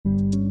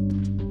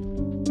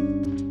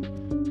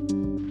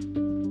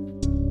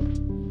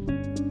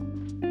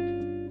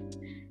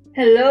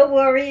Hello,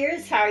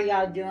 warriors. How are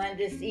y'all doing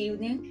this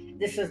evening?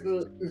 This is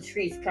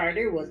Latrice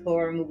Carter with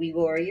Horror Movie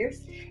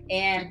Warriors,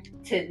 and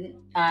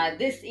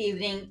this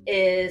evening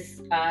is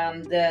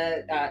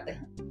the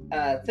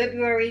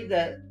February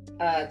the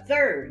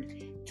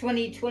 3rd,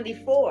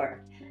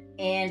 2024,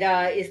 and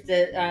it's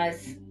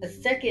the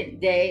second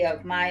day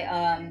of my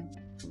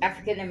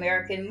African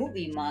American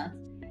Movie Month.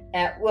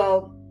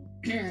 Well,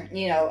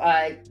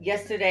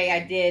 yesterday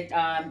I did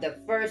the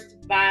first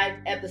 5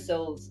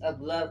 episodes of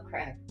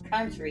Lovecraft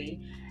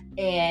Country,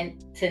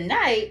 and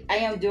tonight I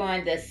am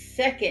doing the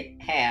second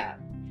half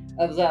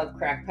of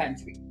Lovecraft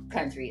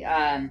Country,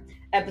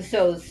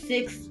 episodes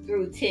 6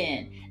 through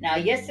 10. Now,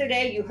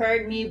 yesterday you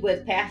heard me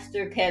with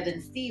Pastor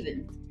Kevin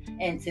Stevens,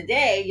 and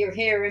today you're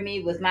hearing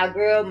me with my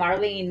girl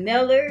Marlene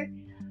Miller,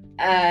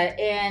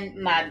 and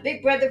my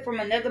big brother from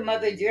another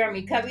mother,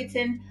 Jeremy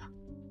Covington.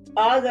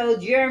 Although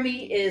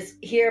Jeremy is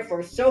here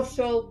for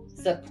social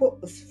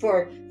support,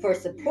 for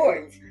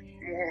support,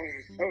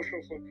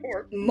 social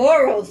support.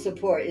 Moral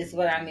support is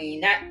what I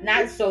mean.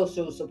 Not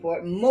social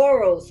support,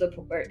 moral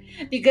support,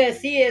 because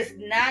he has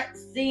not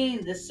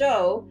seen the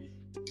show,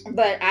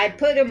 but I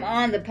put him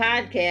on the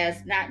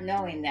podcast not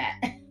knowing that.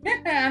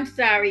 I'm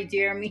sorry,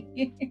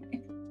 Jeremy.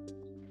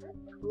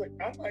 Look,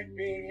 I like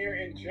being here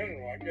in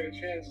general. I get a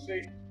chance to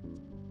see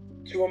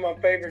two of my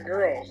favorite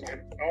girls,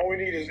 and all we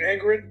need is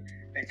Ingrid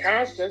and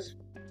Constance.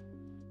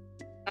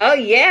 Oh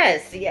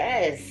yes,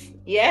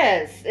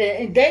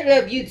 and they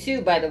love you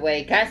too. By the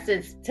way,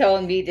 Constance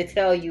told me to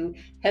tell you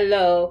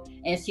hello,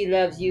 and she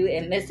loves you,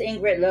 and Miss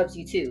Ingrid loves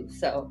you too.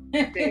 So,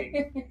 and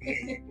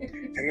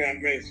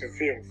that makes it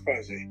feel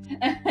fuzzy.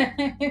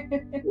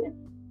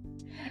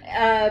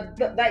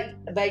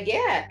 But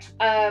yeah,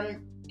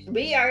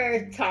 we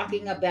are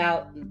talking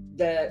about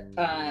the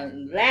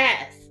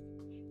last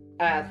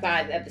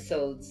 5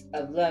 episodes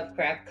of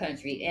Lovecraft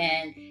Country,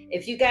 and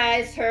if you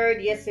guys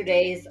heard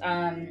yesterday's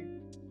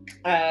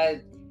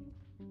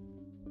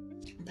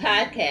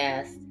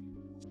podcast,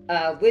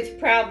 which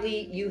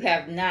probably you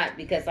have not,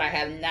 because I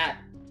have not.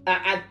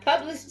 I've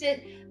published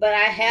it, but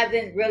I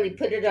haven't really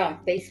put it on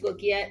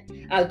Facebook yet.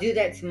 I'll do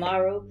that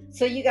tomorrow,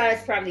 so you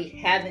guys probably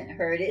haven't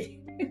heard it.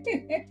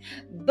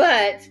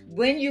 But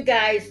when you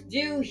guys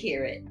do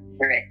hear it,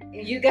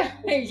 you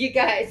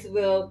guys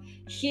will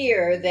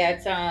hear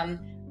that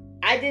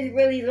I didn't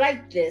really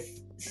like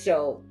this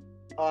show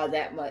all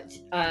that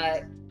much.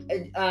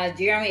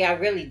 Jeremy, I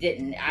really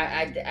didn't.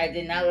 I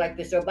did not like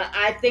the show, but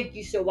I think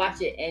you should watch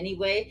it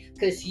anyway,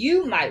 because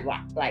you might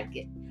like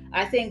it.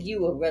 I think you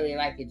will really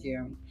like it,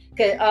 Jeremy.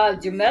 Because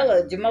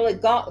Jamila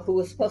Galt, who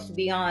was supposed to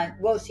be on,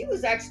 well, she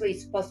was actually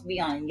supposed to be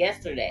on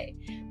yesterday,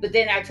 but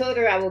then I told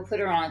her I would put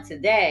her on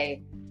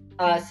today,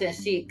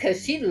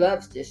 because she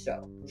loves this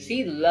show.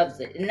 She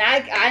loves it, and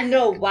I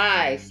know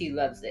why she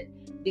loves it,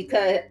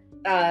 because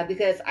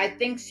I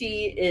think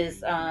she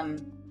is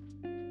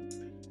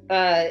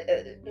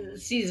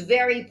she's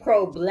very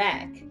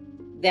pro-black.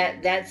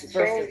 That's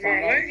first and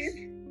foremost.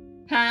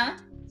 Huh?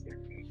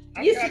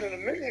 I've got an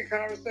amazing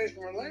conversation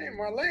with Marlene.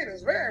 Marlene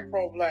is very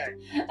pro-black.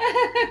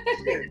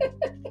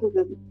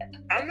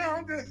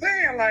 I'm just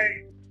saying,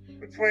 like,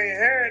 between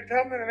Harriet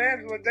Tubman and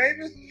Angela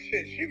Davis,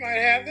 shit, she might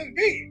have them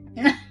beat.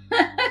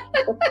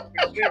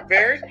 She's a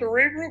very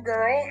cerebral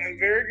girl and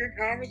very good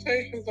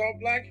conversations on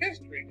Black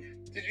history.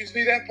 Did you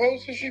see that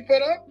poster she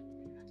put up?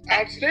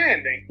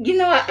 Outstanding. You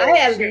know, I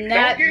have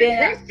not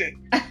been.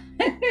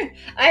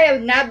 I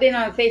have not been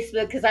on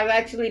Facebook because I've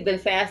actually been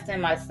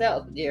fasting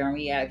myself,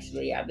 Jeremy.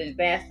 Actually, I've been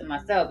fasting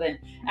myself, and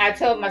I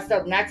told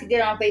myself not to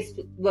get on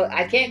Facebook. Well,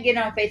 I can't get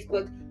on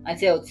Facebook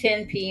until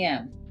 10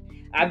 p.m.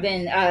 I've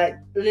been I've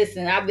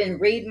been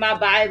reading my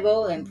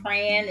Bible and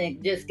praying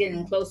and just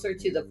getting closer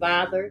to the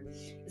Father.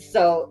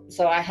 So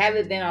I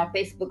haven't been on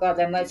Facebook all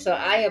that much. So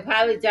I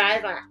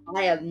apologize.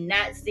 I have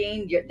not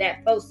seen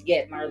that post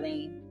yet,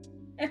 Marlene.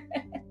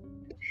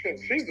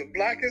 She's the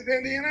blackest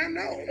Indian I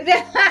know.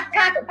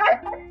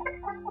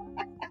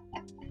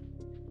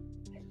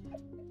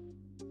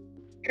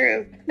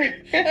 True.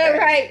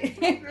 Right.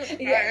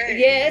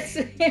 Yes.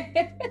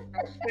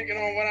 I'm speaking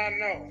on what I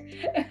know.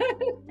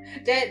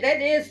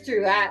 That is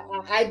true.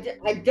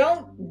 I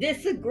don't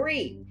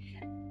disagree.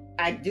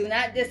 I do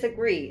not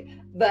disagree.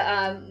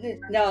 But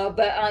no.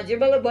 But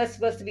Jamila was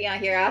supposed to be on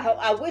here.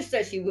 I wish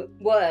that she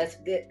was,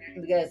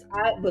 because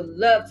I would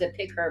love to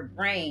pick her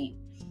brain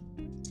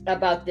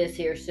about this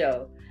here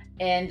show,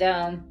 and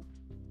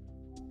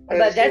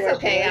but that's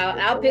okay.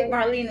 I'll pick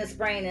Marlena's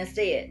brain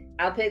instead.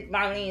 I'll pick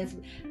Marlene's.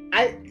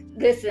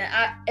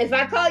 If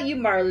I call you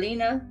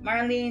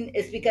Marlene,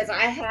 it's because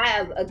I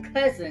have a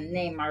cousin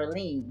named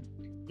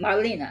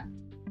Marlena.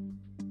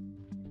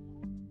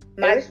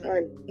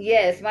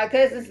 Yes, my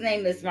cousin's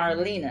name is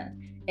Marlena,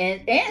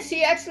 and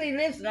she actually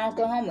lives in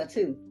Oklahoma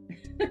too.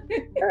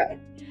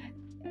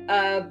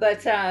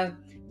 But so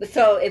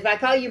if I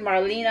call you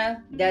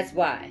Marlena, that's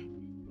why.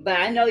 But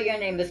I know your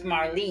name is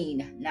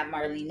Marlene, not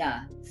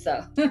Marlena.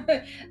 So,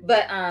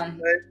 but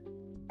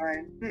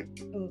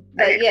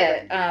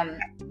yeah,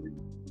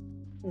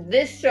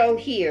 this show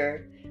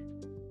here,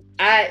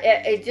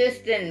 It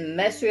just didn't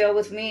mess real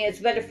with me. As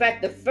a matter of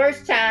fact, the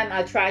first time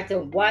I tried to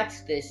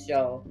watch this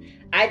show,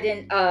 I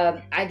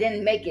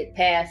didn't make it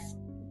past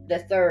the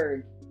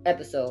third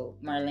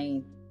episode,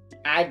 Marlene.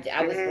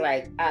 I was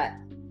like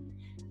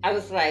I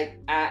was like,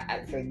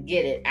 I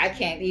forget it. I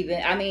can't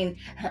even. I mean,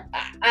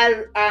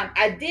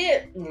 I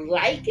did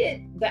like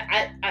it, but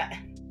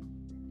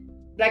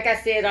like I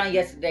said on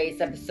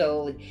yesterday's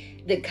episode,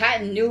 the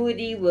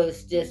continuity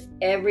was just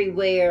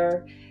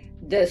everywhere.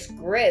 The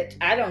script,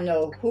 I don't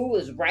know who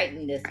was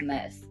writing this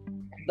mess,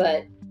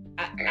 but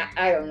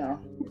I don't know.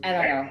 I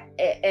don't know.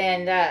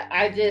 And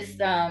I just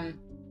now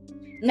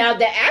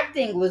the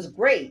acting was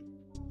great.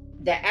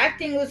 The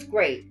acting was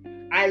great.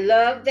 I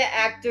love the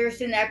actors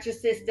and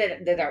actresses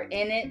that are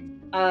in it.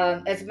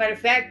 As a matter of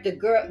fact, the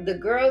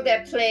girl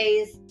that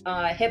plays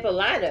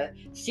Hippolyta,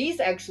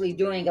 she's actually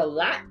doing a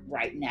lot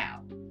right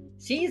now.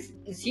 She's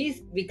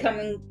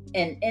becoming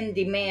an in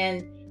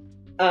demand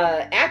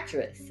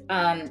actress.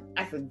 I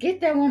forget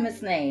that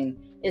woman's name.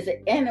 Is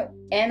it Anna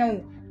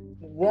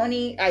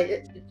Wani?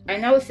 I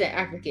know it's an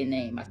African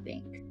name. I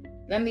think.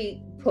 Let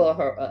me pull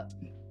her up.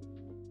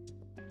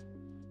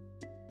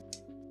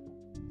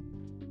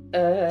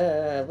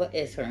 What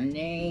is her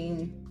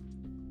name?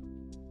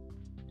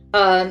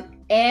 Anne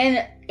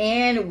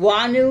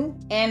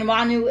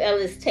Wanu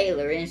Ellis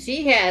Taylor, and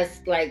she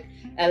has like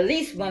at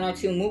least one or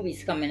two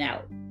movies coming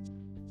out.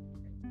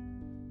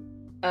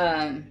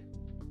 And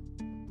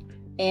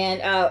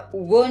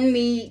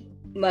Wunmi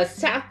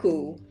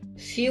Masaku,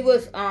 she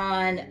was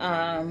on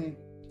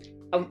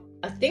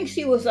I think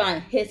she was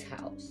on His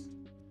House,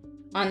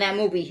 on that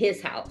movie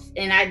His House,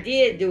 and I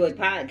did do a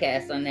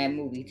podcast on that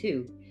movie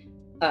too,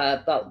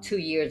 about 2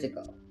 years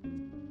ago.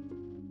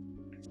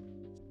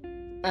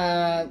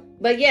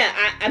 But yeah,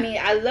 I mean,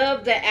 I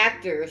love the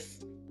actors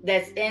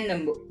that's in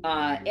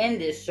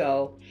this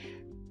show,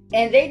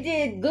 and they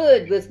did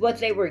good with what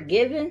they were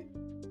given.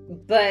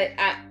 But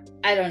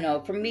I don't know.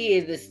 For me,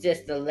 it was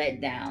just a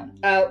letdown.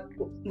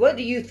 What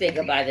do you think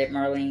about it,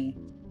 Marlene?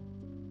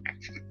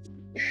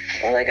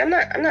 Well, like I'm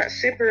not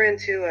super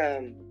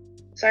into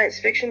science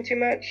fiction too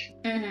much.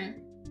 Mm-hmm.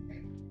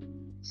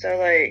 So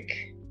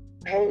like,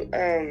 how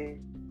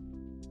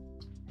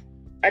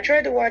I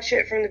tried to watch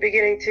it from the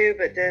beginning too,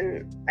 but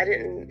then I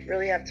didn't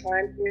really have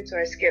time to, so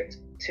I skipped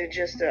to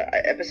just the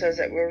episodes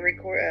that we're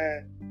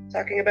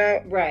talking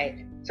about.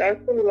 Right. So I was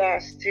pretty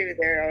lost too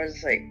there. I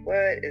was like,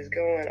 what is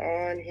going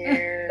on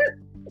here?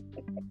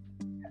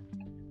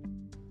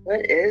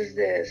 What is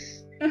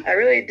this? I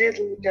really did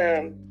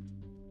like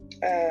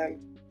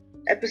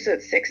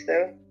episode 6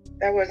 though.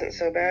 That wasn't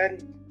so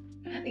bad.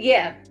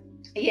 Yeah.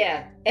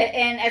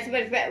 And as a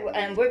matter of fact,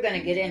 and we're going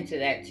to get into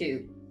that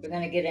too. We're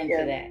going to get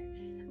into that.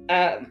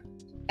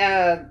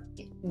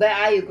 But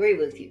I agree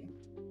with you.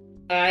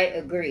 I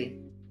agree.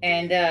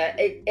 And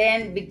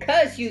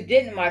because you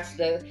didn't watch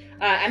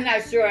I'm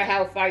not sure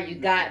how far you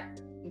got,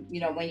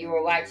 when you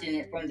were watching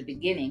it from the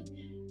beginning.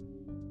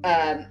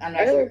 I'm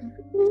not sure.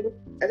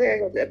 I think I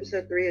got to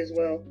episode 3 as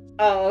well.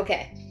 Oh,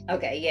 okay,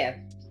 yeah.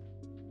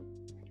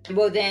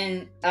 Well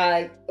then,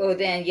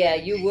 yeah,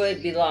 you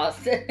would be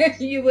lost.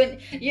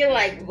 You're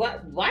like,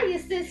 what? Why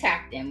is this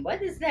happening?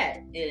 What is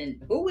that?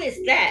 And who is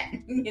that?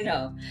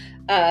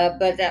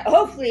 But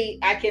hopefully,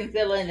 I can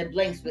fill in the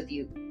blanks with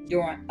you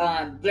during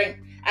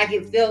I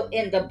can fill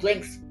in the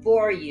blanks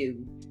for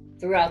you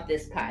throughout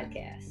this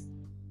podcast.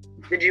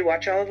 Did you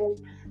watch all of them?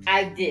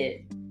 I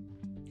did.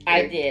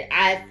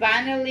 I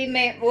finally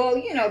made,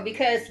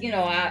 because,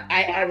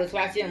 I was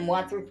watching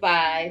 1 through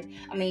 5.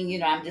 I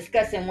mean, I'm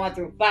discussing 1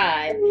 through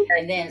 5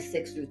 and then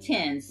 6 through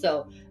 10.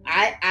 So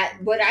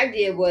what I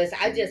did was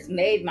I just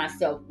made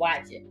myself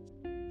watch it.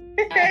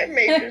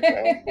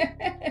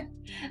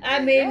 I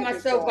made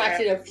myself watch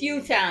it a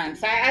few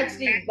times. I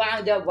actually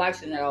wound up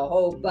watching it a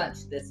whole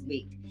bunch this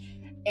week.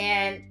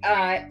 And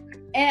I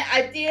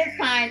did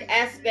find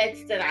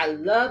aspects that I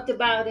loved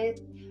about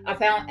it. I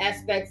found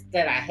aspects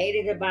that I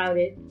hated about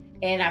it,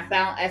 and I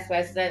found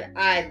aspects that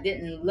I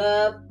didn't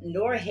love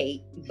nor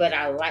hate, but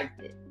I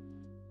liked it.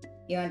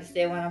 You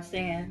understand what I'm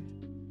saying?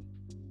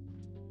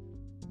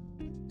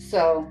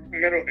 So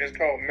it's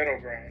called middle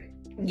ground.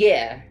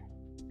 Yeah.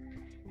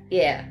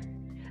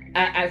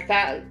 I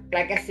found,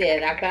 like I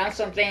said, I found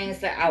some things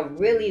that I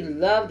really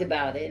loved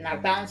about it, and I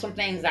found some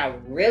things I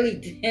really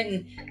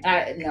didn't.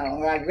 I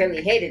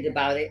really hated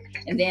about it,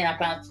 and then I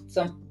found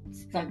some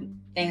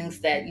things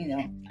that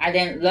I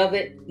didn't love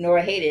it nor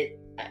hate it.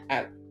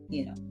 I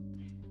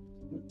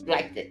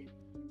liked it.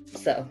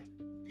 So,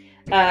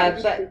 I'm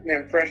just getting the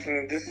impression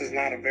that this is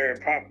not a very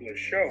popular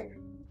show.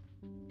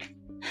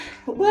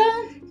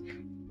 Well,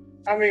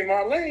 I mean,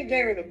 Marlene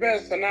gave me the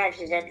best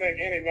synopsis I think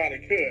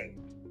anybody could.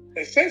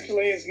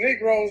 Essentially, it's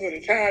Negroes at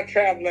a time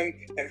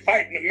traveling and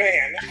fighting a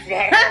man.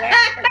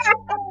 That's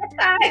about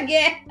all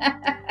yeah.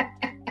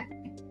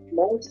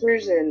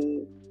 Monsters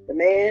and the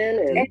man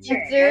and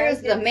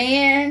monsters, the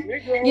man.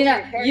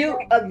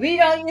 We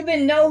don't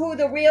even know who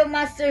the real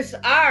monsters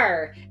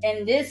are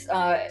in this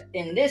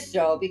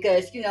show,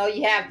 because you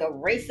have the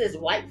racist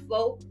white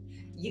folk,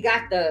 you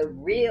got the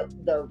real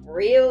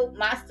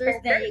monsters,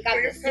 So then you got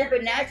basically, the it's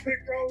talking about supernatural.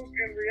 Negroes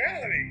in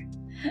reality.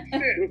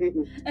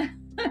 Shit.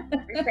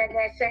 It's talking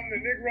about something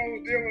that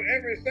Negroes deal with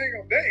every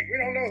single day. We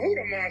don't know who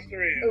the monster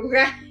is.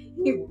 Right,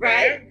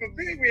 right. And for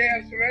me, we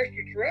have some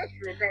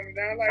extraterrestrial coming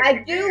down. Like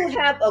I do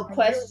have a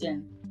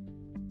question.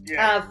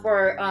 Yeah.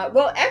 For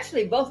well,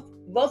 actually, both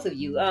of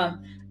you.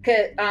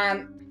 'Cause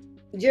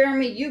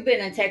Jeremy, you've been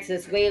in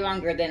Texas way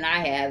longer than I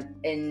have,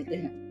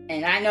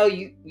 and I know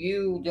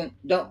you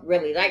don't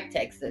really like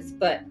Texas,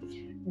 but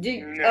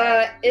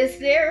No. is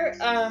there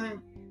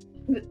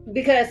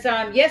because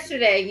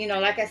yesterday,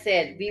 like I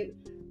said, we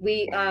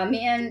me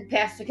and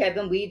Pastor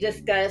Kevin, we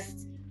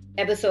discussed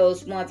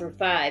episodes 1 through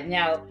 5.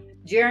 Now,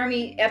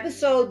 Jeremy,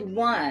 episode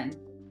 1,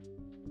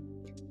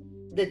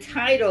 the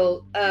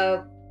title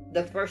of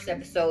the first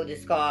episode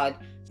is called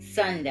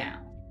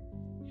Sundown.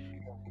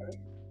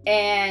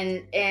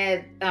 And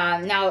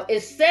now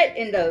it's set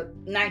in the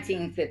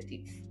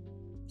 1950s,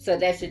 so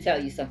that should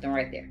tell you something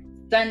right there.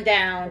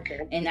 Sundown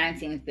in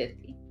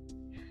 1950.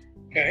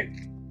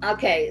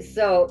 Okay,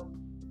 so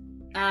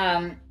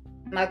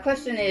my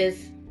question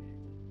is,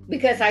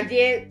 because I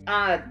did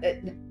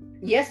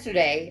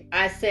yesterday,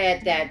 I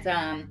said that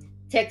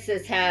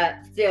Texas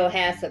still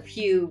has a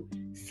few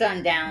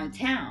sundown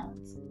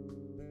towns.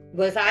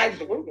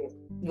 Absolutely.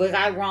 Was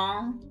I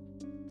wrong?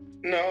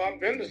 No, I've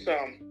been to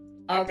some.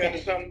 I've been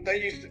to some.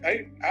 They used to.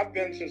 I've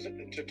been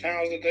to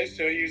towns that they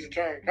still use the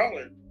term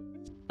colored.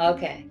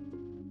 Okay.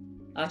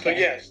 So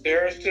yes,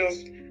 there are still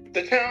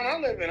the town I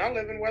live in. I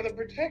live in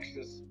Weatherford,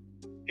 Texas.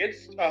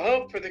 It's a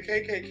hub for the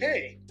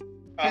KKK.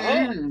 A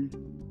hub.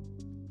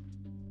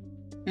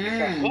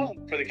 It's a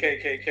hub for the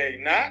KKK.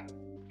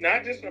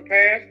 Not just a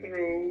pass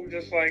through.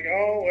 Just like,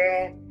 oh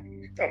well,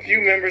 a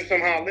few members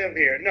somehow live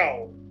here.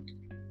 No,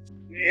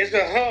 it's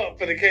a hub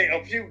for the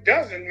A few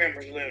dozen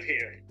members live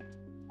here.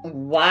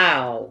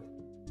 Wow.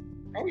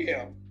 Oh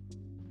yeah.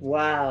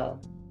 Wow.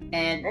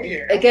 And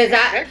yeah. Because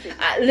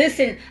I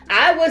listen,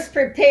 I was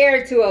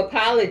prepared to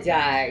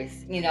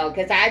apologize,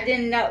 because I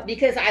didn't know,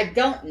 because I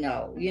don't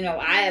know,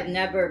 I have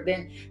never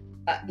been,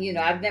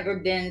 I've never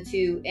been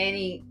to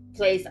any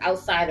place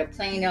outside of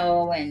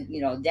Plano and,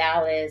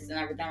 Dallas and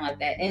everything like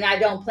that. And I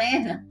don't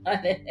plan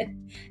on it,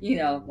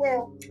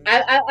 Well,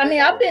 I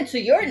mean, I've been to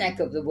your neck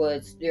of the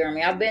woods,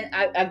 Jeremy. I've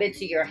been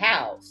to your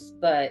house,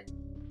 but.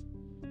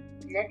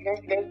 Let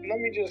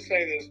me just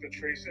say this,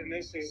 Patrice, and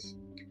this is,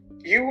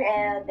 you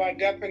are by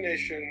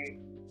definition,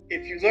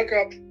 if you look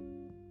up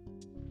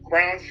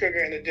brown sugar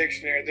in the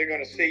dictionary, they're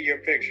going to see your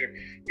picture.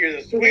 You're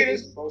the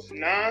sweetest, most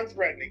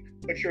non-threatening,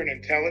 but you're an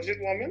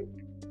intelligent woman.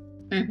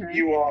 Mm-hmm.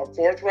 You are a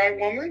forthright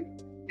woman.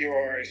 You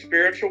are a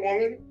spiritual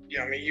woman.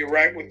 I mean, you're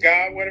right with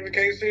God, whatever the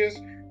case is.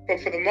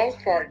 But for the most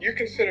part, you're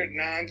considered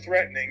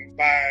non-threatening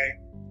by,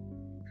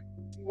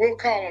 we'll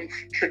call them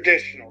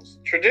traditionals.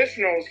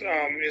 Traditionals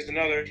is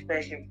another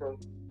expression for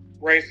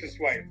racist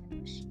white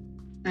folks.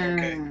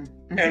 Okay.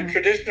 Mm-hmm. And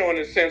traditional in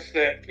the sense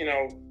that,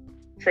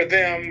 for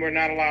them, we're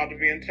not allowed to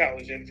be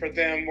intelligent. For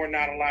them, we're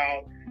not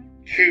allowed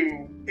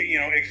to,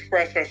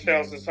 express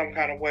ourselves in some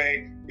kind of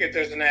way if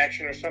there's an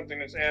action or something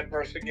that's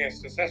adverse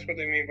against us. That's what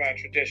they mean by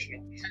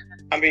traditional.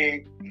 I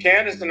mean,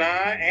 Candace and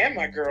I and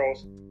my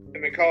girls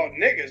have been called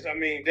niggas. I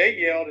mean, they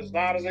yelled as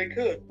loud as they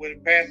could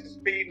with past the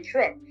speeding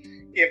truck.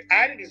 If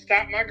I didn't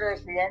stop my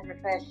girls from walking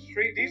across the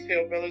street, these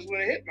hillbillies would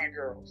have hit my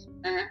girls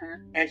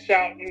and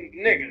shouting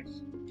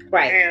niggas.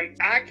 Right. And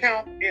I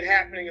count it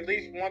happening at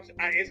least once.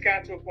 It's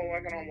got to a point where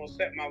I can almost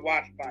set my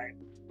watch by it.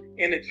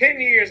 In the 10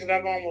 years that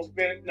I've almost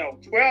been,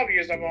 12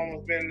 years I've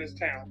almost been in this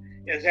town,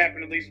 it's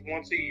happened at least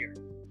once a year.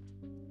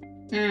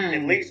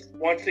 At least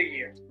once a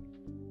year.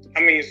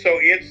 I mean, so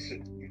it's,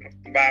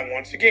 by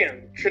once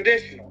again,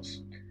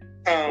 traditionals.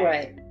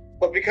 Right.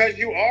 But because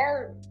you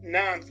are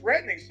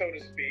non-threatening, so to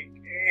speak,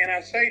 and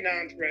I say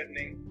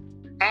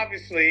non-threatening,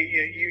 obviously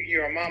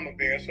you're a mama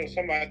bear, so if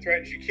somebody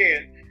threatens your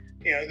kid,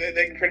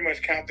 they can pretty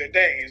much count their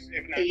days,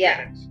 if not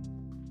minutes.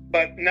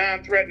 But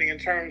non-threatening in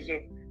terms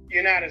of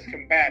you're not as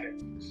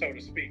combative, so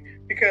to speak,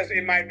 because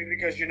it might be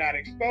because you're not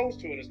exposed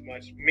to it as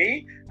much.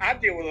 Me, I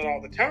deal with it all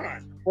the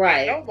time.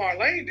 Right. I know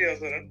Marlene deals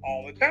with it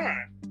all the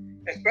time,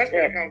 especially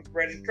when it comes to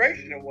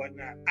registration and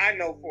whatnot. I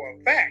know for a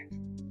fact.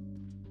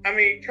 I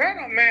mean, try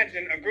to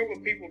imagine a group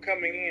of people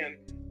coming in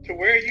to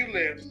where you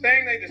live,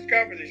 saying they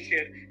discovered this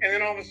shit, and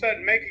then all of a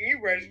sudden making you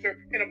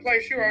register in a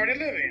place you already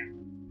live in.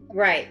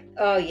 Right.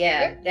 Oh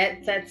yeah.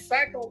 That's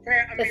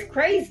psychopath. That's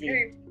crazy. Who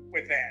came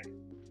with that?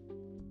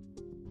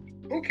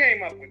 Who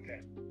came up with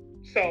that?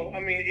 So I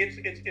mean,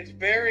 it's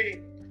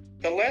very.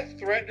 The less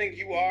threatening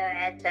you are,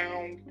 I've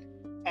found,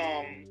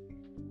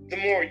 the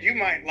more you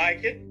might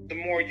like it. The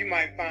more you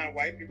might find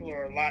white people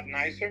are a lot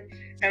nicer.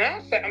 And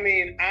I'll say, I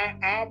mean,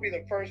 I'll be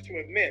the first to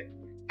admit,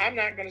 I'm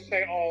not going to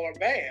say all are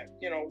bad.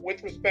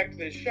 With respect to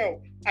this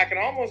show, I can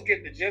almost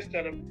get the gist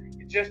of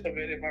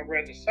it if I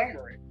read the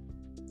summary.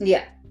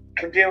 Yeah.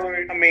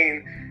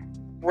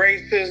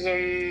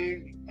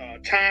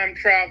 Racism, time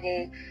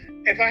travel.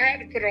 If I had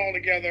to put it all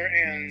together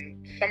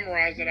and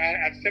summarize it,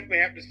 I'd simply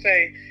have to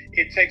say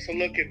it takes a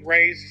look at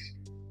race,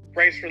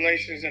 race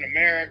relations in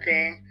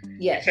America.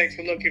 Yes. It takes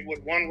a look at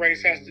what one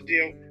race has to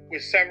deal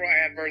with several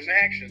adverse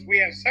actions. We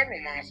have several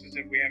monsters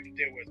that we have to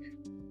deal with.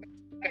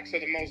 Blacks are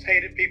the most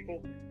hated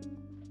people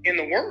in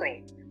the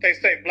world. They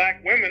say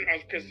black women are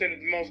considered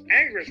the most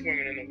angriest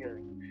women in the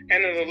world.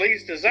 And they're the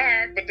least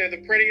desired, but they're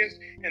the prettiest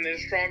and they're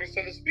the strongest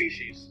of the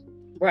species.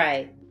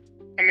 Right.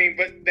 I mean,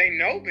 but they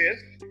know this,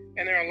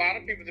 and there are a lot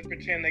of people that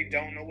pretend they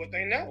don't know what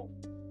they know.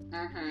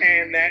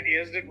 And that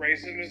is that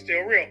racism is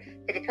still real.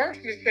 But the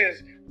person that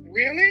says,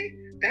 really?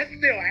 That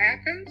still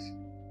happens?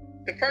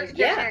 The first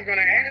question I'm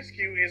going to ask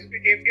you is,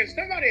 if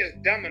somebody is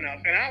dumb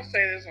enough, and I'll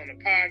say this on the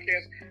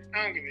podcast,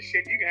 I don't give a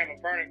shit. You can have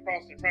a burning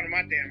cross in front of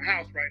my damn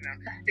house right now.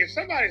 If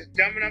somebody's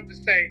dumb enough to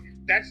say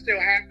that's still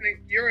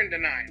happening, you're in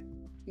denial.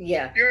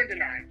 Yeah. You're in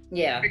denial.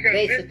 Yeah.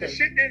 Because the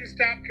shit didn't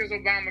stop because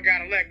Obama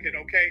got elected,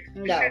 okay?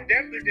 The shit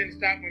definitely didn't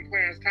stop when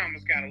Clarence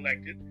Thomas got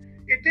elected.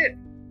 It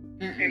didn't.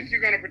 And if you're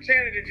going to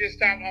pretend that it just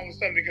stopped all of a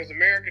sudden because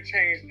America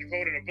changed and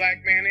voted a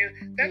black man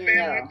in, that man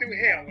went through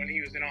hell when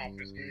he was in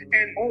office.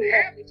 And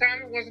half the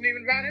time it wasn't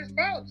even about his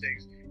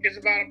politics.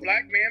 It's about a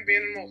black man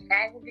being in the most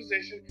powerful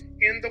position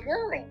in the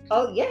world.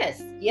 Oh,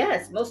 yes.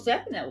 Yes, most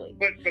definitely.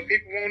 But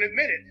people won't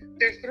admit it.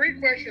 There's three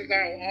questions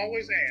I will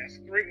always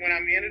ask when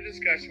I'm in a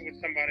discussion with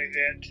somebody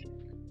that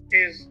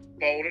is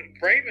bold,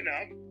 brave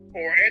enough,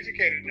 or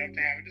educated enough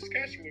to have a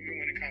discussion with me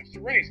when it comes to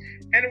race.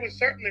 And it would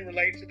certainly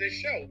relate to this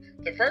show.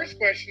 The first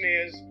question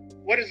is,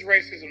 what does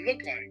racism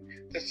look like?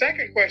 The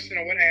second question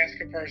I would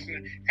ask a person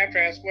after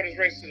I ask what does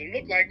racism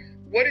look like,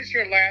 what is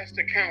your last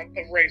account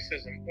of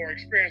racism or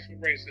experience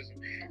with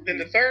racism? Then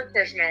the third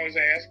question I always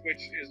ask,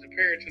 which is the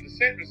period to the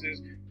sentence,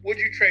 is, would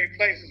you trade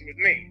places with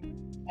me?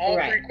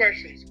 All three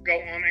questions go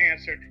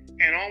unanswered.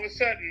 And all of a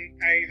sudden,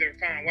 I either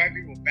find white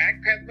people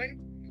backpedaling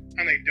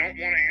and they don't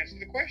want to answer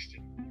the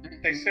question.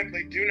 They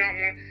simply do not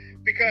want,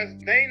 because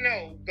they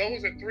know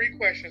those are three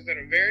questions that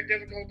are very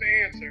difficult to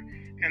answer,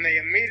 and they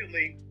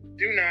immediately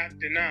do not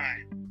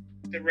deny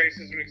that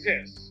racism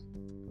exists.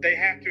 They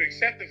have to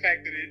accept the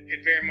fact that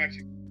it very much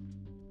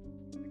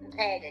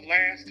recall the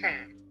last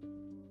time.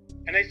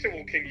 And they say,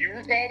 well, can you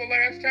recall the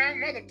last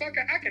time?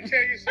 Motherfucker, I can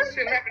tell you some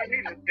shit happened to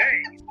me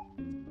today.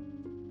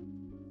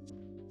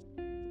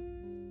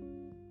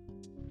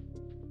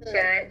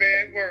 Sorry,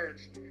 bad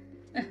words.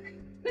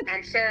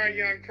 I'm sorry,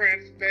 young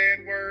Prince.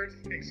 Bad words.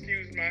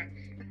 Excuse my.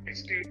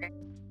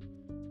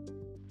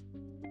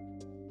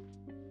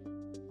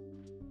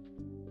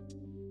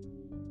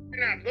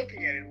 You're not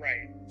looking at it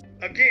right.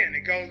 Again,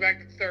 it goes back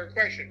to the third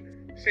question.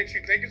 Since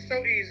you think it's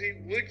so easy,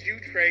 would you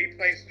trade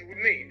places with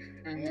me?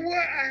 Well,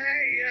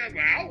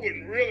 I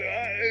wouldn't really.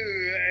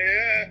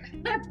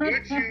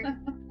 Would you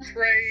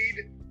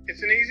trade?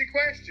 It's an easy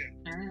question.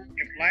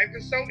 If life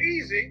is so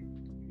easy,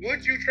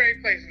 would you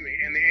trade places with me?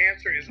 And the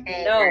answer is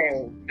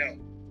always no.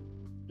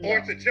 Or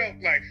it's a joke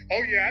like,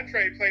 oh yeah, I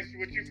trade places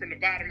with you from the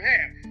bottom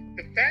half.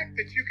 The fact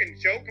that you can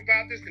joke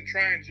about this and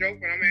try and joke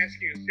when I'm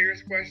asking you a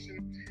serious question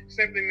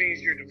simply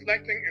means you're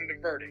deflecting and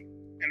diverting.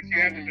 And if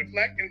you have to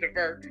deflect and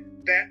divert,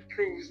 that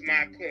proves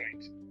my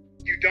point.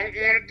 You don't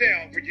want to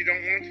delve, or you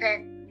don't want to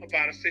talk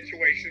about a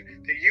situation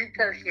that you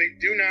personally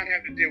do not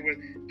have to deal with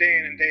day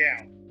in and day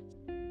out.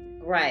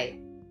 Right.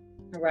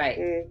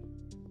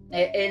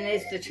 And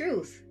it's the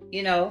truth,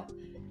 you know.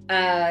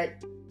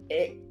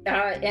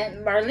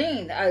 And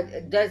Marlene,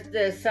 does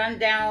the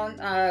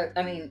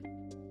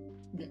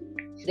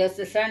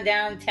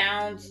sundown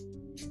towns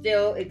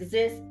still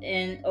exist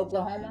in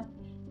Oklahoma?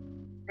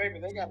 Baby,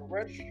 they got a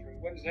registry.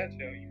 What does that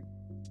tell you?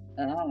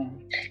 Oh.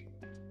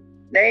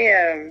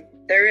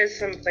 There is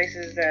some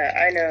places that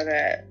I know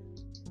that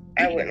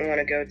I wouldn't want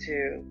to go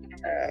to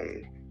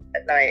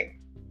at night.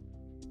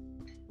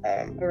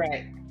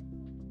 Right.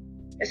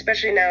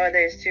 Especially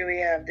nowadays too, we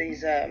have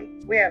these.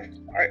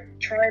 Our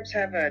tribes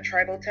have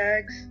tribal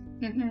tags.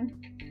 And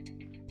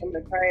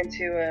they're trying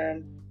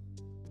to,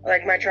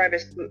 like my tribe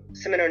is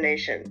Seminole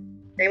Nation.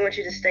 They want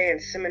you to stay in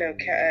Seminole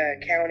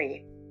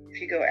County. If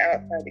you go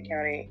outside the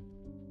county,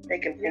 they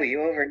can pull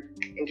you over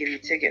and give you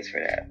tickets for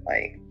that.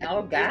 Like,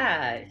 oh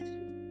God.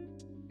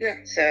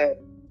 Yeah. So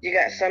you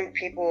got some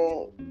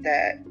people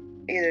that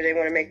either they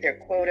want to make their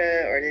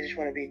quota or they just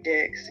want to be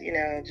dicks. You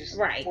know, just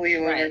pull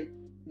you over.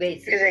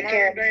 Basically, because they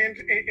can't.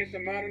 It's a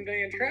modern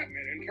day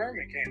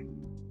internment camp.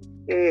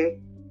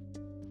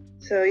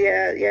 So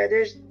yeah,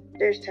 there's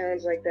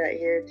towns like that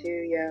here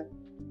too. Yeah.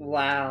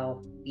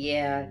 Wow.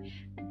 Yeah.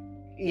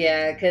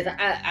 Because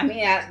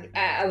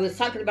I was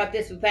talking about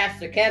this with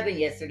Pastor Kevin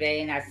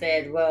yesterday, and I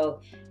said,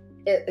 well,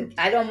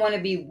 I don't want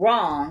to be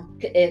wrong.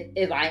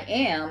 If I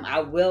am, I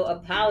will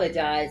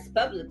apologize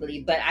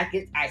publicly. But I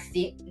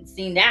see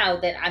now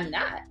that I'm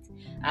not.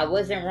 I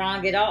wasn't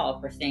wrong at all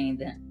for saying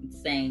that.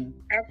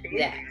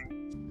 That.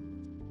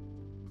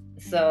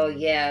 So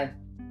yeah,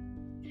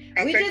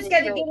 we just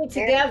got to get it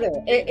together.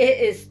 It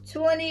is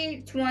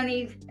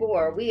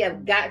 2024. We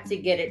have got to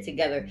get it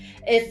together.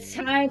 It's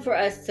time for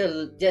us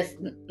to just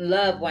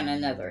love one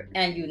another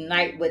and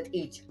unite with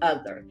each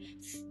other.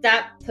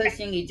 Stop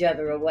pushing each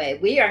other away.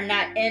 We are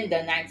not in the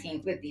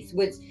 1950s,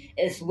 which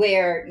is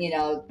where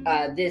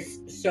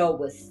this show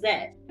was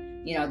set.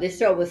 This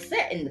show was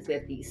set in the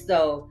 50s,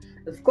 so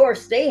of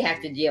course they have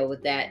to deal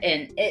with that,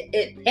 and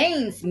it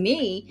pains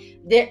me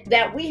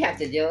that we have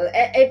to deal.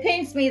 It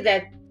pains me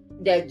that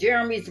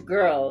Jeremy's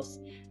girls,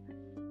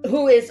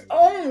 who is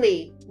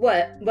only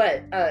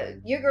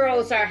your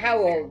girls are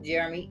how old,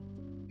 Jeremy?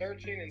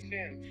 13 and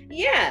 10.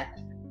 Yeah,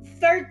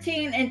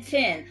 13 and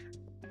 10.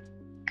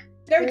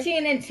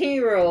 13 and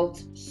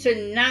 10-year-olds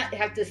should not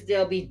have to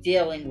still be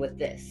dealing with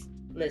this,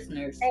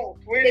 listeners. Oh,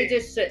 sweetie, they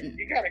just shouldn't.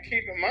 You got to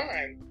keep in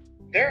mind,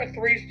 there are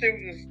 3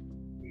 students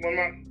when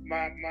my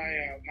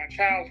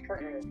child's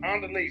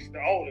on the lease,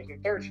 the oldest, the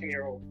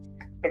 13-year-old.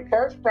 The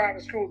first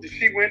private school that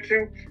she went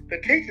to, the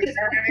teachers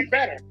weren't any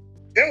better.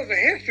 There was a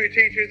history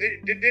teacher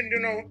that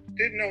didn't know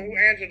who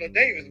Angela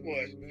Davis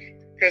was,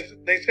 because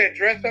they said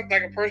dress up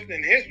like a person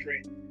in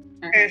history.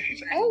 And she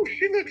said, "Oh,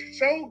 she looks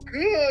so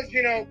good.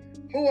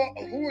 Who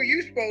are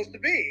you supposed to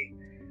be?"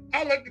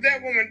 I looked at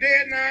that woman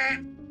dead in the eye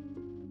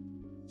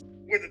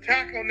with a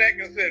taco neck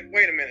and said,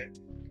 "Wait a minute.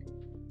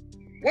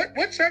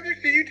 What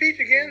subjects do you teach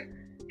again?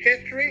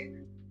 History?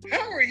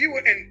 How are you?"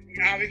 And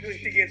obviously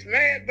she gets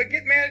mad, but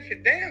get mad at your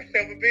damn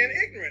self for being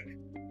ignorant.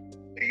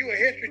 You a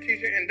history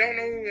teacher and don't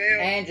know who the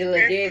hell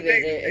Angela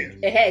Davis is.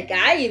 Heck,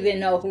 I even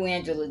know who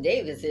Angela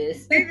Davis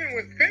is. Even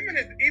with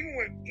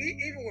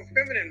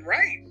feminine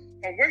rights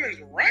or women's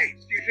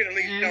rights, you should at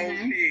least know who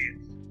she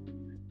is.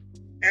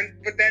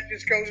 But that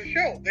just goes to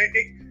show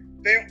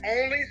they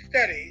only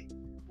study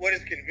what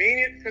is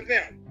convenient for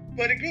them.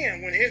 But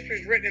again, when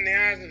history is written in the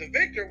eyes of the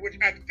victor, which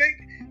I think,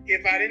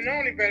 if I didn't know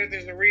any better,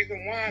 there's a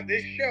reason why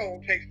this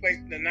show takes place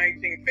in the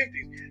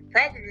 1950s,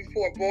 probably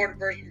before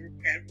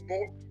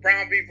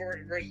Brown v.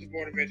 versus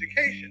Board of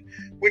Education,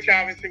 which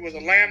obviously was a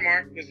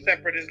landmark that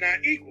separate is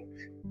not equal.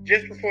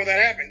 Just before that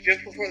happened,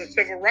 just before the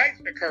civil rights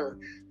occurred,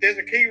 there's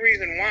a key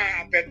reason why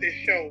I bet this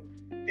show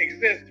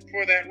exists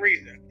for that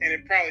reason, and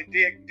it probably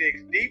digs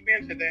deep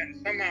into that in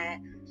somehow,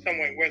 some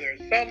way, whether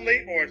it's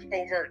subtly or it's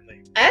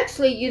overtly.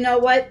 Actually, you know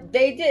what?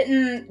 They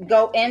didn't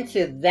go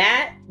into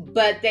that,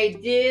 but they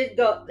did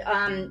go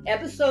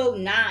episode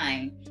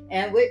 9,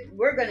 and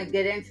we're going to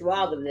get into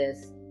all of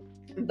this.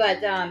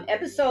 But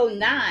episode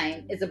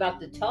 9 is about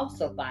the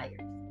Tulsa fire,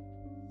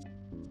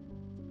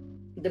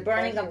 the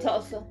burning of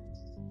Tulsa.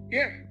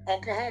 Yeah,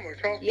 Oklahoma,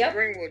 Tulsa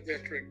Greenwood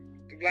District,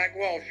 the Black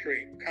Wall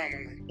Street,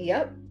 commonly.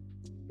 Yep.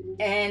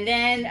 And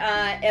then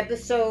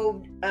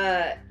episode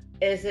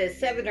is it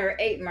 7 or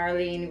 8,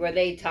 Marlene, where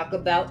they talk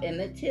about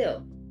Emmett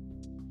Till.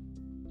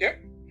 Yep.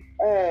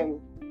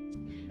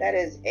 That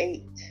is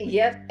 8.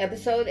 Yep,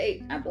 episode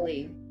 8, I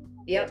believe.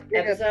 Yep,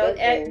 episode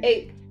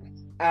 8.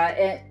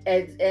 And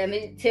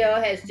Emmett Till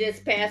has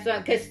just passed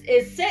on, because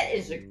it's set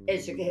in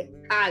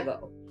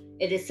Chicago.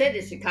 It is set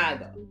in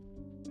Chicago.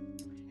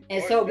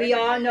 And so we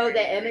all know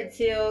that Emmett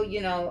Till,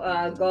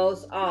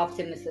 goes off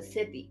to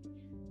Mississippi.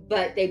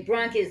 But they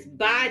brought his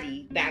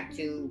body back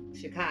to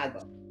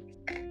Chicago.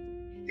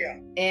 Yeah.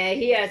 And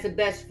he has a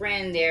best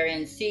friend there,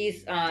 and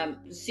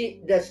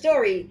the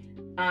story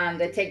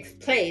that takes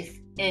place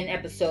in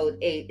episode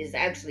 8 is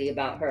actually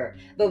about her.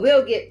 But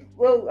we'll get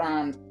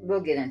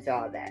into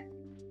all that.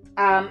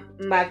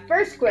 My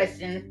first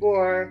question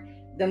for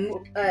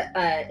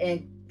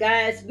and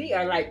guys, we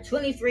are like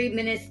 23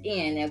 minutes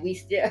in, and we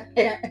still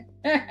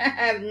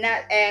have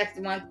not asked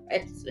one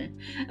question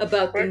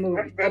about the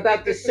movie,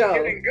 about the show.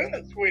 It's getting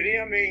good, sweetie.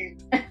 I mean,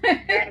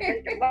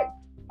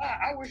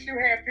 I wish you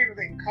had people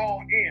that can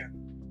call in.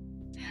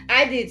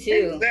 I do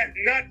too. Who's that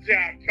nut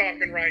job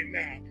talking right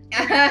now?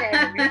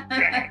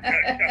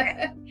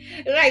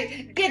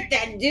 Like, get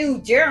that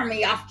dude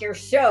Jeremy off your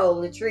show,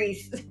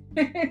 Latrice.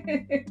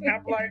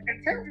 I'm like,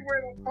 and tell me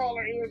where the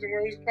caller is and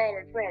where he's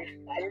calling from.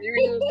 When you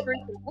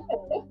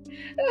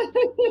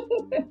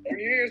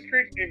hear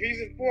screeching, if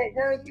he's in Fort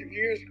Worth, if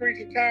you hear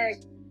screeching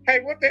tires,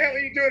 hey, what the hell are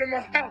you doing in my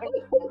house?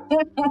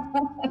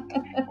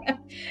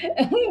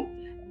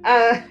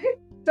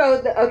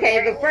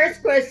 The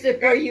first question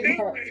for you.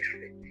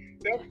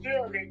 That's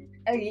Jeremy.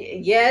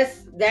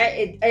 Yes,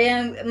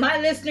 and my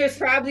listeners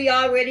probably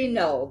already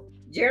know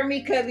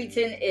Jeremy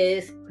Covington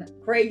is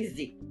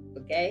crazy.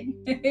 Okay,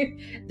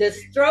 the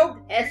stroke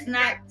has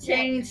not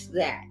changed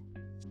that.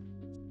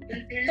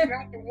 He's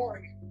not the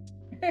one.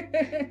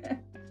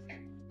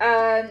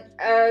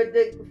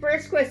 The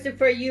first question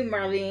for you,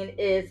 Marlene,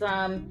 is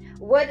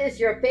what is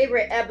your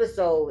favorite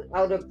episode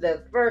out of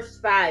the first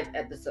 5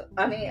 episodes?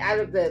 Out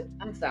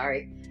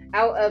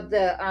of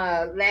the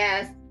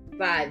last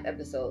 5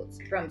 episodes,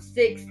 from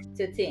 6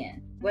 to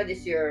 10. What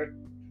is your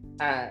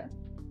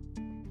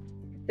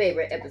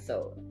favorite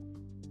episode?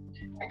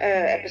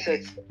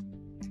 Episode.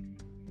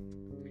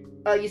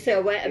 Oh, you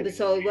said what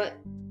episode? What?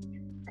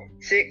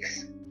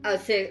 6. Oh,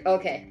 6.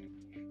 Okay.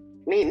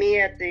 Meet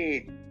me at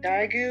the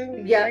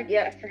Daegu.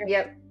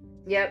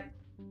 Yep.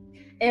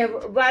 And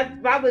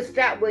why was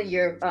that one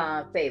your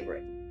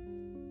favorite?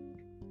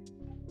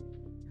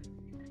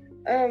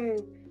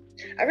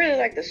 I really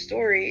like the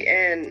story,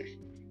 and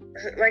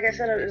like I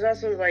said, it was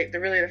also like the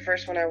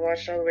first one I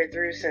watched all the way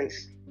through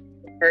since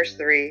the first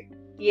 3.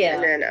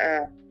 Yeah. And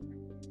then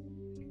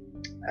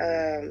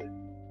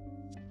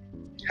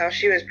how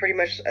she was pretty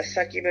much a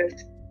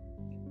succubus.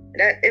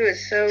 It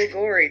was so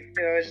gory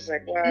too. I was just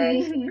like, wow,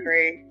 this is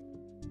great.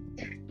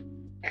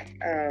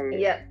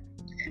 Yep.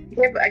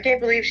 I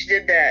can't believe she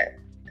did that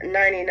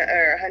 90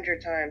 or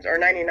 100 times or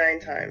 99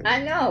 times.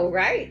 I know,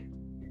 right?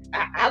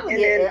 I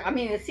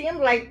mean, it seemed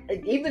like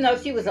even though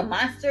she was a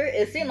monster,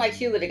 it seemed like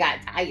she would have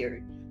got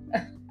tired.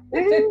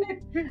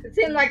 It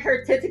seemed like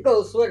her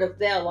tentacles sort of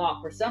fell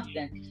off or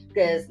something.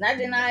 Because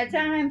 99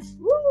 times,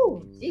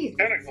 woo, Jesus.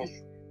 Tentacles.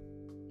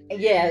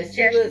 Yeah,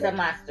 she was a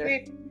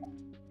monster.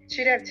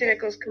 She'd have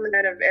tentacles coming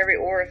out of every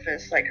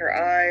orifice, like her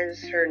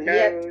eyes, her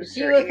nose,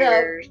 she her was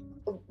ears.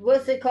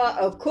 What's it called?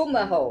 A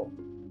kumaho.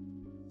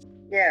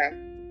 Yeah.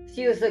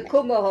 She was a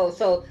kumaho,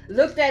 so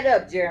look that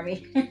up,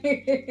 Jeremy. A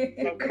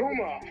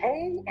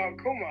kumaho? A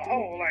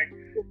kumaho? Like,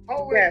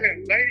 ho is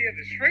in Lady of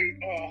the Street?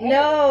 Or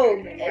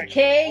no, like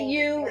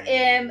Kumiho.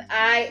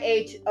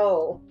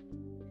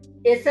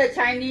 It's a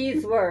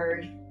Chinese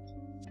word.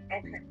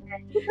 Okay.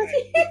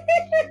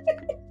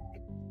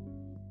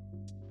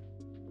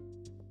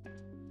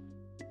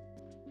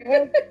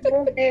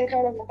 Was being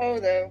kind of a hoe,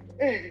 though.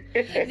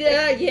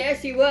 Yeah,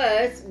 she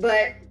was,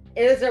 but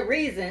it was a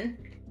reason.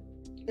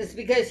 It's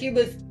because she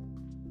was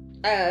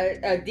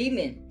a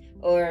demon,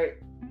 or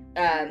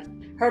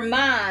her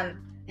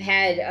mom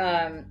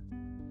had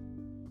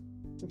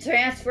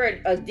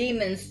transferred a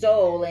demon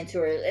soul into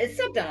her. It's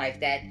something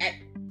like that.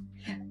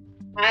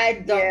 I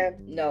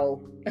don't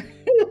know.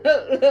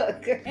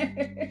 Look,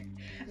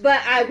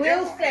 but I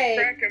will say,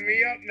 cracking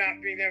me up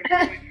not being able to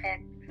really talk.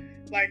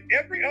 Like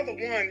every other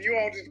one, you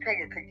all just come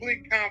with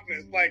complete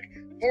confidence, like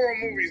horror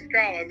movie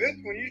scholar. This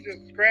one, you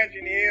just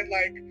scratching your head,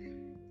 like,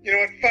 you know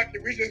what? Fuck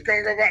it, we just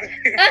gonna go by the.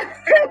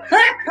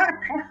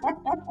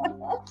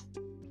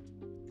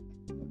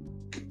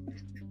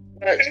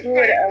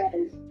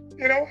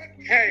 You know what?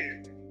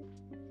 Hey,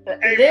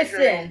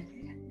 listen.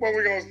 What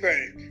we gonna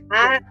say?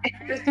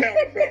 Just tell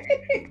me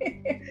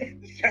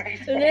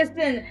something.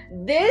 Listen,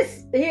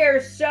 this here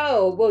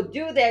show will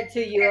do that to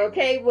you,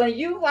 okay? When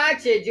you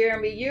watch it,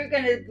 Jeremy, you're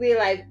gonna be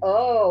like,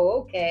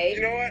 "Oh, okay."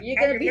 You know what? You're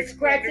gonna be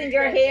scratching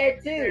your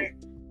head too.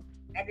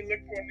 I've been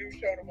looking for a new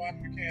show to watch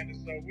with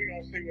Candace, so we're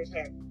gonna see what's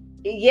up.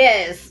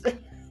 Yes,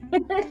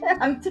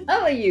 I'm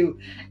telling you.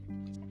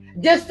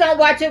 Just don't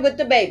watch it with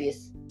the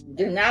babies.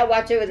 Do not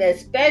watch it with,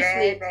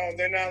 especially. No,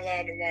 they're not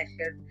allowed to watch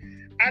her.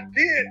 I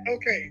did.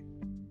 Okay.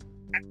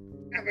 I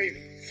have a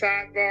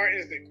sidebar.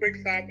 Is it quick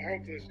sidebar?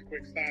 Hopefully it's a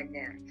quick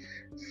sidebar.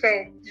 So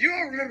you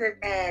all remember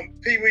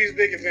Pee-wee's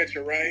Big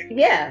Adventure, right?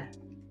 Yeah.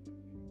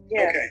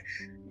 Okay.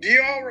 Do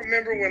you all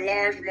remember when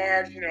Large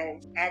Marge, you know,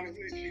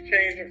 obviously she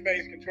changed her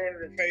face,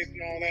 contorted her face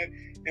and all that,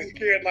 and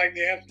scared like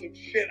the absolute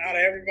shit out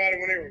of everybody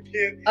when they were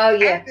kids? Oh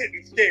yeah. I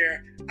didn't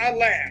scare. I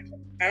laughed,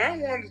 and I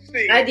wanted to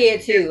see. I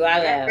did too. I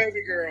laughed.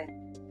 Baby girl.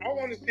 I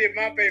wanted to see if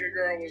my baby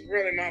girl was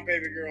really my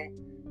baby girl,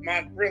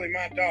 my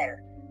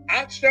daughter.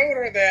 I showed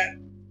her that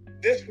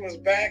this was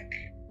back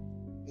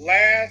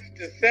last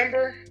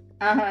December,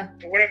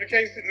 whatever the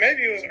case,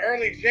 maybe it was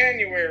early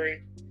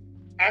January.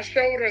 I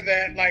showed her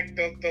that, like,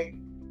 the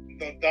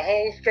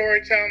whole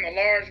storytelling, the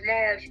Large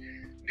Marge.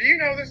 Do you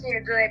know this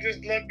little girl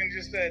just looked and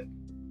just said,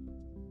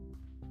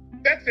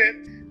 "That's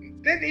it."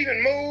 Didn't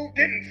even move,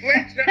 didn't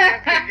flinch. I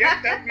said,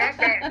 "Yep, that's my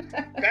daughter."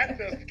 That's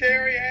a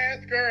scary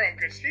ass girl,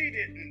 because she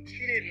didn't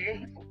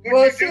move.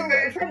 Well,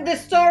 from the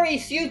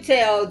stories you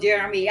tell,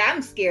 Jeremy,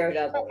 I'm scared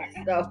of her.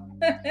 So.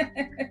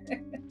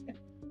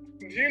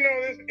 Do you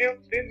know this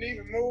imp didn't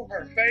even move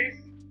her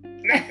face?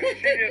 Nothing.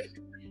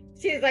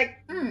 She's like,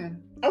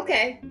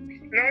 okay.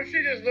 No,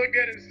 she just looked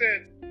at it and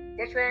said,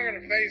 "What's wrong on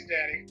her face,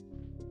 Daddy?"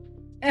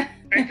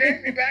 And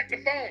gave me back the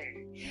phone.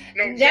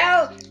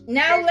 Now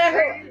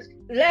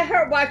let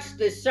her watch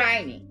The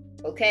Shining,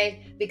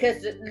 okay?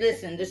 Because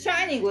listen, The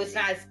Shining was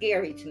not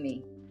scary to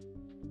me.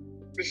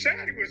 The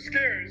Shining was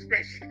scary,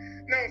 especially.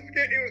 No,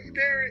 it was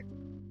scary.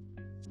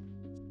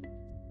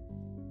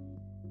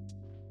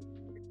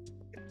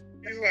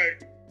 He's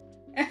like,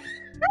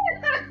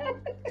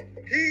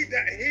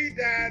 he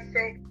died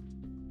so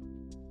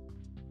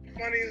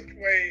funniest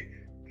way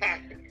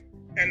possible,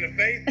 and the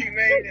face he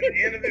made at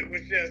the end of it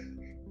was just,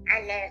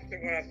 I lost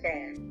it when I saw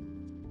him.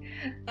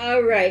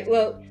 All right,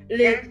 well,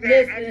 listen.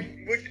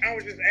 I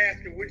was just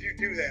asking, would you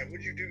do that?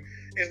 Would you do?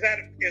 Is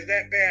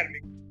that bad of me?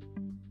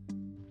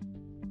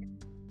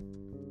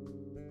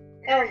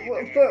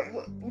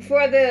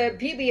 For the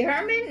Pee-wee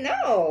Herman?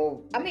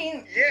 No, I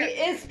mean,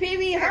 it's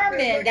Pee-wee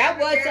Herman. That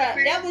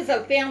was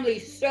a family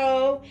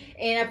show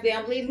and a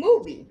family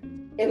movie.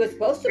 It was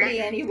supposed to be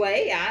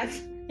anyway. Well,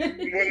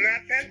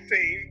 not that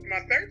scene. My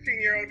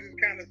 13-year-old just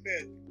kind of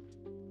said,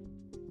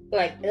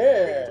 like,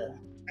 ugh.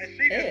 And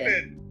she just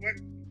said, "What,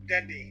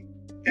 Daddy,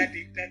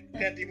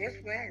 what's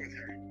wrong with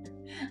her?"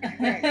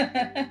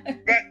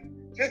 But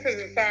just as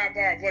a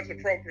sidebar of what's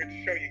appropriate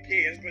to show your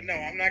kids, but no,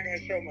 I'm not going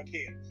to show my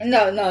kids.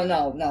 No.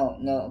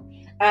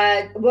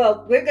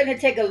 Well, we're going to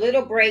take a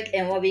little break,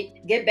 and when we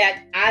get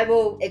back, I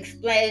will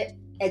explain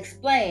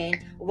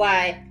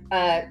why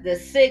the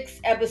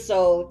 6th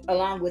episode,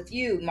 along with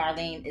you,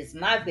 Marlene, is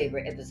my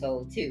favorite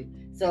episode too.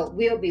 So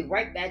we'll be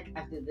right back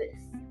after this.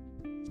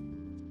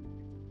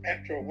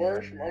 After a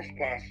word from our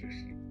sponsors.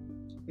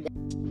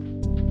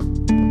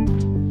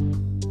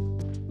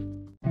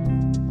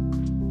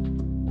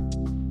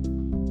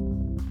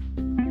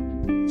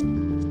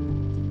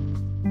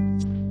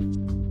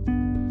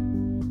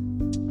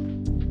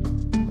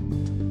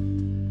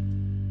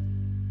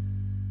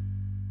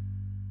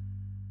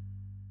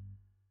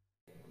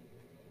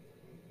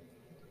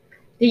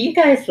 Do you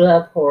guys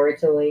love horror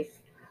toys?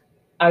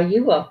 Are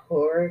you a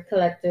horror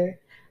collector?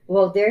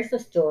 Well, there's a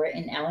store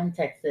in Allen,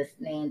 Texas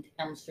named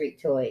Elm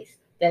Street Toys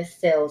that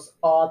sells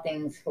all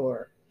things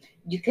horror.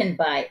 You can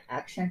buy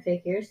action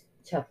figures,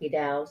 Chucky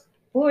dolls,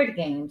 board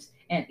games,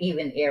 and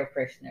even air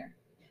freshener.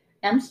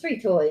 Elm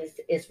Street Toys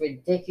is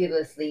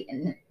ridiculously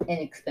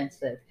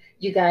inexpensive.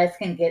 You guys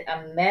can get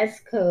a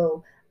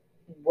Mezco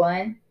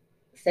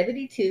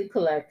 172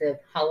 Collective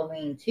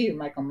Halloween 2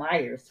 Michael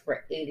Myers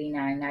for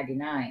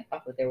 $89.99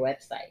 off of their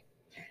website.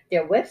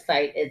 Their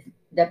website is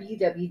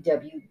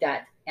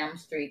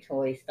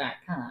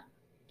www.elmstreettoys.com.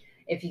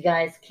 If you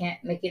guys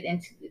can't make it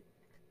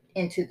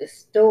into the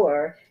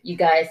store, you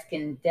guys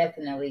can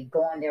definitely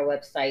go on their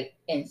website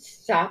and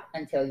shop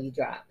until you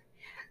drop.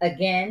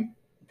 Again,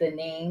 the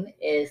name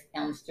is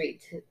Elm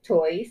Street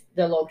Toys.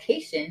 The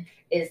location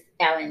is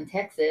Allen,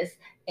 Texas.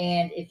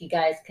 And if you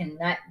guys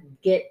cannot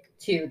get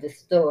to the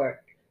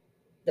store,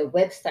 the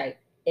website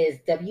is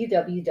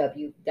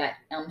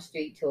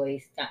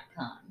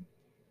www.elmstreettoys.com.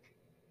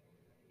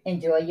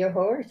 Enjoy your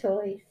horror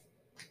toys.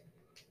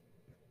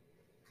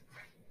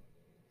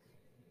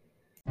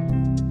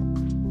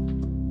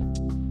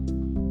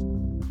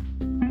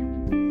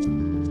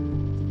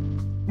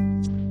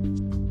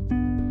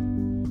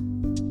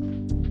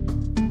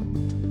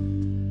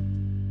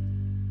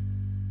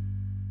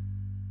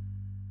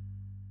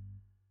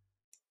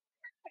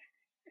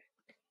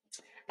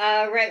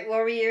 All right,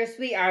 Warriors,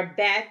 we are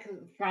back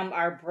from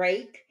our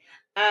break.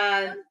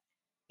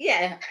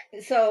 Yeah,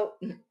 so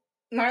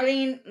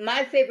Marlene,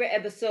 my favorite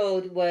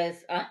episode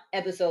was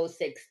episode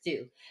 6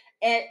 too.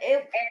 And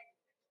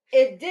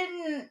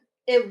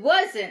it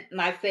wasn't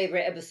my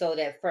favorite episode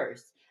at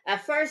first.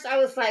 At first I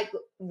was like,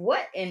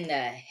 what in the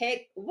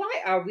heck?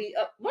 Why are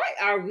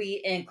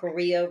we in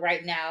Korea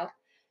right now?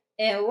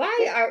 And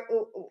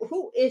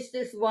who is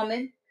this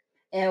woman?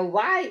 And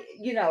why,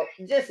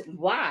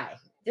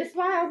 just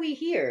why are we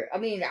here? I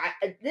mean,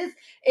 this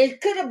it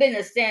could have been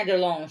a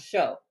standalone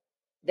show.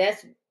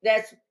 That's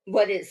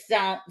what it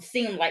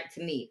seemed like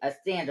to me, a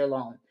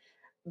standalone.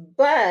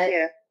 But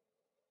Yeah.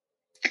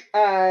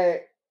 uh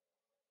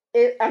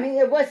I mean,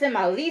 it wasn't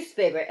my least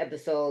favorite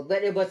episode,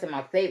 but it wasn't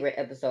my favorite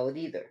episode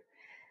either.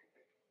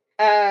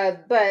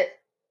 But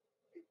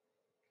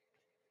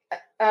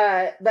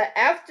but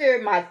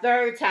after my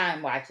third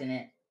time watching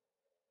it,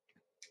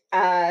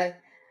 uh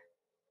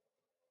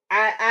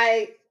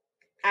I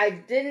I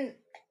didn't,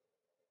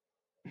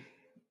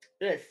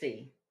 let's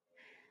see.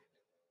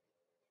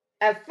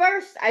 At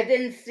first I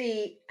didn't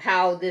see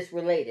how this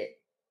related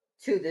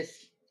to the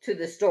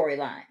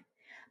storyline.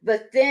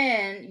 But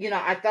then,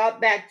 I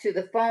thought back to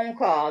the phone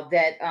call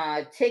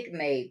that Tick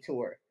made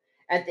to her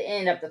at the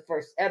end of the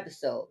first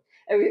episode.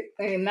 I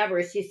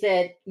remember she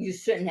said you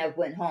shouldn't have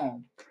went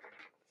home,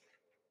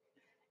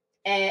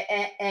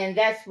 and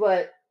that's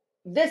what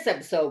this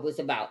episode was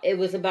about. It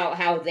was about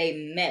how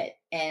they met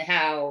and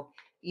how,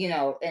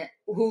 and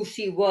who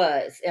she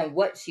was and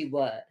what she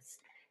was,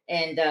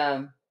 and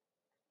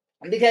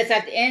because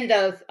at the end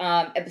of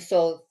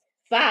episode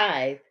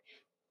 5,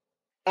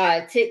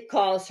 Tick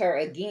calls her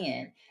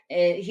again,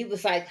 and he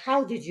was like,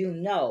 "How did you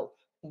know?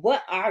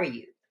 What are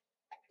you?"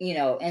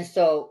 And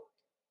so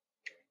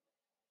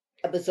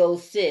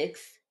episode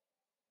 6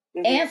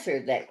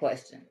 answered that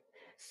question.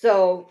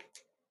 So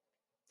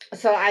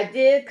I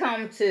did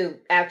come to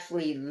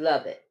actually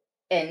love it,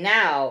 and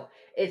now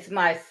it's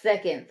my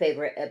second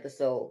favorite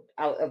episode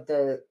out of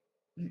the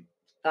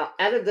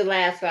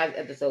last 5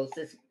 episodes.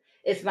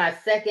 It's my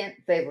second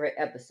favorite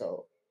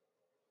episode.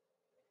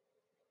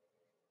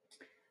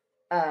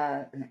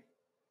 Uh,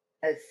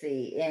 let's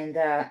see, and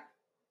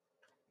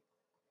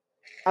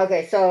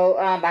okay, so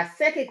my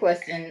second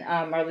question,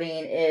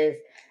 Marlene, is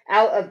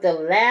out of the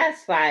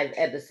last 5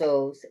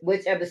 episodes,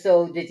 which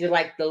episode did you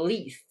like the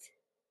least?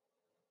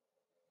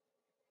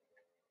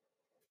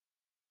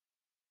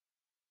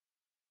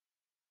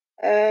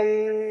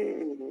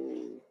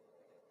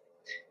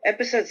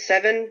 Episode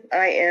 7,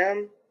 I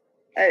Am.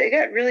 It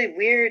got really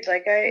weird.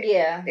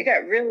 It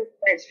got really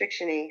science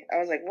fiction-y. I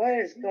was like, what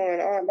is going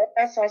on?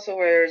 That's also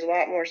where there's a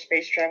lot more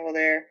space travel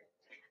there.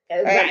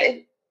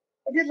 Right.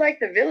 I did like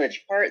the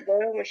village part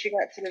though, when she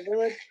got to the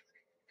village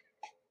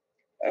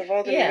of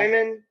all the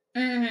women.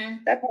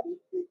 Mm-hmm. That part was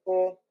pretty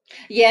cool.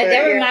 Yeah,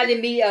 that reminded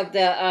me of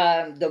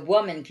the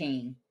Woman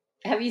King.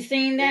 Have you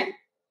seen that?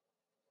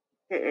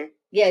 Mm-mm.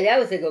 Yeah, that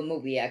was a good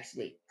movie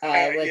actually.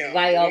 With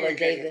Viola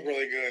Davis.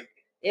 Really good.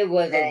 It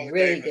was a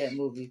really good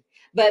movie.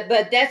 But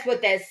that's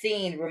what that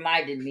scene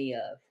reminded me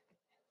of.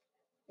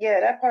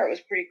 Yeah, that part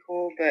was pretty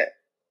cool, but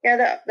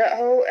yeah, that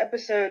whole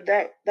episode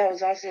that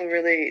was also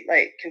really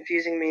like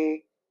confusing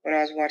me. when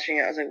I was watching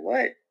it. I was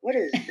like, what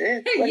is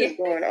this? What is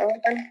going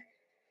on?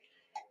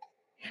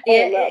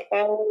 Yeah, I'm not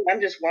following.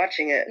 I'm just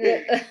watching it.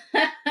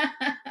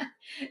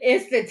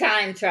 it's the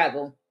time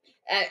travel.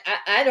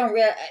 I don't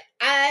really.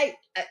 I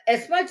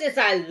as much as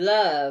I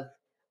love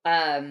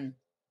um,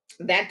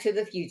 Back to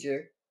the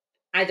Future,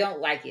 I don't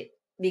like it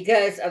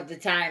because of the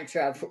time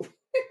travel.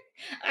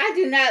 I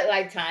do not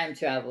like time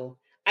travel.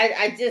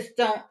 I just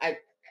don't.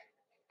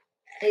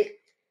 It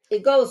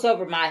it goes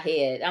over my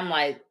head. I'm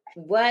like,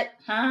 what,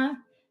 huh?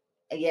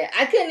 Yeah,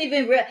 I couldn't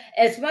even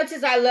as much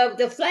as I love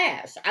the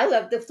Flash. I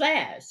love the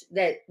Flash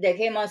that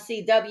came on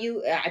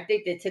CW. I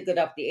think they took it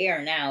off the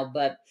air now,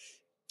 but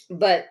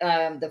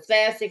the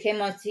Flash that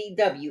came on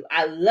CW,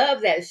 I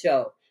love that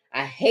show.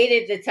 I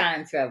hated the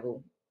time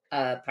travel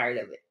part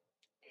of it.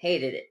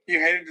 Hated it. You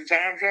hated the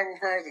time travel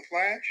part of the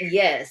Flash?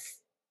 Yes.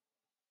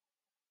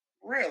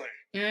 Really?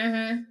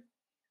 Mm-hmm.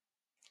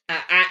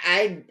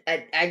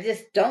 I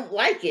just don't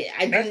like it.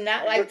 I do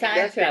not like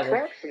time travel. That's the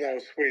crux, though,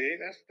 sweetie.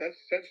 That's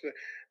such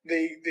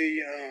the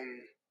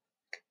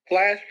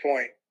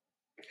Flashpoint.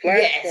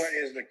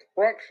 Flashpoint is the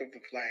crux of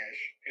the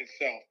Flash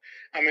itself.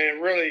 I mean, it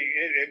really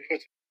it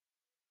puts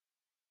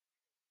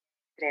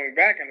going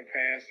back in the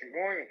past and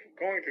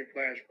going through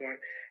Flashpoint,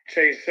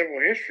 changed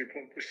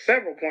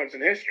several points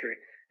in history,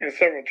 and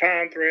several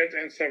time threads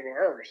and several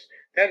Earths.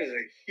 That is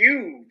a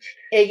huge.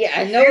 Yeah,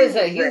 I know it's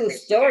a huge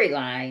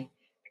storyline,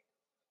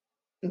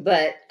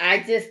 but I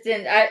just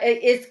didn't.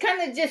 It's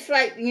kind of just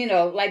like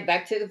like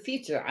Back to the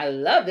Future. I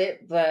love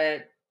it,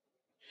 but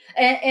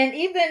and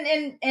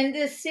even in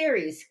this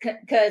series,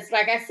 because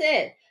like I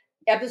said,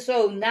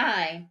 episode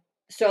 9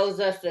 shows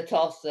us the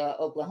Tulsa,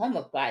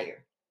 Oklahoma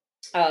fire,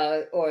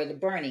 or the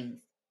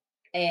burnings,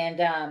 and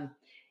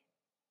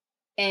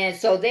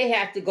so they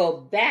have to go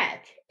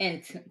back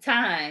in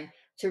time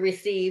to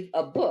receive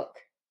a book.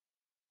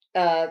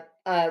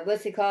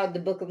 What's it called? The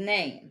Book of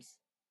Names.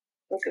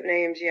 Book of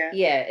Names, yeah.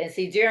 Yeah, and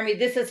see, Jeremy,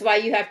 this is why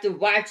you have to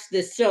watch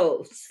the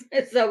shows,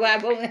 so I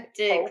won't have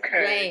to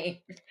explain.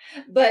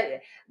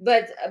 But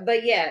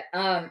yeah,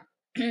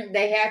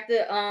 they have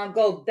to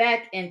go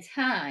back in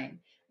time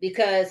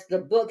because the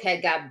book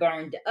had got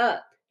burned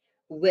up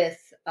with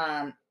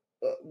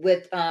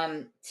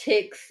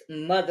Tick's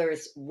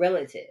mother's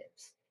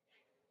relatives,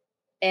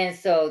 and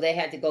so they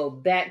had to go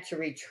back to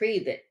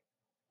retrieve it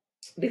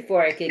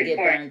before it could get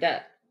burned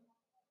up.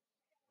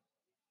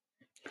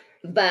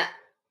 But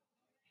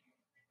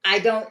I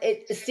don't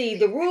see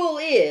the rule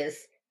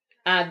is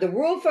the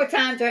rule for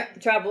time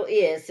travel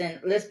is, and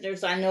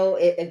listeners, I know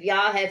if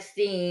y'all have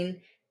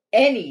seen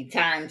any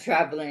time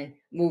traveling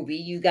movie,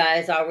 you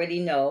guys already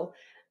know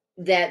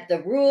that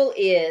the rule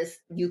is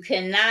you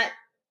cannot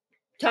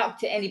talk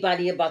to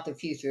anybody about the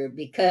future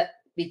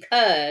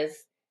because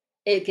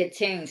it could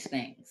change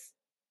things.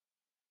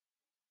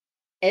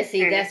 And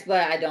see, that's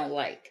what I don't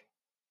like.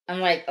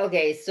 I'm like,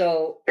 okay,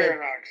 so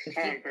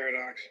time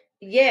paradox.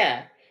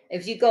 Yeah,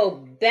 if you go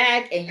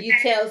back and you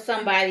tell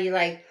somebody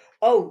like,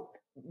 "Oh,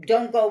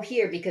 don't go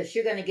here because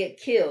you're going to get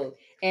killed,"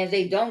 and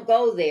they don't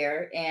go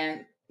there,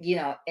 and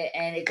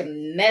and it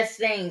can mess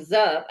things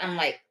up. I'm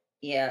like,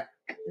 yeah,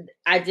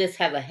 I just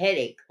have a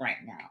headache right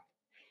now.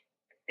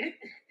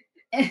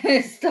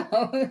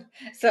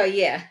 so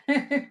yeah.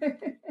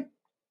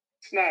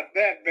 It's not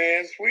that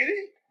bad,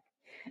 sweetie.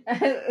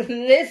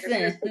 Listen,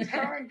 it's the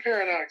time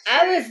paradox.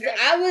 I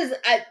was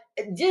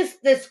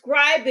just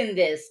describing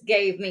this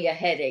gave me a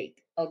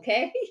headache.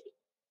 Okay.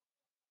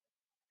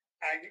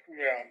 I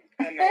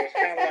know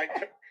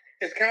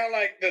it's kind of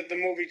like the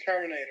movie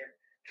Terminator.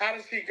 How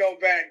does he go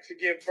back to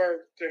give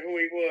birth to who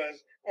he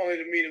was, only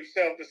to meet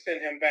himself to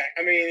send him back?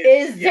 I mean,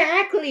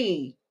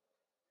 exactly.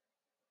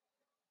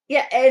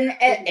 Yeah,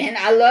 and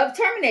I love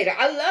Terminator.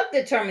 I love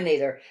the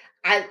Terminator.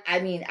 I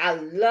mean, I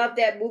love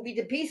that movie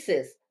to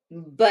pieces.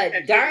 But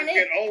and darn it,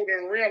 get older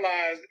and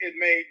realize it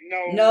made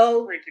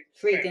no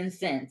freaking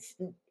sense.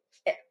 Well,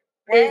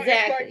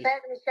 exactly. It's like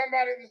talking to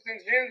somebody that's in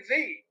Gen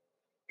Z.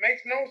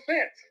 Makes no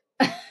sense.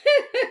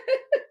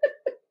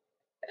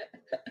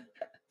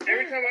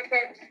 every time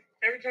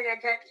I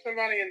talk to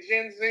somebody in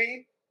Gen Z,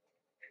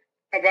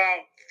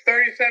 about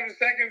 37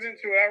 seconds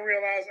into it, I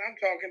realize I'm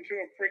talking to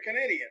a freaking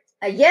idiot.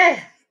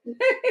 Yeah.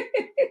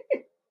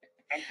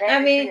 I'm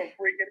talking to a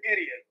freaking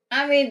idiot.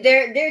 I mean,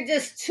 they're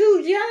just too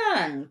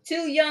young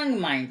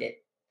minded.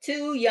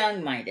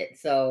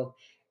 So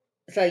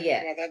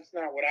yeah. Well, that's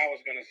not what I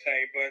was going to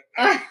say, but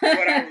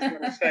what I was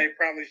going to say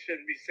probably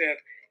shouldn't be said,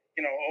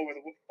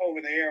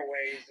 over the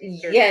airwaves.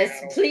 Yes,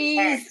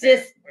 please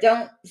just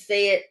don't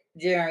say it,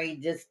 Jerry.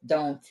 Just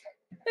don't.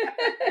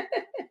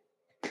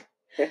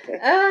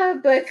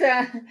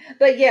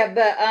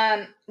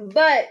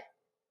 But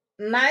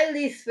my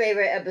least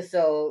favorite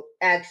episode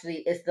actually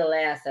is the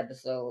last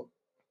episode.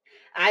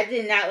 I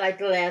did not like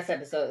the last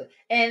episode,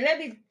 and let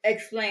me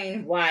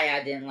explain why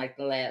I didn't like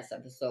the last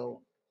episode.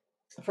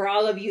 For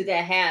all of you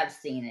that have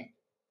seen it,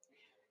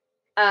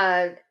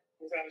 was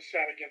that a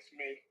shot against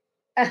me?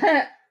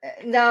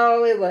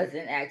 No, it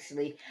wasn't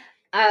actually.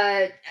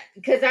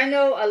 Because I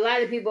know a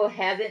lot of people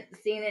haven't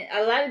seen it.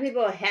 A lot of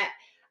people have.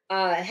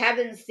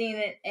 haven't seen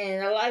it,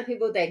 and a lot of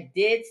people that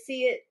did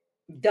see it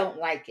don't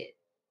like it.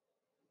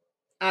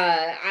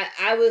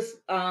 I was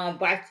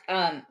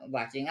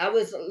watching. I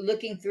was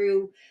looking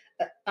through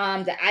the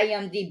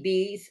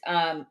IMDb's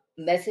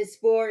message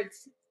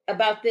boards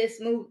about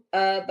this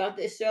about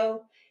this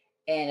show,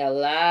 and a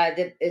lot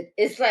of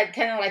it's like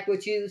kind of like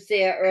what you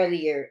said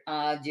earlier,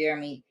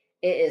 Jeremy.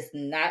 It is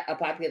not a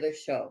popular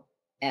show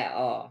at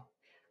all.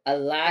 A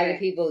lot of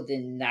people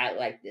did not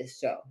like this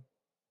show.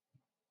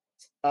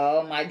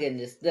 Oh my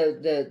goodness,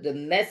 the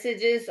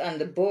messages on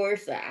the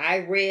boards that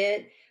I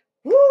read,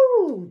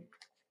 whoo,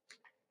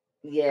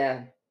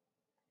 yeah.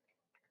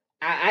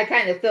 I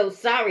kind of felt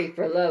sorry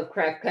for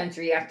Lovecraft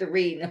Country after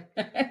reading them.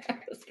 I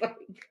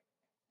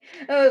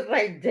was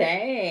like,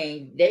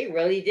 dang, they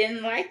really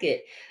didn't like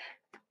it.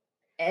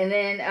 And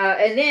then,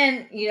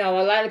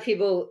 a lot of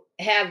people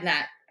have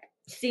not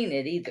seen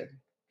it either.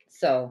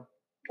 So,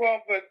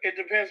 well, but it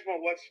depends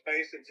on what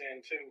space it's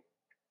in too.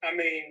 I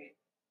mean,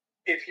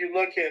 if you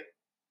look at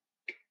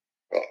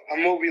a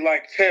movie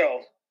like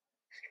Till,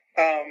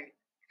 the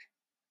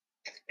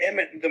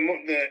Emmett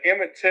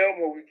Till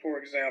movie, for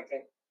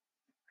example,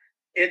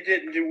 it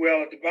didn't do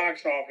well at the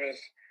box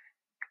office.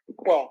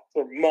 Well,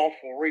 for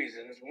multiple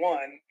reasons.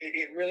 One,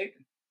 it really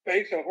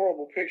paints a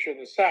horrible picture of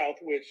the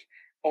South, which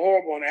a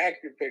horrible and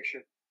accurate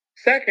picture.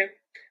 Second,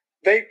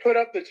 they put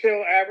up the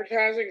Till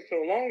advertising.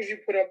 So long as you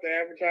put up the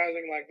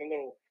advertising, like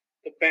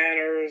the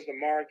banners, the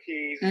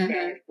marquees, the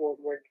sandwich board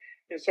work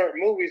in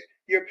certain movies,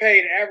 you're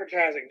paid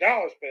advertising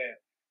dollars for that.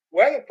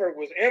 Weatherford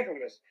was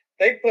infamous.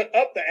 They put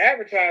up the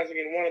advertising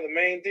in one of the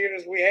main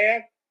theaters we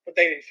have, but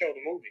they didn't show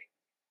the movie.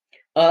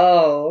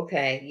 Oh,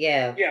 okay,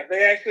 yeah. Yeah,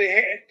 they actually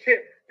had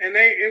tip, and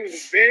it was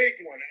a big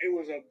one. It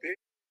was a big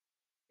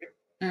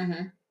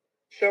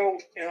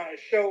showed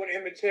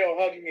Emmett Till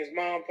hugging his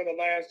mom for the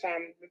last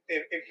time,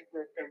 if you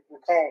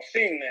recall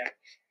seeing that.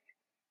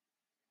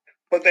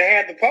 But they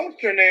had the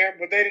poster in there,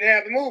 but they didn't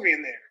have the movie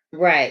in there.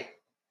 Right.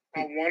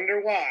 I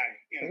wonder why.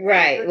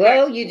 Right.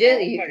 Well, you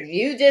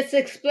just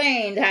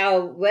explained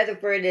how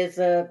Weatherford is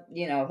a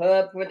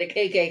hub for the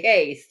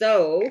KKK.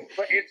 So,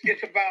 but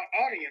it's about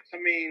audience. I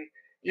mean,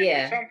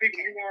 yeah. For some people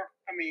who aren't.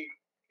 I mean,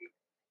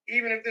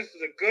 even if this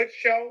is a good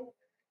show,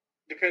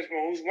 depends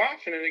on who's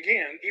watching it.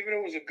 Again, even if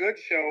it was a good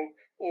show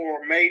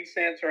or made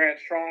sense or had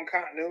strong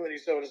continuity,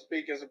 so to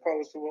speak, as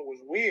opposed to what was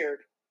weird,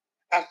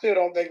 I still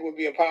don't think it would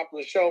be a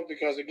popular show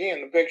because, again,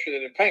 the picture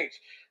that it paints.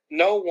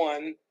 No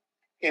one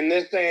in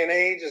this day and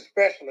age,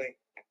 especially,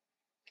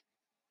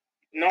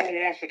 no one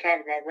wants to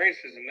talk about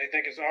racism. They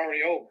think it's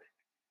already over.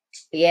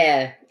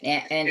 Yeah,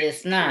 and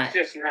it's not. It's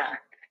just not.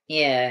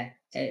 Yeah,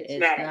 it's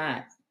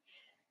not.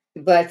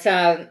 But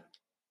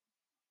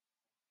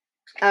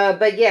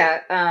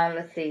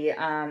let's see.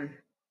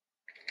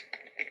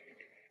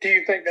 Do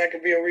you think that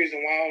could be a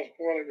reason why it was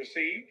poorly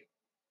received?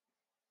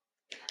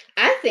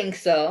 I think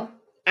so.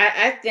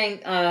 I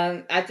think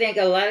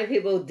a lot of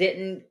people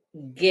didn't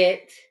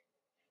get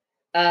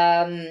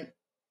the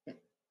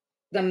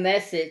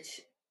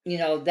message,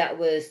 that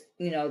was,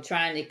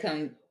 trying to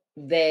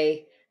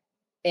convey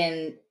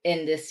in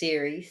the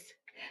series.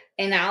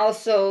 And I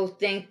also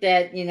think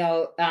that,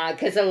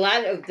 because a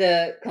lot of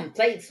the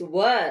complaints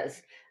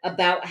was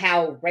about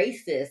how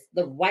racist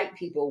the white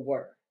people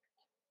were.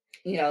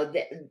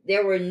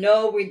 There were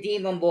no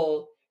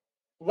redeemable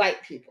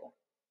white people.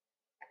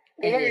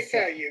 Well, let me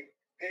tell you,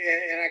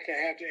 and I can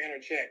have to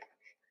interject.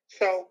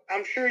 So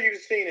I'm sure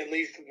you've seen at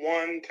least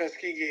one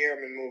Tuskegee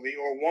Airmen movie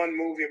or one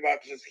movie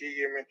about the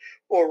Tuskegee Airmen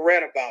or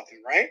read about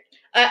them, right?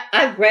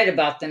 I've read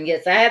about them,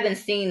 yes. I haven't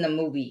seen the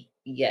movie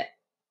yet.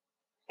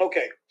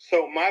 Okay,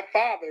 so my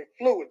father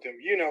flew with them.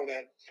 You know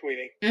that,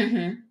 sweetie.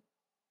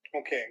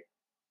 Okay.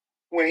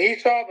 When he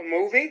saw the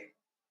movie,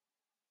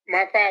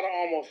 my father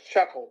almost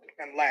chuckled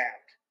and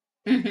laughed.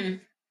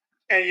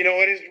 And you know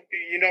what is?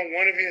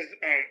 One of his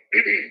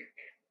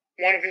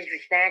one of his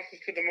responses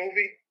to the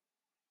movie.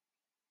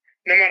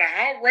 No matter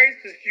how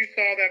racist you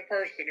saw that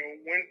person or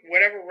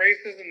whatever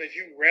racism that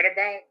you read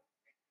about,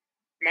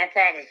 my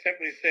father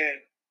simply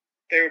said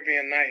they were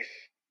being nice.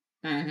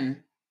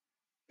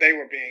 They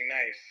were being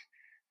nice.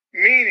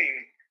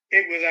 Meaning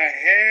it was a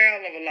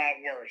hell of a lot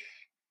worse.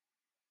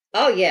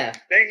 Oh, yeah.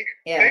 They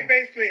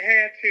basically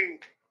had to,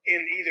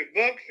 in either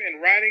books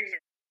and writings,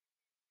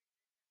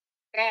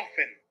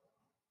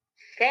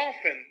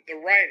 soften the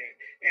writing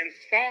and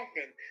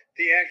soften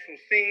the actual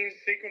scenes,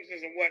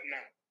 sequences, and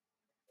whatnot.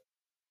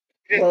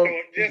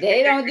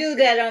 They don't do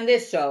that on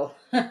this show.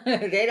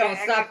 They don't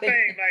soften.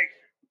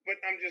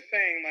 I'm just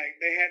saying,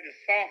 they had to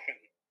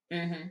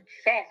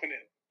soften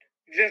it,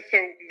 just so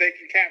they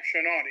can capture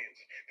an audience.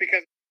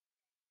 Because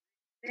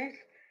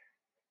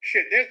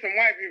shit, there's some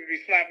white people be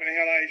slapping the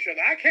hell out of each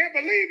other. I can't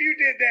believe you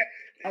did that.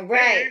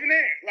 Right. They were even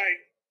there.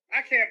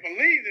 I can't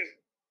believe this.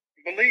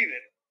 Believe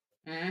it.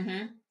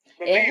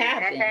 It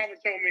happened. My father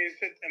told me,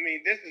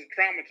 this is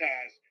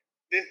traumatized.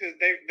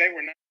 They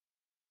were not.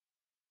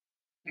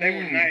 They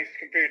were nice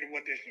compared to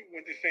what they're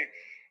saying.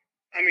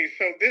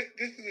 So this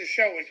is a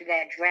show. It's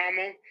about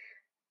drama.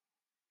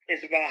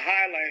 It's about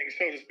highlighting,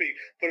 so to speak.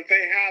 But if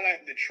they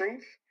highlight the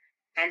truth,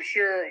 I'm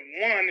sure,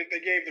 one, if they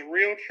gave the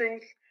real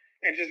truth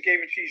and just gave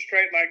it to you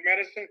straight like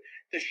medicine,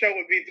 the show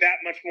would be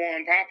that much more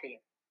unpopular.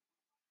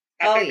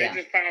 I think they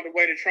just found a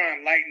way to try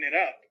and lighten it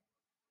up,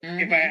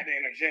 if I had to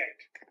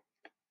interject.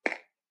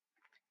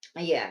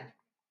 Yeah.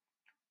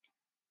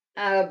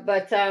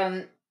 But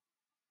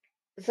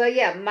so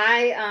yeah,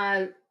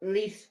 my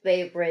least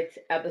favorite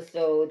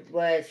episode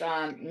was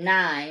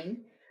 9.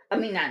 I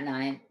mean not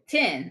 9,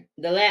 10,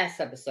 the last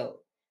episode.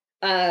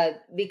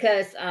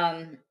 Because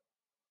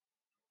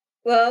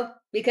well,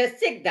 because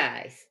Tick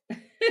dies.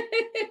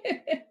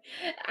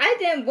 I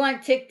didn't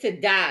want Tick to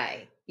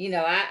die.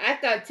 I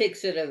thought Tick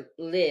should have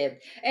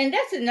lived. And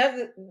that's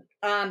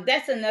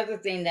another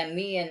thing that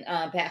me and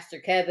Pastor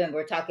Kevin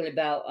were talking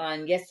about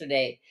on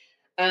yesterday.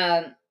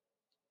 Um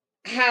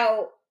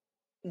how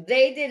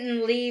they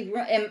didn't leave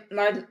and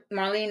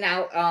Marlene,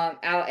 I'll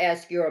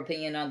ask your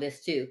opinion on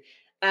this too.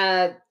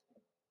 Uh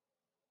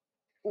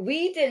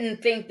we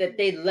didn't think that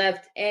they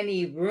left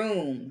any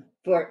room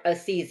for a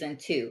season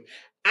 2.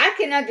 I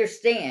can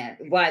understand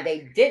why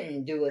they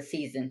didn't do a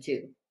season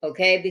 2,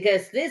 okay?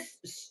 Because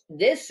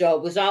this show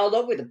was all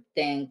over the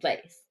dang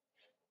place,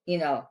 you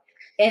know.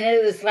 And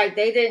it was like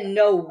they didn't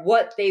know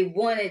what they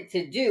wanted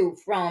to do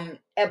from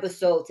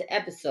episode to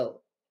episode.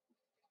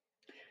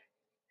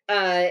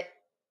 Uh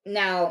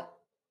now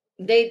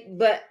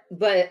but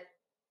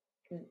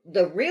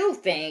the real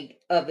thing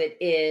of it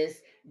is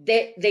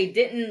they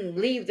didn't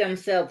leave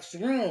themselves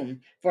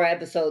room for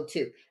episode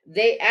 2.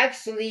 They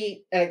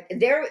actually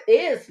there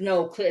is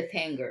no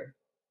cliffhanger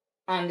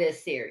on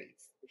this series,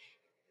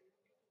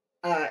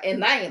 in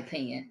my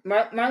opinion.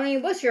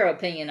 Marlene, what's your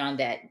opinion on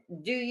that?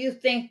 Do you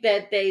think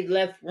that they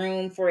left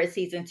room for a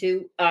season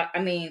 2? I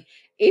mean,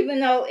 even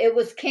though it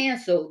was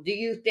canceled, do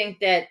you think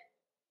that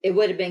it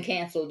would have been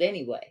canceled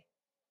anyway?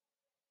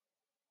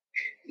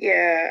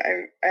 Yeah,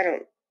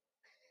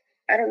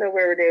 I don't know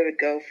where they would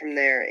go from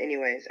there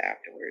anyways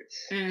afterwards.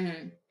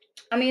 Mm-hmm.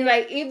 I mean,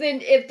 like,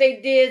 even if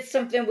they did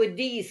something with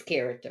Dee's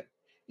character,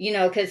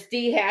 because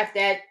Dee has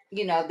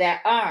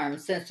that arm,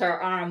 since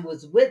her arm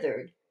was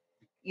withered,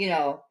 you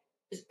know,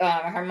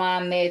 her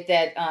mom made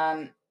that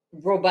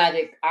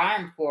robotic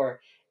arm for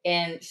her,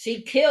 and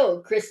she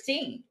killed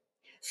Christine.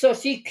 So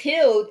she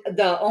killed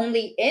the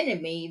only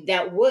enemy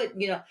that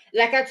would,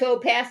 like I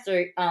told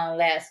Pastor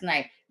last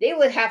night, they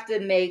would have to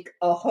make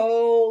a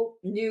whole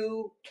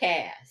new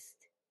cast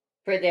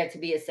for there to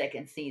be a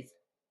second season.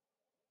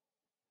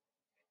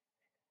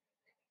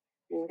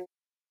 Mm-hmm.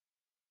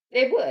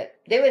 They would.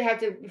 They would have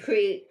to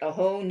create a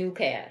whole new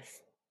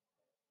cast.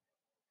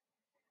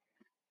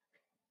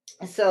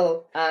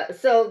 So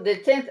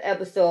the 10th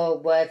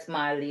episode was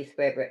my least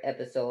favorite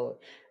episode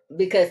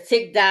because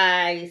Tick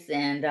dies,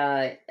 and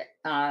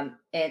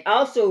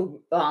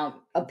also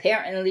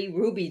apparently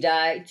Ruby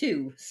died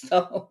too.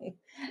 So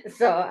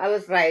I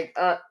was like,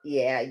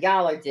 yeah,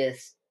 y'all are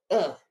just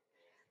ugh.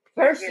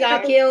 First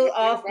y'all killed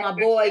off my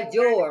boy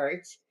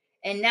George,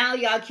 and now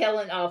y'all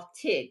killing off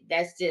Tick.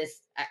 That's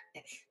just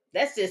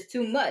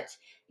too much.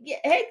 Yeah,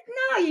 heck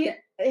no,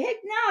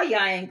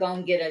 y'all ain't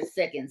gonna get a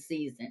second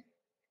season.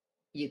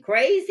 You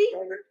crazy?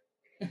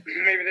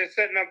 Maybe they're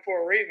setting up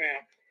for a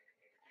revamp.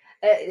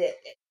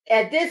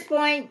 At this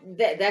point,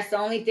 that's the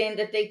only thing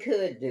that they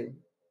could do.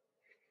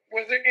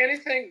 Was there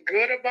anything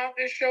good about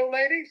this show,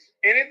 ladies?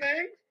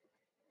 Anything?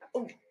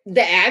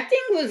 The acting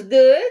was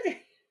good.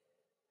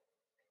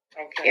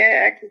 Okay.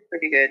 Yeah, acting's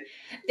pretty good.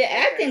 The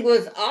acting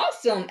was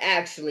awesome,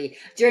 actually.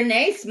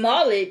 Janae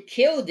Smollett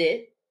killed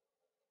it.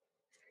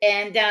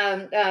 And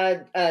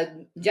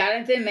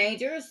Jonathan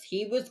Majors,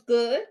 he was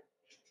good.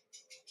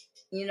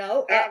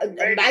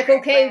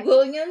 Michael K.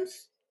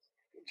 Williams.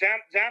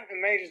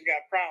 Jonathan Majors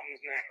got problems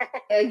now.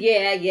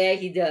 Yeah,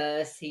 he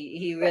does.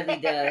 He really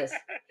does.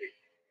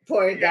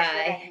 Poor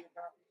guy.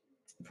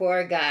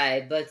 Poor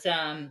guy. But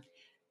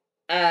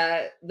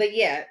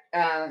yeah.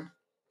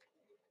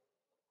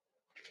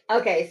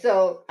 Okay,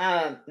 so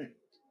uh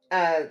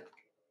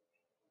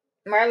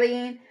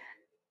Marlene,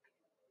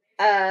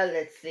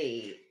 let's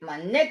see.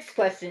 My next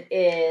question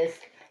is,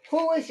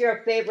 who is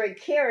your favorite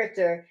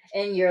character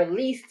in your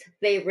least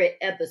favorite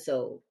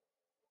episode?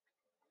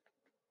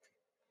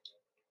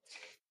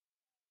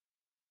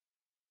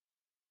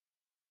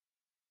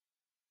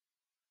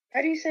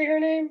 How do you say her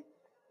name?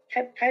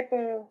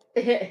 Hippolyta.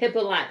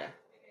 Hippolyta.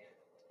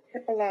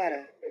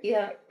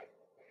 Yeah.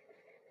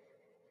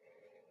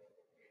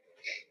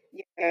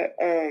 Yeah.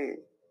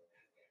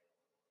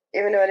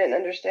 Even though I didn't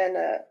understand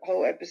the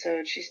whole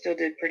episode, she still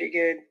did pretty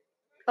good.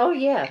 Oh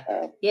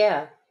yeah.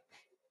 Yeah.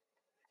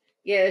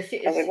 Yeah. I was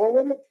like, well,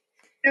 what am I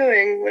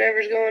doing?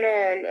 Whatever's going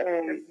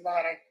on.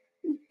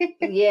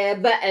 Yeah,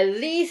 but at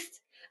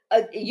least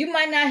you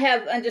might not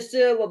have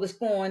understood what was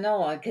going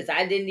on because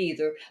I didn't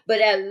either.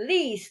 But at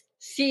least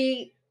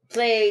she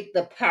played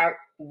the part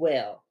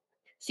well.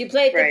 She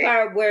played the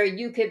part where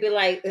you could be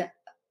like,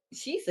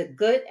 she's a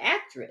good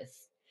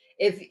actress.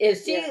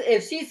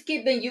 If she's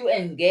keeping you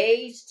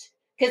engaged,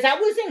 because I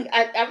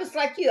was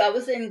like you, I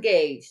was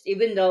engaged,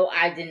 even though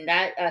I did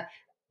not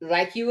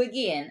like you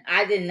again.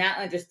 I did not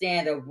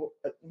understand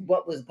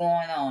what was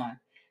going on.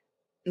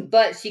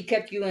 but she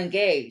kept you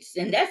engaged,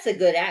 and that's a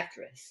good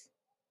actress.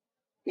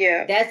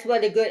 Yeah. That's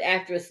what a good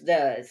actress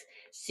does.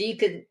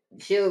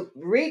 She'll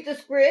read the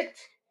script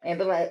and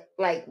be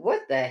like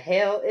what the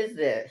hell is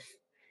this?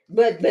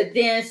 But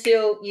then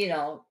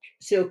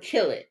she'll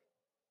kill it.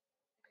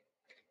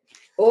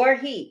 Or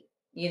he,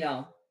 you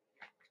know.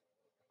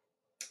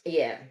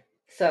 Yeah.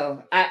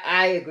 So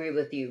I agree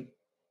with you.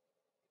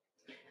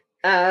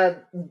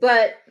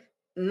 But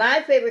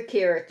my favorite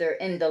character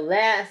in the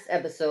last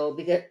episode,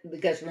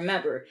 because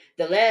remember,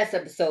 the last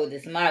episode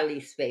is my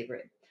least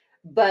favorite.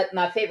 But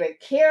my favorite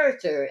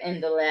character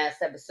in the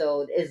last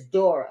episode is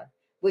Dora,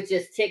 which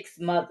is Tick's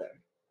mother.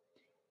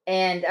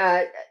 And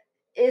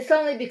it's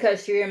only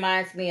because she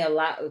reminds me a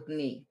lot of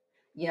me.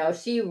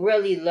 She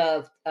really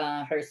loved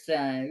her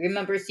son.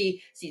 Remember,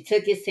 she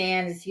took his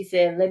hand and she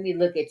said, "Let me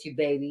look at you,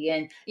 baby."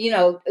 And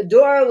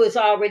Dora was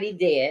already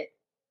dead.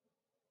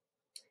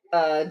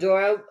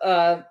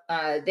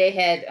 Dora, they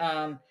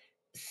had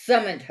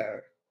summoned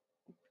her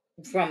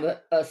from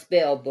a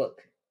spell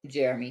book,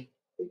 Jeremy.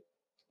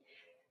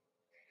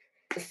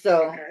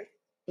 So, Okay.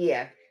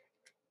 yeah.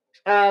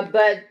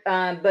 But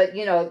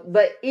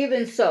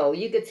even so,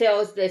 you could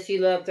tell that she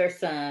loved her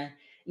son,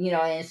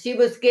 and she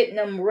was getting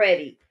them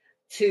ready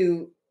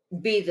to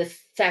be the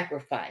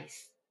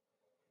sacrifice.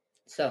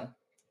 So,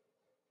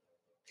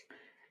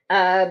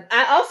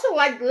 I also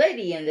liked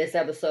Lady in this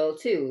episode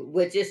too,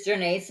 which is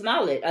Janae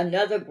Smollett,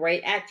 another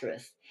great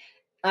actress.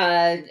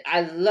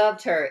 I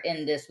loved her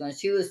in this one.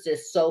 She was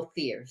just so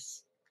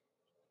fierce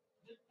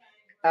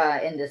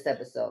in this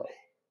episode.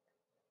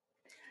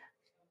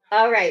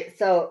 All right,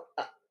 so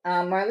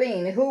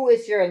Marlene, who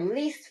is your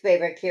least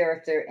favorite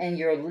character and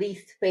your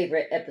least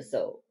favorite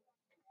episode?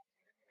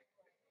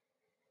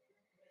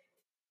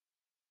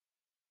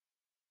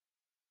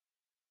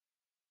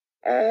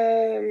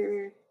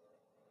 Um,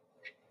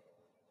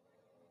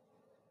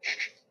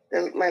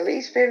 my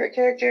least favorite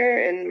character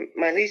and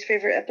my least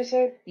favorite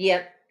episode.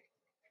 Yep.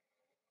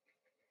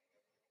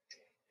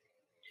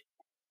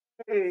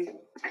 Hmm.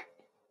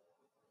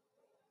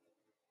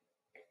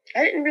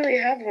 I didn't really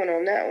have one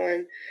on that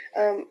one.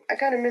 I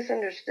kind of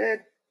misunderstood.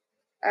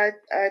 I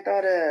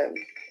thought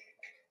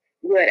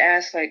you had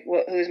asked like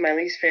who's my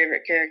least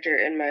favorite character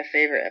in my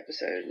favorite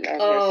episode, and I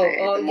was gonna say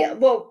Oh, the yeah.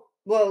 mom.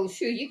 Well,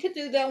 sure. You could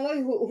do that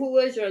one. Who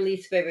was your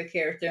least favorite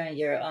character in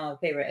your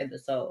favorite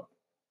episode?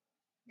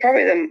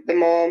 Probably the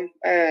mom,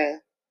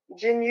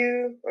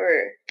 Jinyu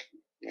or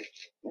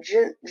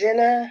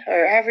Jenna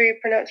or however you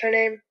pronounce her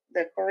name,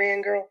 the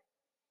Korean girl.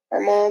 Her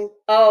mom.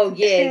 Oh, It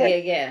yeah, seemed yeah,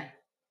 like yeah.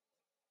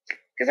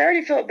 because I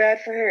already felt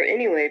bad for her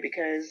anyway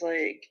because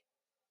like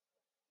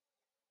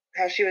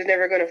how she was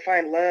never going to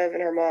find love,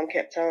 and her mom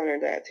kept telling her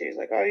that too. She's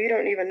like, "Oh, you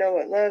don't even know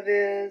what love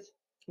is.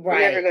 You're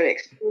never Right, going to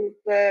experience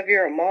love.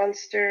 You're a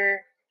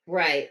monster."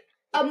 right.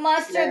 A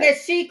monster Yeah. that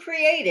she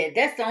created.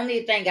 That's the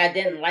only thing I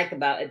didn't like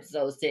about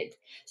episode 6.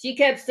 She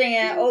kept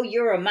saying, "Oh,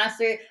 you're a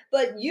monster,"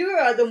 but you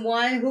are the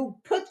one who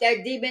put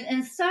that demon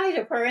inside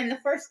of her in the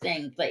first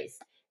thing place.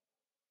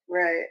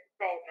 Right. It's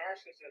called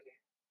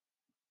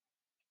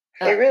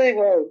narcissism. It really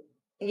was.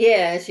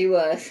 Yeah, she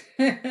was.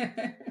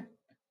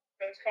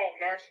 That's called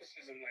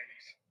narcissism,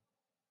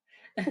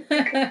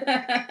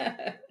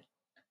 ladies.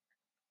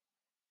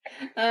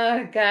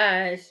 Oh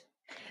gosh.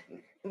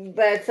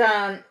 But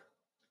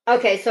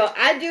okay, so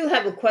I do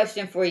have a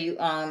question for you,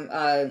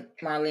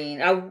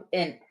 Marlene.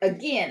 And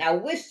again, I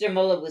wish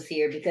Jamola was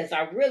here because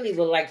I really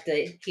would like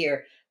to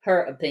hear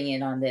her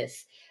opinion on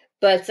this.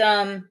 But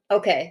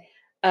okay.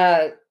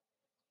 Uh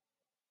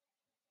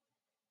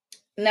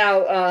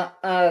Now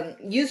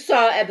you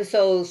saw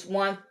episodes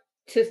 1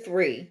 to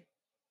 3,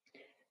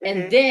 and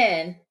Mm-hmm.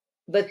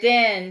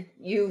 then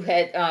you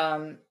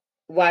had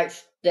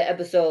watched the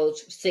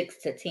episodes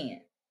 6 to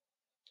 10.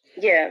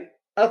 Yeah.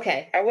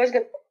 Okay. I was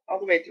gonna all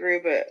the way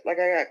through, but like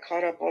I got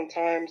caught up on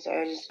time, so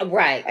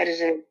Right. I just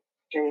didn't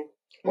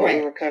what we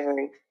Right. were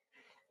covering.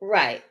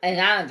 Right. And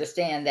I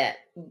understand that.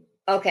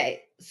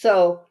 Okay.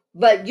 So,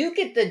 but you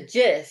get the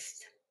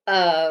gist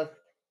of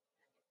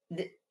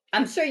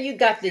I'm sure you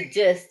got the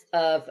gist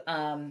of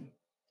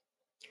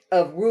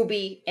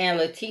Ruby and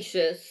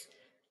Letitia's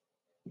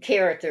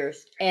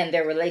characters and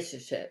their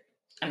relationship.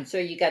 I'm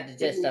sure you got the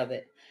gist Mm-hmm. of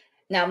it.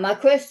 Now, my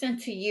question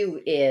to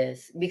you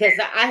is because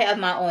I have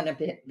my own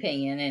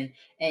opinion,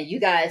 and you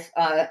guys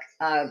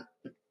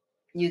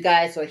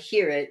will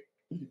hear it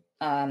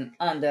on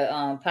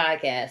the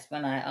podcast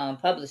when I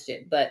publish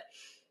it. But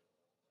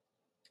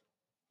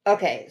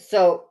okay,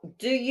 so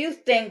do you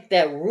think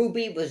that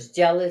Ruby was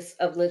jealous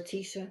of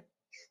Letitia?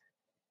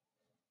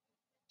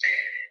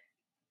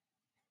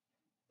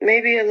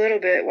 Maybe a little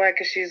bit. Why?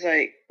 Because she's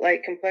like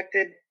light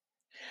complected.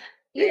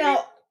 You Maybe.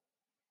 know,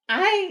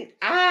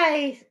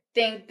 I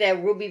think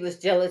that Ruby was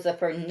jealous of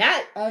her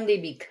not only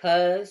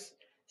because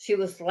she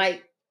was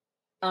light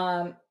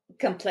um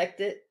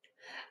complected.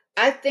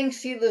 I think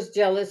she was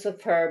jealous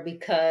of her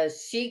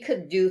because she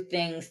could do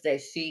things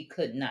that she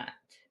could not.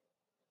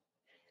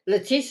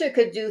 Letitia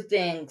could do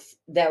things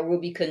that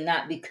Ruby could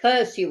not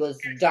because she was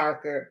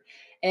darker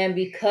and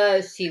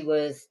because she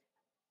was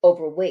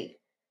overweight.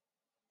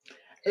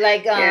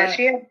 Like Yeah,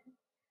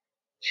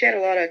 she had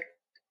a lot of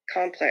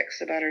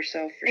complex about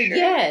herself for sure.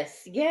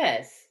 yes,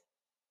 yes.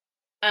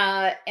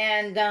 Uh,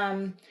 and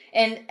um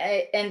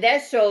and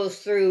that shows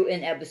through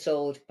in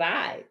episode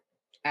 5,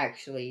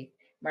 actually.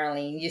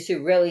 Marlene, you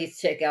should really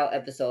check out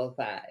episode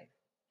 5.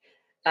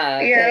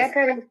 Yeah, Because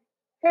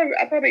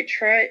I'll probably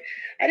try.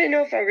 I didn't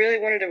know if I really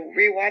wanted to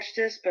rewatch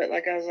this, but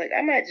like I was like,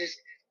 I might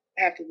just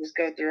have to just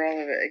go through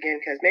all of it again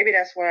because maybe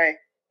that's why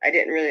I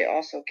didn't really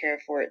also care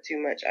for it too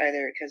much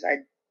either because I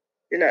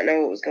did not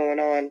know what was going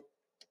on.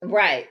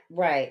 right,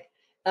 right.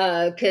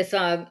 Cause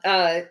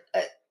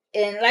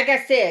and like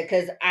I said,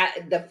 cause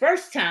I the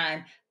first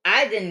time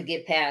I didn't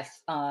get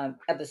past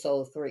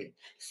episode 3,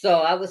 so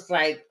I was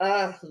like,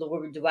 "Oh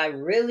Lord, do I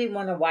really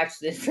want to watch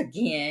this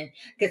again?"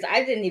 Cause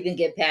I didn't even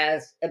get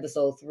past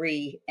episode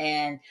 3,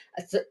 and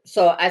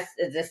so I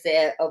just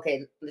said,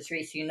 "Okay,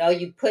 Latrice, you know,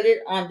 you put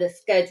it on the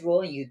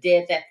schedule, and you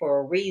did that for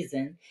a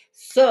reason,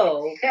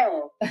 so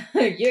So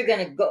you're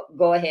gonna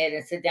go ahead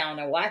and sit down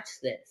and watch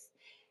this."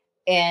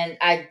 And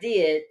I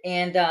did,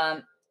 and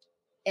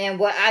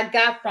what I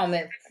got from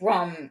it,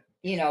 from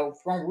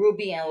from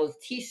Ruby and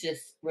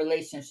Letitia's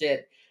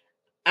relationship,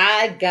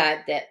 I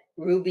got that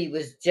Ruby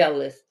was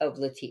jealous of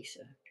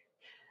Letitia.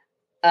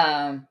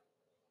 Um,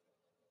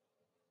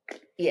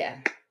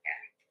 yeah.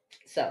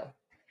 So,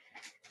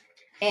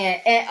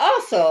 and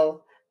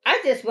also,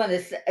 I just want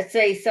to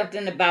say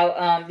something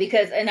about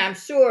because, and I'm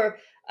sure,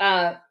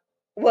 uh,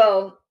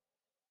 well,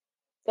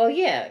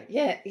 yeah,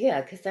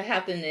 because that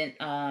happened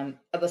in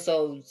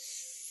episode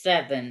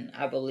 7,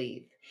 I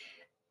believe.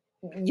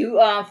 You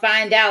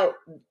find out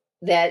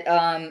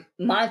that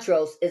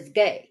Montrose is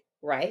gay,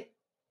 right?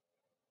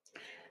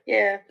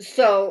 yeah,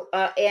 So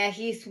and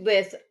he's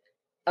with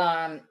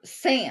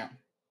Sam.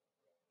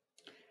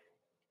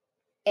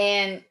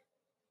 And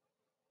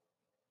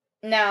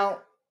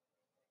now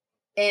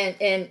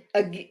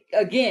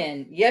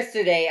again,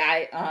 yesterday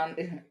I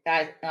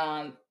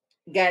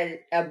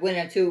went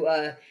into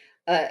a,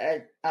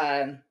 a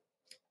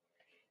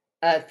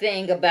a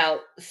thing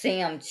about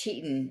Sam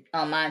cheating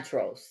on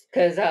Montrose,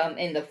 because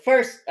in the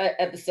first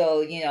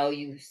episode,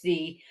 you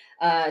see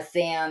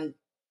Sam,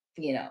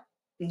 you know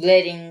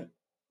letting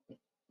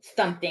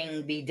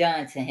something be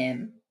done to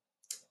him,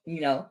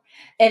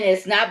 and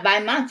it's not by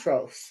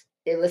Montrose.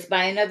 It was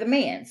by another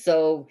man.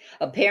 So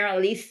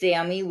apparently,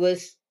 Sammy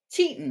was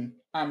cheating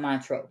on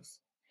Montrose.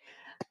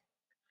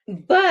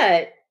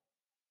 But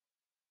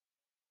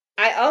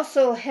I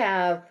also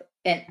have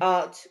an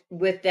alt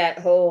with that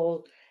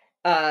whole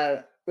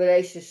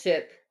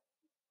relationship,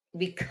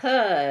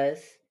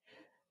 because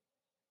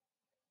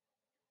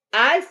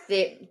I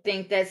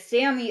think that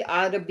Sammy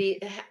ought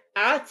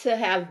to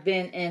have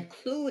been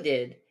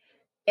included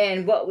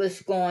in what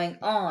was going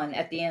on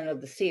at the end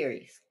of the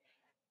series.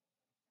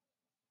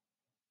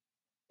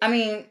 I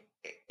mean,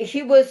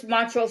 he was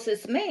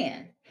Montrose's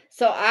man.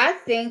 So I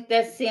think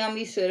that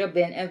Sammy should have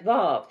been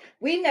involved.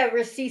 We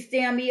never see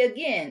Sammy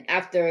again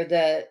after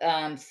the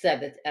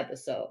 7th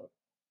episode.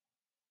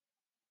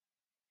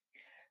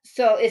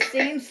 So it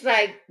seems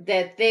like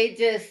that they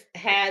just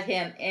had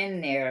him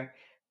in there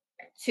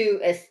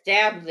to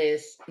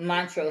establish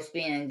Montrose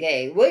being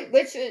gay,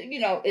 which is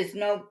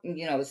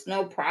it's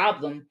no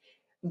problem,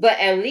 but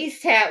at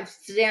least have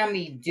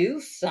Sammy do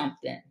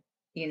something.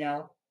 You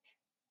know,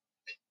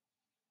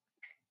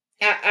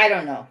 I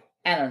don't know.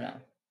 I don't know.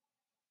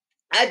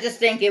 I just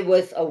think it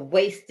was a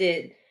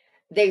wasted.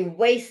 They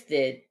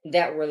wasted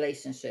that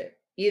relationship.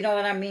 You know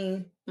what I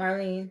mean,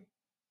 Marlene?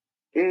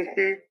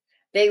 hmm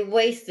They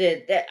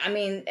wasted that. I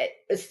mean,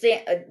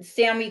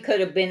 Sammy could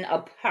have been a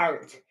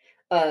part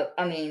of.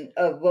 I mean,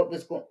 of what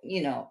was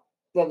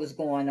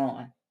going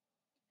on,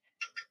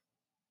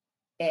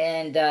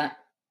 and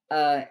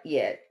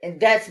yeah, and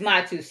that's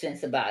my 2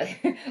 cents about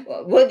it.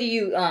 What do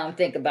you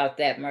think about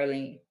that,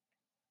 Marlene?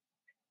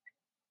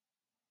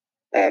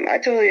 I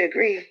totally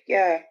agree.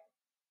 Yeah.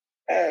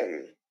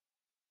 I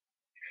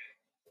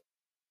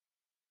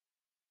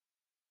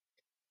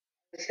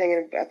was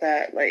thinking about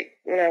that, like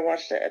when I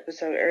watched the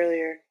episode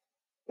earlier,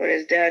 when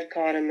his dad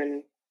caught him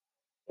and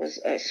was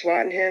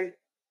swatting him,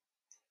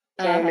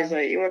 Uh telling him he's huh.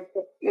 like, you want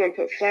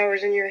to put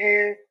flowers in your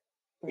hair,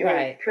 you want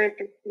Right. to print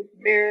the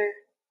mirror,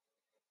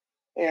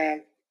 yeah.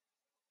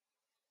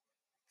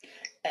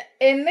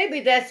 And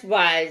maybe that's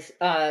why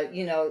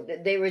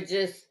they were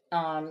just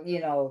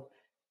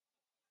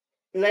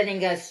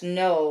letting us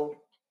know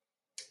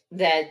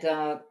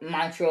that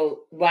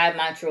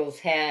Montrose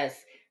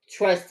has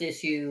trust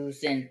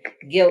issues and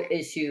guilt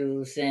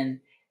issues,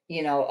 and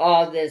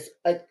all this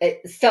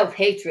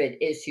self-hatred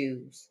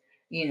issues,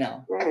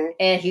 Mm-hmm.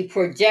 and he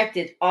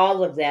projected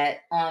all of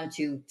that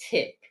onto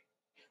Tick,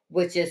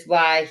 which is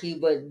why he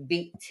would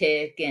beat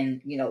Tick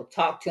and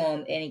talk to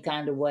him any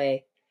kind of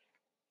way.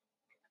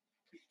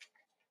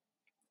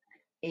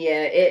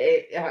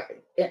 Yeah,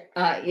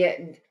 yeah,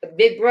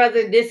 Big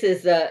Brother. This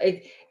is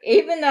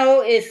even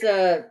though it's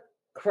a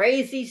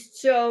crazy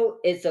show,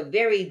 it's a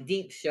very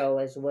deep show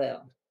as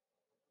well.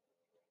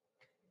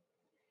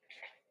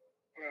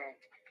 Well,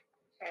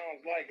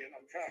 sounds like it.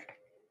 I'm trying.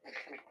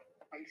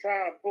 I'm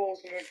trying to pull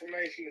some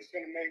information that's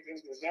going to make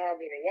this desirable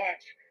to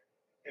watch.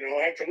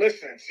 After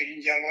listening,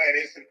 see, young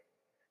ladies, and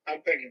I'm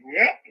thinking,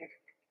 yep,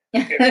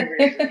 if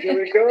it's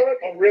really good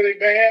or really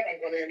bad, I'm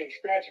going to end up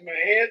scratching my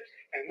head.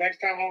 And next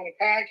time on the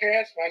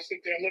podcast, if I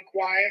sit there and look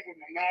quiet with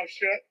my mouth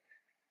shut,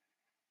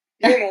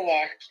 you know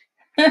why.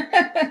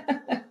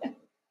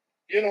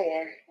 You know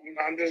what?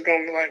 I'm just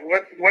going to be like,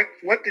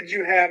 what did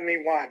you have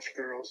me watch,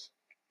 girls?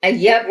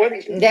 Yep,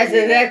 that's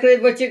exactly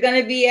what you're going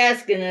to be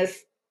asking us.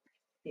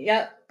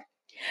 Yep.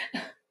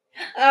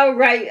 All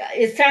right,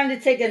 it's time to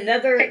take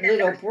another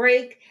little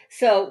break.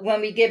 So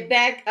when we get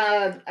back,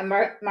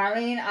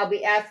 Marlene, I'll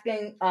be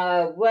asking,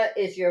 what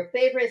is your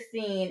favorite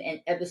scene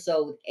in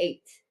episode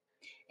 8?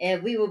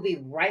 And we will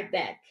be right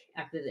back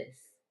after this.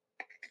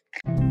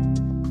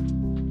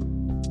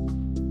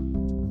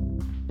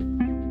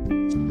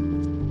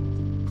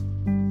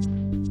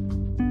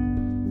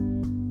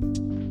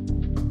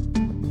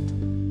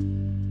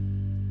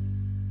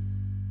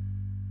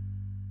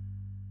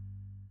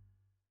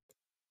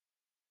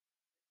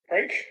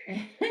 Break?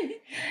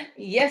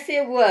 Yes,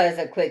 it was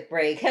a quick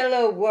break.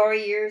 Hello,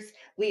 warriors.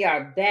 We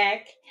are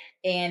back.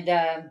 And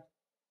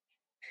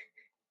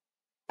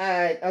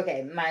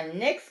okay, my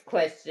next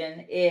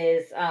question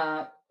is,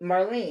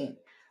 Marlene,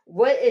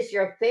 what is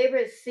your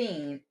favorite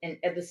scene in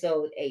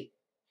episode 8?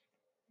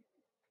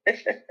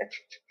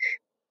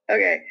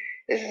 Okay,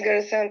 this is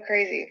gonna sound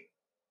crazy,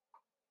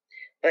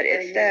 but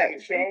it's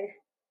that show.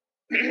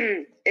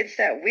 It's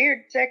that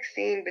weird sex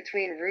scene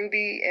between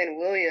Ruby and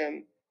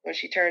William when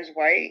she turns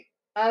white.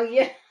 Oh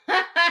yeah.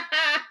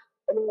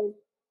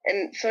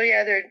 And so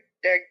yeah, they're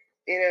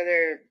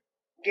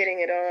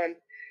getting it on,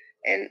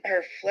 and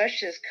her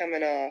flesh is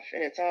coming off,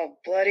 and it's all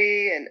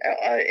bloody, and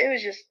it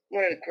was just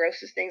one of the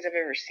grossest things I've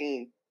ever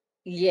seen.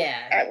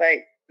 Yeah.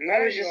 I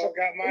was just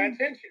got my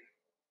attention.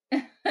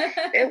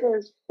 It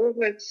was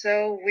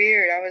so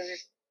weird. I was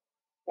just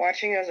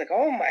watching. I was like,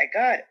 oh my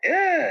god,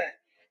 ugh.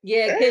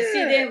 Yeah, because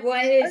she didn't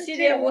want it. She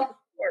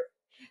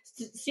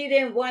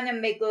didn't want to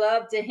make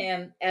love to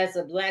him as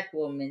a black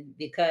woman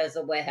because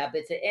of what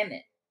happened to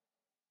Emmett.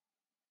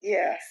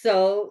 Yeah.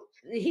 So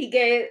he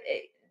gave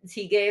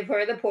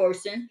her the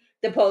potion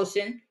that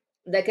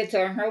could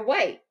turn her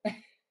white.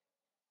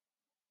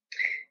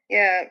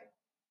 Yeah,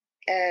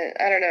 and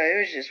I don't know. It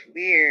was just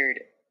weird.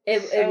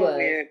 It was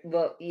weird.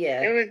 Well,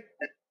 yeah. It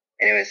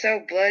was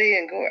so bloody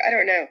and gore. I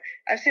don't know.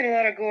 I've seen a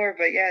lot of gore,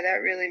 but yeah,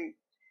 that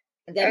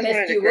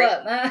messed you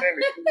up, huh?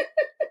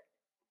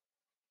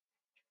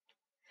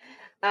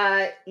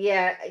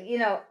 Yeah,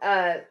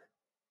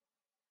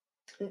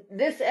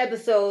 this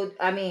episode,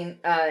 I mean,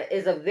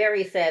 is a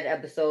very sad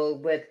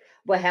episode with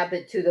what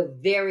happened to the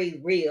very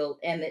real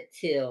Emmett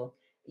Till,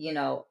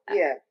 Yeah.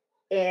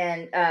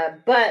 And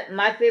but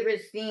my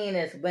favorite scene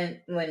is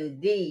when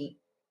Dee,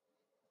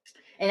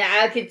 and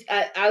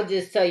I'll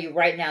just tell you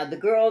right now, the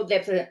girl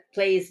that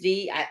plays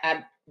Dee,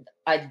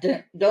 I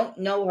don't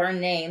know her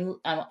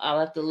name. I'll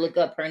have to look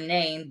up her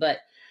name, but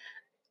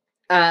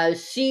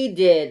she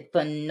did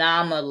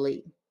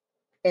phenomenally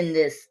in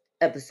this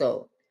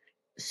episode.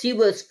 She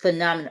was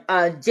phenomenal.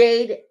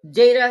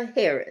 Jada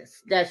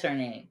Harris, that's her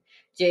name.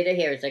 Jada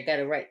Harris. I got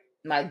it right.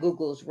 My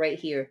Google's right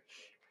here.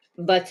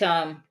 But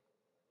Jada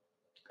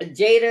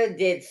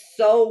did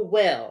so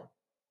well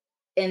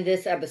in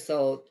this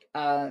episode.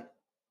 I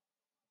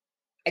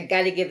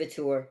got to give it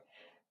to her.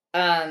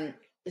 Um,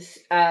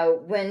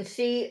 when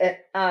she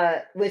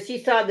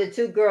saw the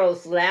two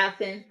girls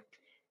laughing,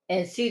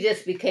 and she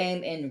just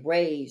became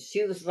enraged.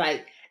 She was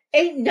like,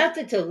 "Ain't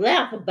nothing to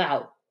laugh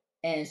about,"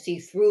 and she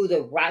threw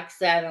the rocks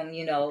at them.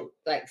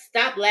 Like,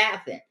 stop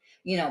laughing.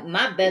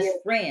 My best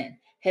friend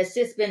has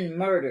just been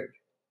murdered.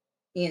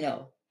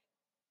 You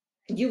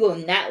will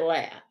not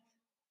laugh.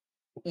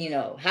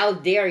 How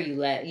dare you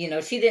laugh?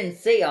 She didn't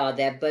say all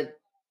that, but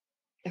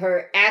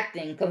her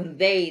acting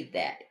conveyed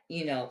that.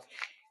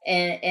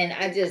 And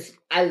I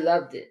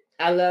loved it.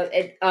 I love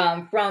it.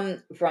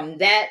 From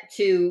that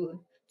to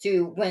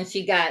when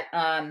she got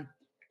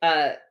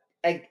I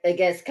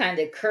guess kind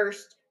of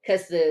cursed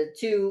because the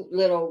two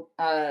little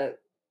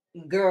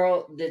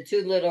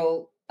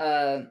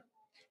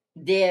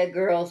dead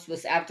girls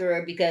was after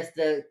her because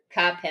the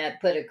cop had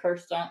put a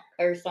curse on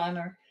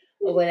her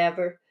or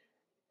whatever.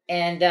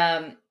 And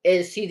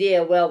she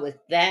did well with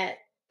that.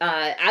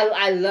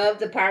 I love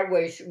the part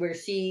where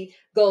she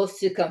goes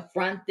to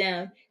confront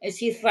them, and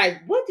she's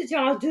like, "What did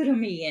y'all do to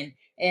me?" And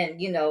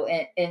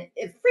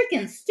it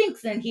freaking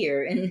stinks in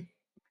here. And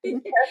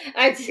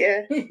I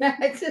just,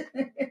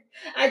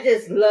 I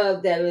just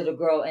love that little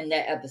girl in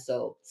that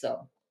episode.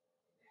 So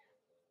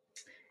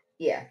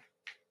yeah.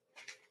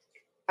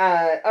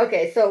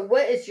 Okay, so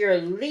what is your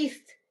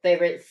least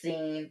favorite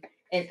scene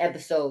in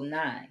episode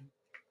 9,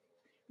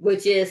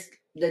 which is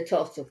the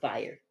Tulsa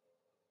fire?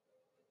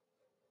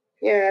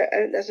 Yeah,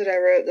 that's what I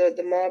wrote.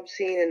 The mob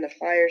scene and the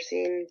fire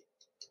scene.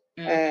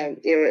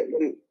 Mm-hmm.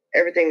 When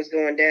everything was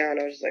going down,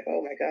 I was just like,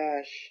 oh my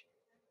gosh.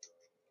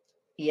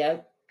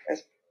 Yep.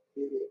 That's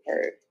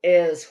hurt.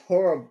 It was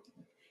horrible.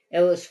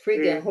 It was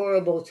freaking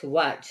horrible to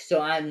watch. So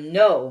I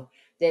know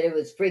that it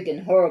was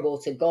freaking horrible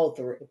to go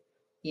through.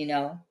 You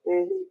know,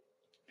 Mm-hmm.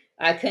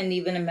 I couldn't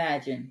even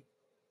imagine.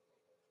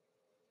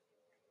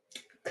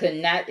 Could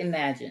not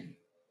imagine.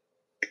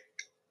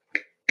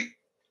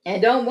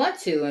 And don't want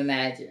to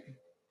imagine.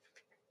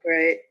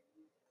 Right.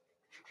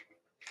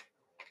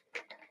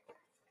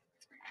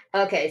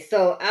 Okay,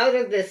 so out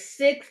of the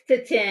 6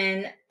 to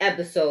 10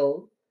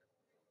 episode,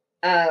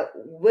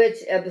 which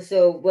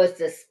episode was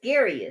the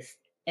scariest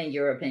in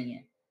your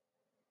opinion?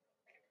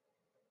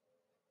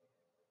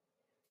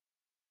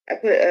 I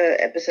put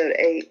episode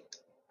 8.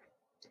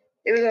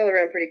 It was all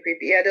around pretty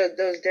creepy. Yeah,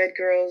 those dead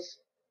girls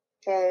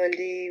following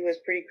Dee was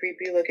pretty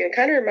creepy looking.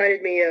 Kind of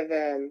reminded me of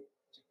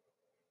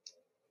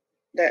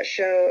that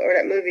show or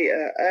that movie,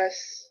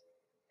 Us.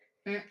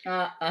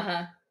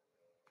 Uh-huh.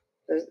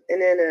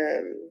 And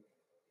then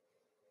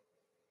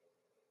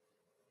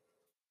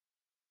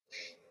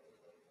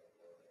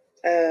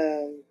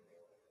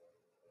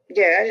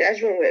yeah, I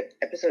just went with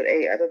episode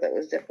 8. I thought that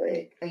was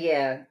definitely.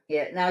 Yeah.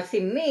 Now, see,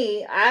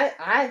 me,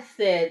 I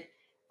said,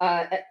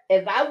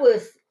 if I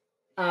was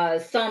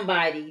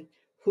somebody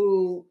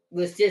who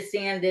was just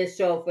seeing this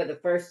show for the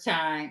first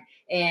time,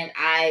 and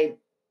I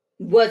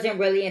wasn't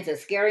really into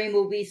scary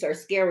movies or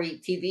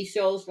scary TV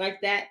shows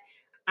like that,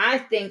 I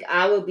think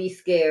I would be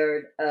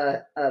scared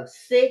of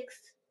 6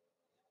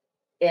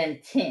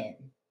 and 10.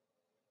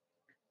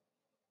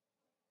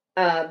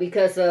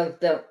 Because of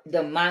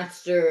the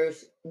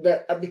monsters,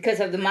 because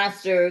of the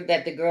monster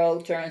that the girl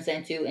turns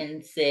into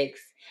in 6,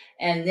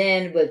 and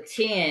then with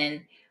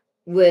 10,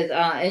 with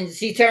and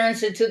she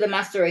turns into the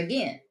monster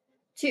again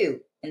too,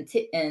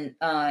 in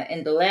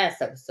the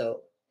last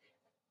episode,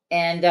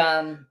 and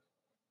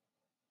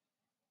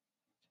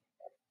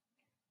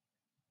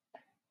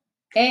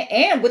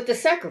and with the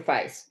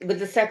sacrifice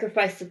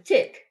of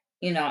Tick,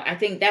 I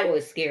think that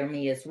would scare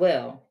me as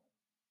well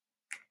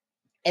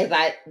if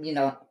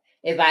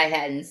if I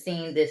hadn't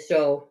seen this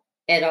show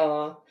at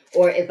all,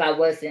 or if I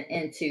wasn't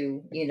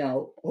into,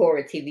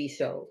 horror TV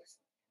shows.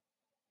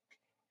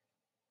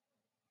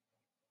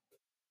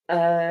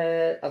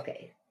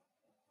 Okay.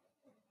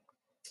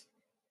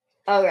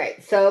 All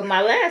right. So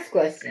my last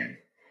question: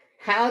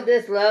 how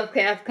does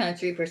Lovecraft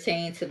Country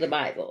pertain to the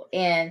Bible?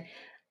 And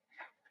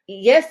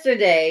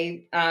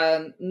yesterday,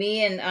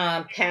 me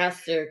and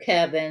Pastor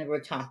Kevin were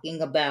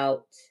talking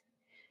about.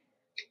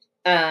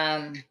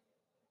 Um,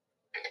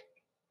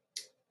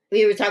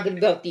 we were talking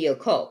about the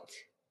occult,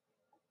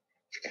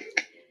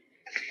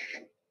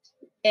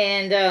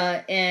 and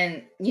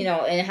and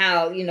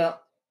how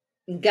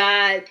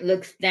God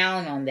looks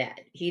down on that.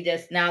 He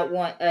does not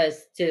want us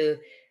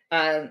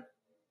um,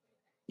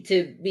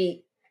 to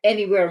be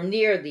anywhere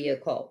near the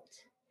occult.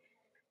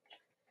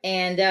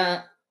 And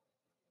and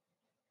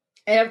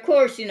of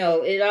course,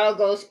 it all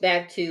goes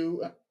back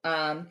to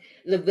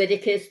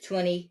Leviticus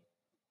 20,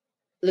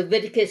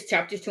 Leviticus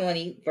chapter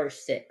 20,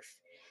 verse 6.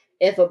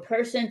 If a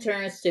person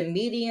turns to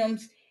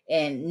mediums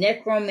and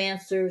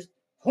necromancers,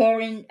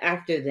 whoring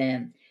after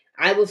them,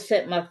 I will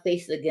set my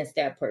face against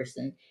that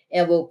person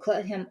and will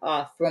cut him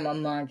off from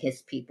among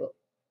his people.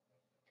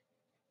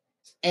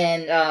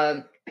 And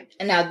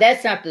now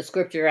that's not the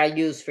scripture I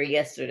used for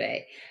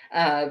yesterday.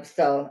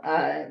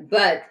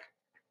 But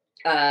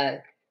uh,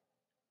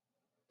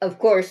 of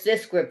course,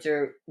 this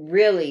scripture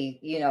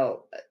really,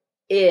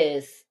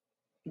 is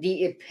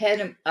the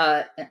epitome.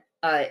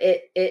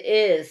 It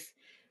is.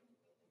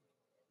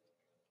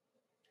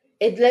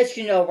 It lets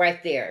you know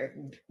right there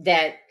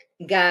that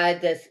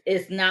God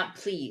is not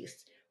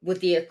pleased with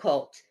the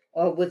occult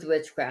or with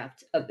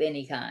witchcraft of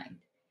any kind.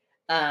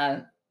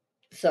 Um,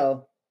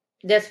 so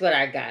that's what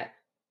I got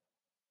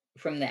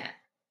from that.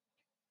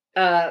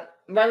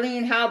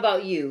 Marlene, how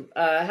about you?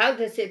 How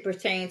does it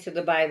pertain to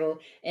the Bible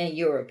in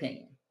your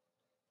opinion?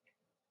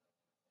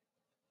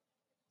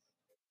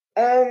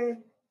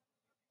 Um,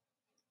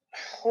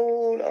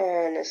 Hold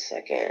on a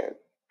second.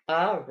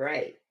 All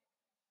right.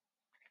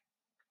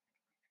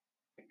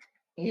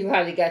 You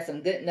probably got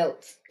some good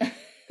notes.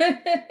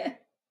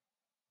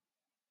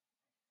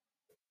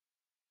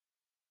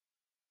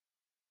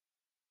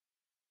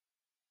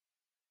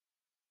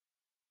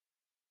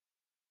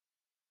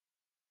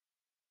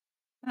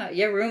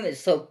 Your room is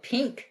so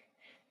pink.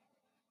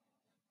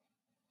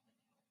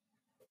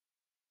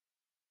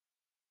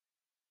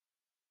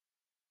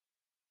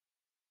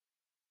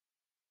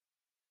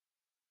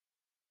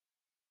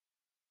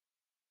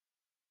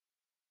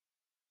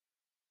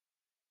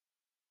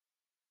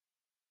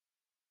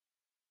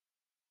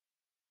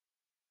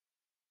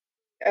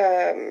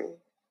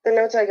 The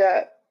notes I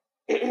got.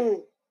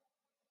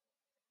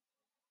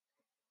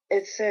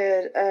 It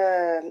said,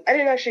 I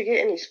didn't actually get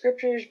any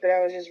scriptures, but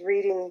I was just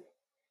reading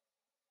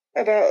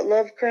about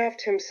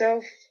Lovecraft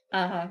himself.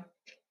 Uh-huh.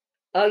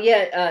 Oh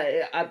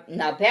yeah.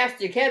 Now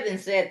Pastor Kevin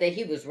said that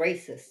he was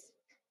racist.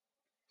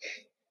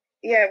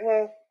 Yeah,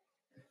 well,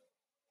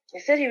 he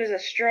said he was a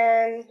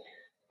strong,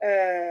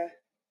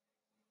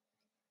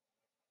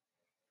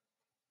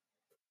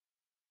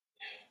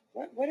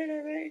 what did I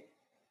write?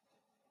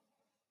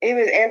 He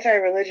was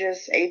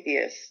anti-religious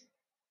atheist. He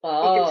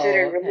Oh,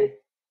 considered okay.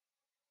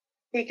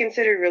 He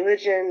considered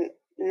religion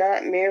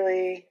not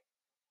merely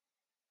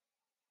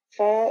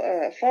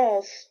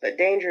false, but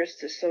dangerous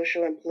to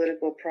social and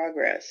political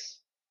progress.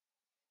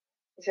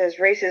 It says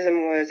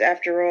racism was,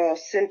 after all,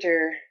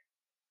 center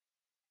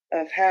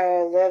of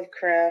how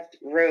Lovecraft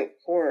wrote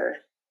horror.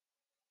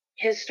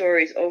 His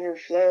stories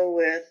overflow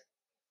with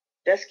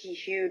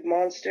dusky-hued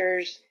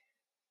monsters,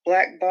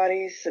 black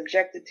bodies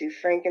subjected to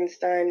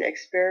Frankenstein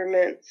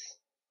experiments,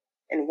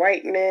 and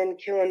white men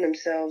killing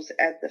themselves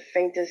at the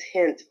faintest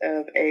hint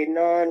of a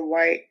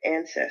non-white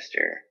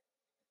ancestor.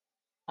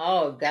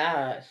 Oh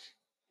gosh.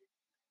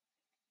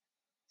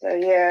 So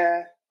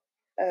yeah,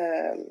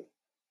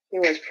 he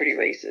was pretty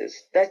racist.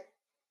 That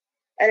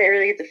I didn't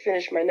really get to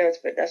finish my notes,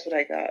 but that's what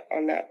I got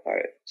on that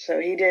part. So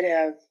he did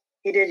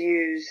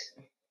use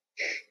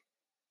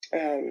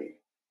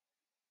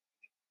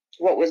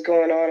what was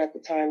going on at the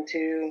time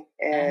too,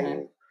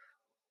 and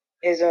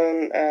his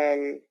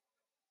own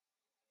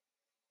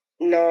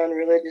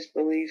non-religious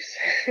beliefs.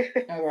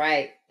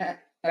 Right.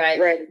 Right.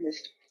 Right.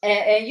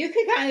 And you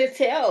can kind of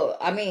tell.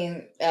 I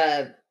mean,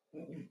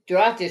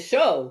 throughout the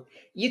show,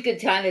 you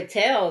could kind of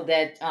tell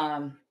that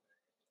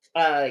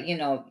you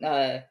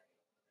know,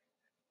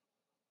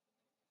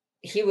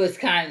 he was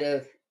kind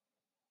of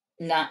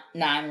not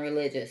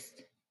non-religious.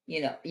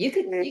 You know, you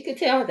could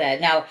tell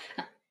that. Now,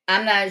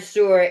 I'm not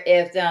sure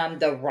if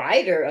the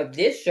writer of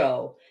this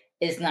show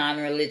is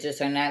non-religious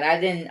or not. I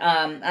didn't.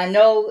 I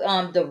know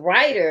the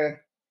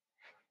writer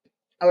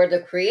or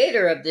the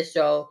creator of the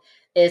show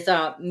is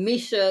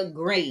Misha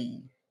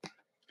Green,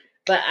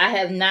 but I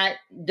have not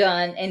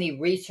done any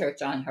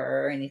research on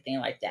her or anything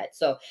like that.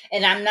 So,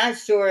 and I'm not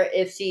sure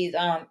if she's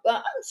well,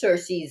 I'm sure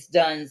she's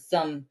done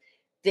some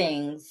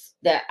things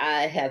that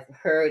I have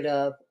heard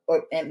of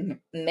or and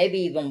maybe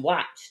even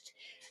watched.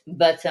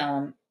 But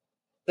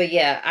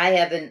yeah, I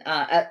haven't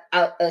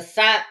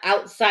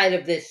outside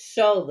of this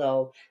show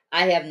though,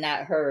 I have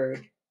not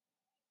heard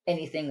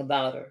anything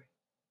about her.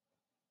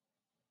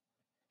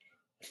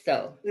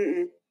 So,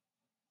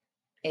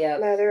 yeah.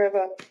 Neither of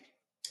us.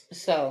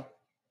 So,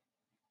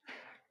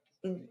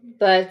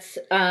 but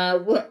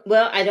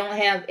well, I don't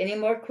have any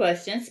more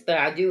questions, but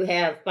I do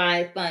have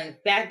 5 fun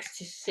facts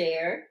to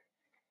share.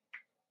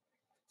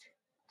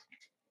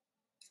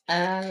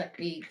 Let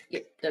me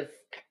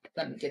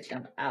get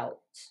them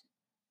out.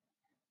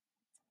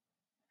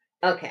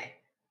 Okay.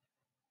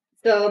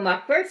 So my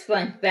first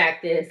fun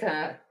fact is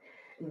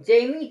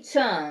Jamie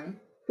Chung,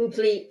 who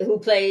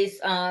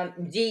plays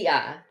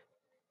Gia,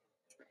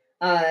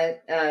 uh,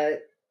 uh,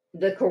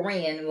 the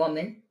Korean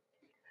woman,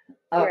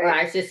 or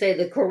I should say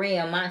the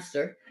Korean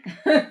monster.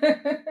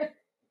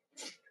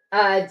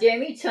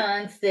 Jamie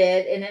Chung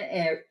said in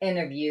an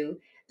interview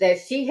that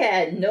she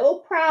had no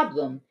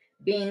problem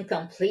being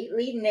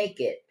completely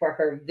naked for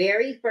her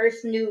very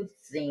first nude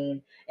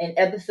scene in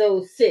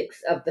episode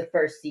 6 of the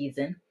first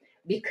season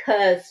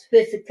because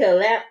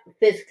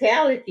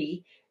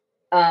physicality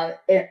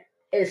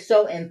is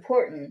so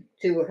important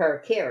to her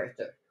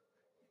character.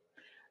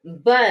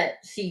 But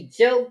she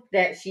joked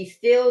that she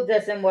still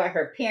doesn't want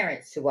her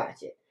parents to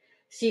watch it.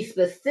 She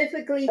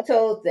specifically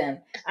told them,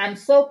 I'm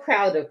so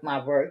proud of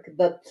my work,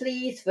 but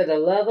please, for the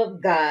love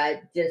of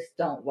God, just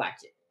don't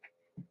watch it.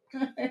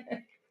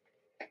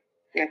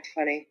 That's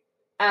funny.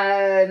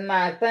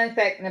 My fun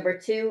fact number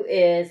 2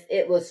 is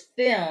it was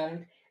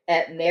filmed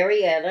at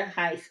Marietta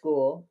High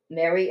School,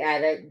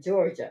 Marietta,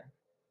 Georgia.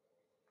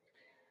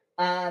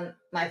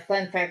 My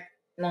fun fact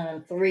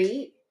number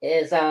 3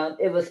 is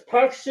it was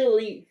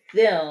partially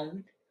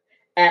filmed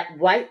at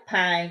White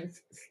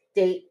Pines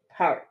State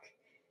Park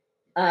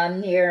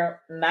near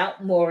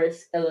Mount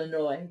Morris,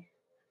 Illinois.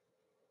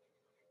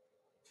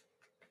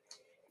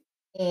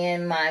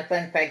 And my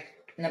fun fact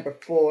number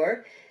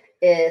 4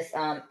 is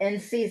in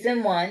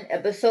season 1,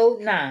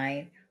 episode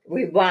 9,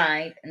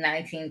 Rewind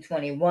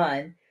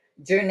 1921,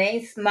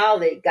 Janae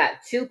Smollett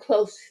got too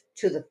close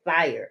to the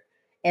fire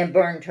and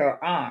burned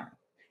her arm.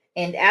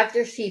 And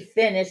after she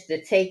finished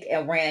the take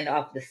and ran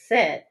off the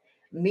set,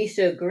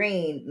 Misha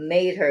Green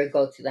made her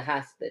go to the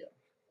hospital.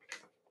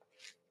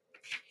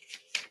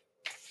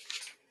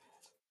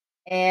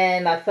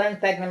 And my fun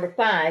fact number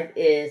 5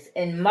 is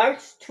in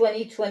March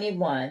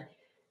 2021,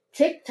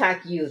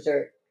 TikTok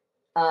user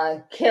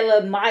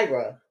Killa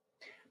Myra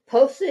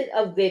posted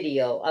a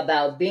video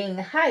about being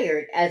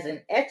hired as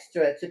an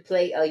extra to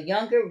play a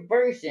younger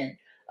version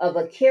of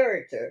a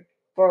character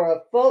for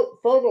a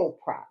photo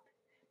prop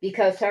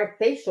because her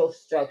facial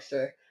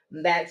structure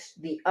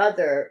matched the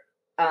other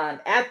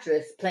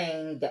actress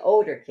playing the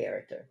older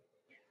character.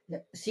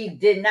 She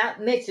did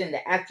not mention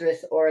the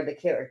actress or the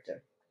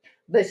character.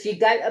 But she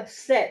got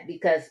upset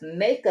because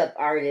makeup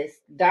artists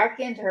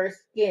darkened her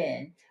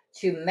skin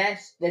to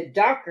match the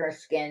darker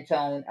skin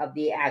tone of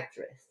the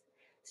actress.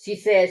 She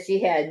said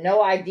she had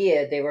no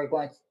idea they were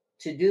going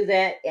to do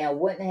that and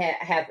wouldn't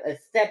have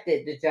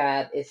accepted the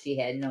job if she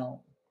had known.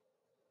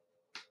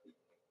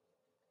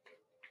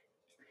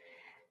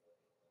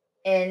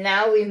 And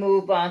now we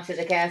move on to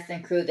the cast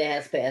and crew that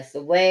has passed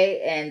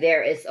away, and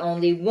there is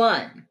only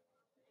one.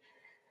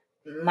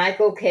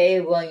 Michael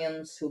K.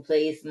 Williams, who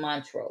plays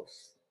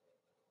Montrose.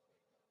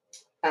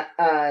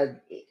 Uh,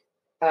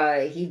 uh,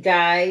 he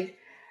died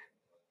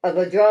of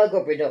a drug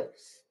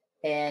overdose,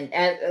 and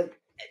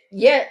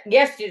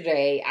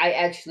yesterday I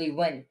actually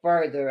went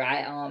further.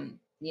 I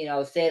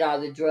said all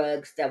the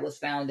drugs that was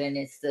found in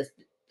his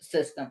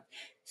system.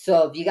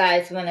 So if you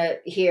guys want to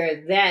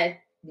hear that,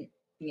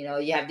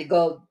 you have to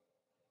go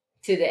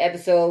to the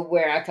episode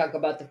where I talk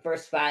about the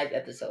first 5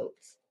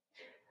 episodes.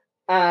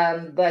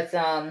 But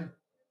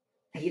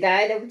he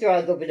died of a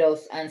drug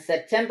overdose on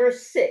September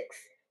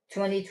 6th,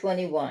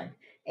 2021,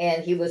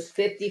 and he was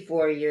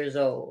 54 years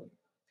old.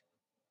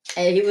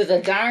 And he was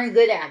a darn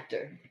good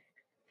actor.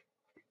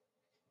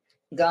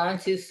 Gone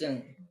too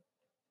soon.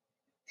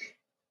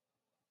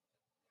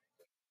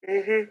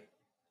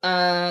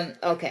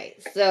 Okay,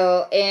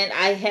 so and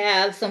I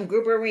have some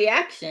grouper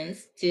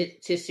reactions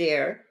to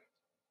share.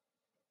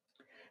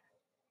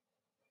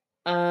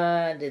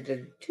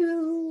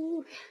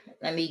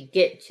 Let me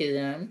get to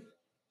them.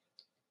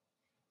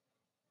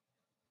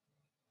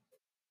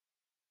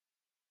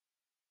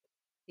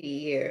 See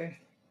here.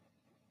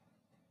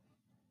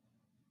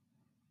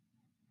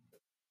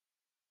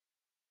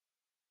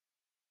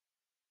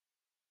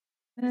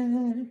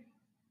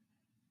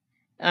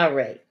 All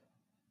right.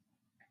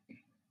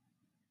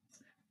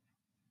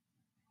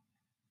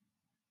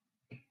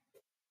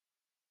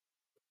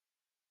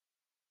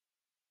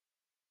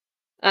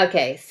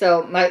 Okay,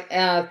 so my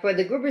for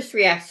the groupers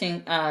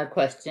reaction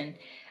question,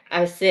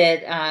 I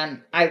said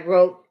I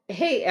wrote,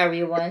 "Hey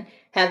everyone,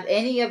 have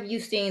any of you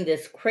seen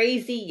this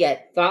crazy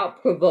yet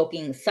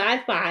thought-provoking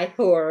sci-fi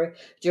horror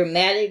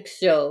dramatic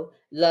show,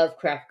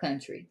 Lovecraft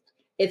Country?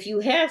 If you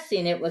have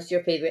seen it, what's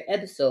your favorite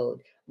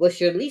episode?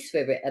 What's your least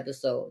favorite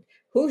episode?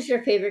 Who's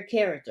your favorite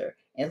character?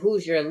 And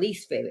who's your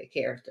least favorite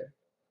character?"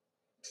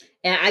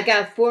 And I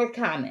got 4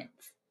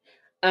 comments.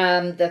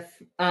 The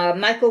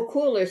Michael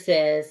Cooler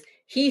says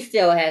he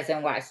still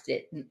hasn't watched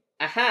it.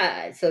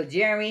 Aha! So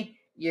Jeremy,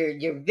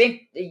 you're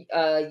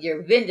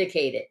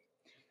vindicated.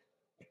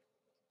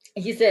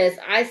 He says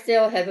I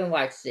still haven't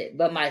watched it,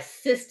 but my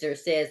sister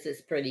says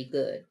it's pretty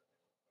good.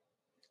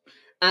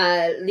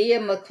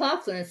 Leah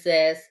McLaughlin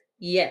says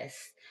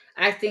yes.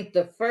 I think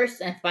the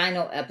first and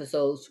final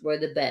episodes were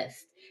the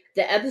best.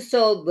 The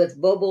episode with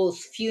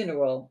Bobo's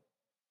funeral,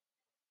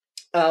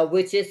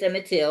 which is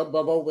Emmett Till.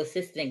 Bobo was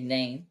his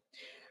nickname.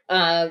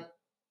 Uh,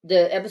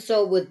 the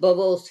episode with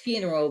Bobo's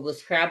funeral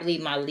was probably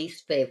my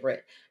least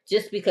favorite,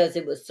 just because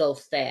it was so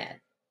sad.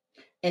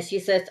 And she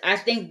says, I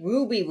think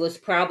Ruby was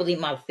probably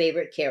my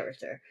favorite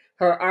character.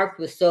 Her arc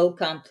was so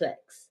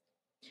complex.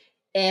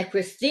 And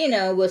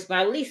Christina was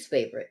my least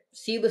favorite.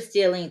 She was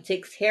stealing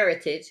Tick's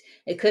heritage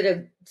and could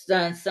have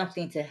done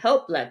something to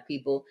help Black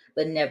people,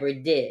 but never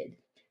did.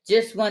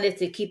 Just wanted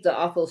to keep the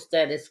awful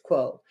status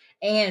quo.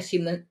 And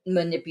she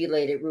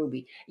manipulated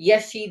Ruby.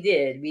 Yes, she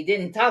did. We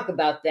didn't talk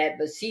about that,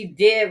 but she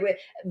did.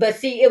 But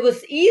see, it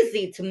was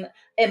easy to,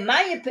 in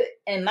my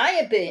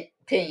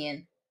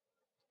opinion,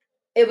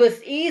 it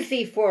was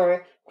easy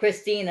for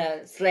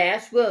Christina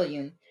slash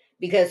William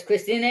because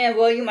Christina and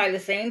William are the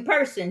same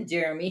person,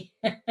 Jeremy.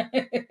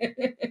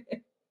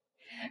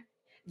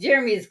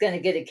 Jeremy is going to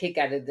get a kick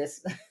out of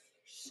this.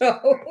 So,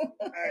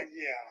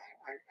 Yeah,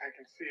 I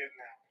can see it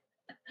now.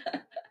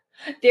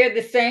 They're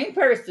the same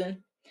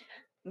person,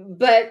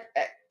 but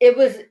it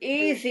was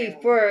easy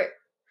for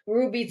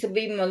Ruby to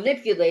be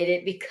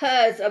manipulated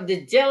because of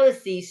the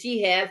jealousy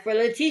she had for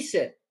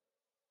Letitia.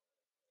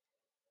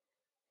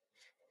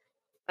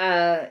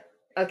 Uh,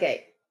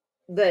 okay,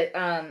 but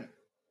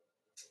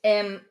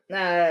and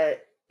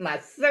my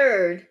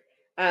third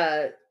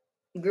uh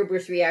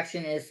Gruber's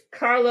reaction is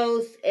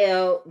Carlos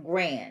L.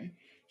 Gran.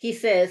 He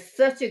says,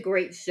 such a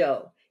great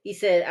show. He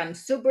said, I'm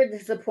super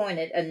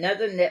disappointed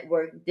another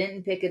network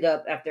didn't pick it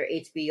up after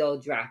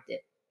HBO dropped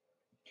it.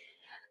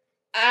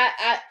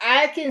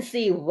 I can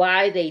see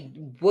why they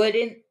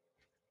wouldn't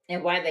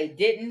and why they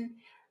didn't.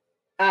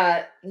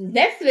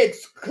 Netflix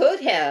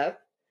could have,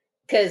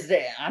 because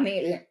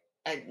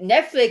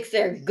Netflix,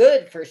 they're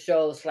good for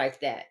shows like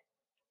that.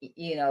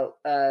 You know,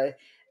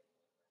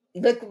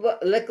 look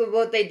at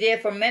what they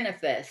did for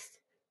Manifest.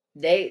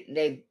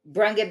 They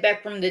brung it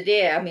back from the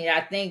dead. I mean, I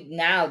think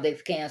now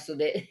they've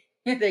canceled it.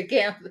 They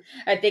canceled.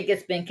 I think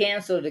it's been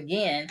canceled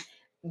again.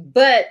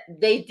 But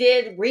they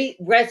did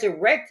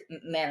resurrect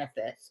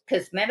Manifest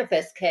because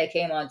Manifest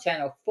came on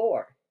Channel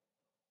 4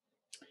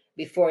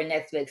 before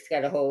Netflix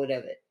got a hold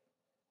of it.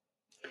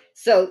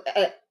 So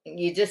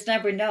you just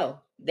never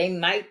know. They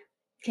might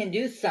can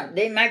do something.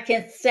 They might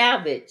can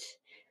salvage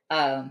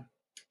um,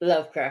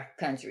 Lovecraft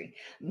Country,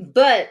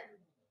 but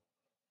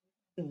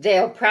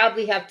they'll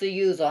probably have to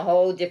use a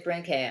whole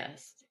different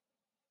cast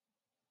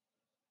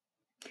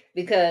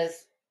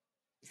because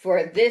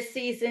for this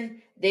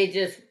season they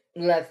just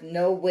left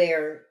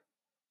nowhere.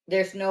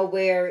 There's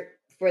nowhere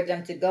for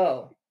them to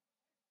go.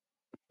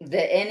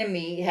 The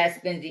enemy has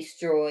been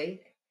destroyed.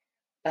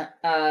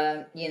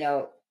 You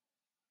know,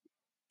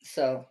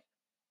 so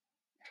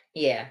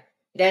yeah,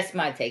 that's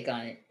my take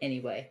on it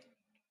anyway.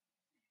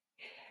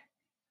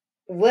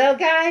 Well,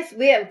 guys,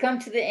 we have come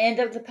to the end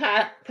of the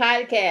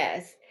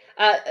podcast.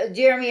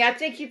 Jeremy, I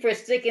thank you for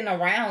sticking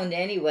around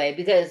anyway,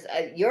 because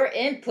your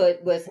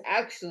input was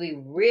actually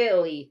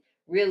really,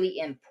 really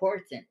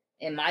important,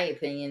 in my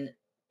opinion,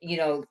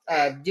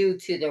 due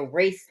to the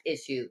race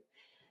issue,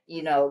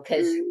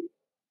 because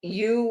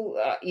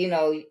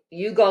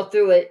you go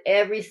through it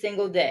every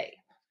single day,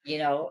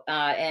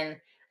 and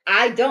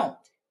I don't.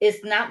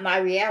 It's not my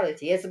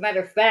reality. As a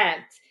matter of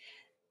fact,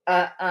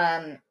 uh,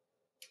 um,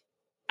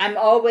 I'm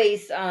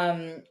always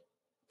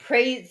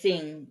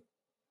praising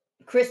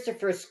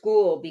Christopher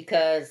School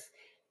because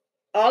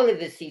all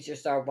of his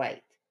teachers are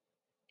white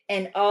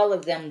and all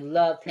of them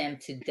love him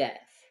to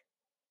death,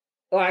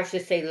 or I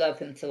should say, love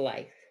him to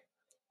life.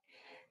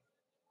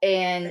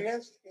 And And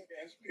that's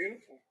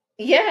beautiful.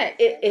 yeah,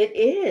 it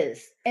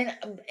is. And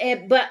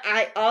but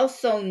I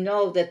also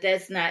know that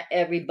that's not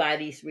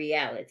everybody's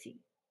reality.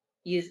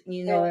 You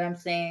know what Well, I'm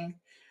saying?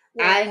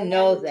 well, I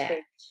know that.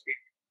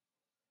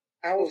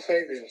 I will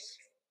say this.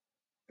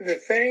 The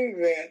thing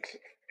that,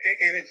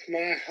 and it's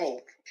my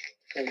hope,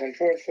 and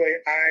unfortunately,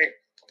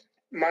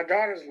 my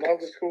daughters love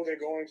the school they're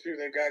going to.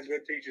 They've got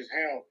good teachers.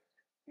 Hell,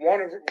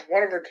 one of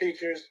her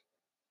teachers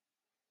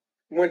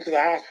went to the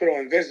hospital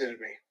and visited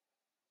me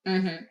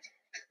Mm-hmm.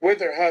 with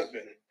her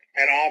husband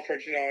and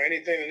offered,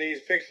 anything that needs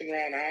fixing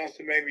around the house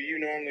that maybe you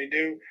normally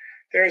do.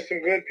 There are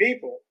some good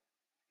people,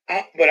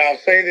 but I'll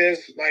say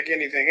this like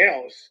anything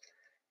else.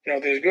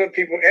 There's good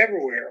people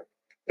everywhere.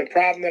 The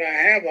problem that I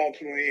have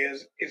ultimately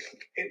is,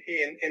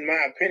 in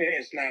my opinion,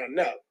 it's not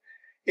enough.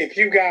 If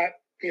you got,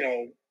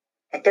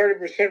 a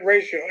 30%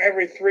 ratio,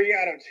 every 3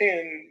 out of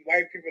 10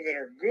 white people that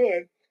are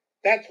good,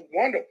 that's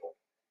wonderful.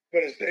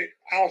 But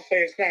I'll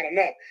say it's not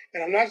enough.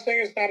 And I'm not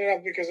saying it's not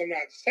enough because I'm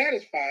not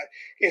satisfied.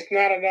 It's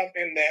not enough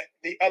in that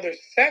the other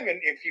seven,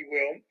 if you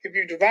will, if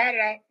you divide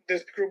out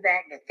this group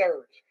out into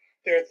thirds,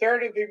 there are a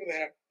third of people that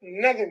have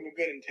nothing but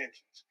good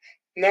intentions,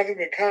 nothing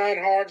but kind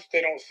hearts.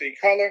 They don't see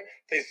color.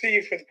 They see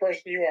you for the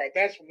person you are.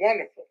 That's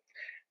wonderful.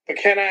 But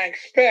can I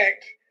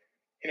expect,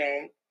 you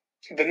know,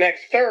 the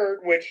next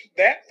third, which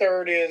that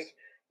third is,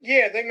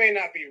 yeah, they may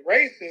not be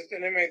racist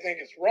and they may think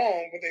it's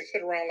wrong, but they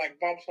sit around like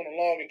bumps on a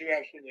log and do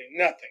absolutely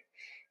nothing.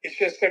 It's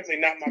just simply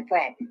not my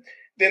problem.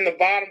 Then the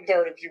bottom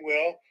third, if you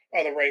will,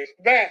 are the racist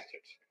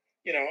bastards.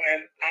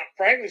 And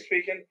frankly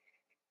speaking,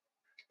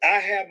 I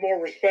have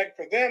more respect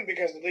for them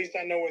because at least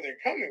I know where they're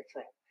coming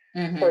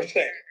from, per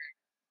se.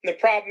 The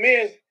problem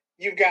is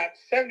you've got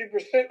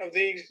 70% of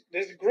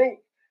this group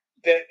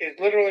that is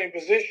literally in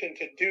position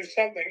to do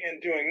something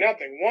and doing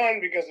nothing.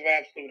 One, because of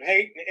absolute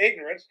hate and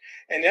ignorance,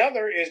 and the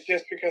other is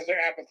just because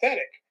they're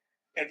apathetic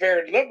and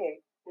very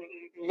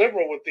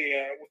liberal with the.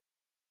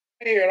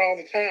 I hear it all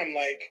the time,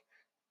 like,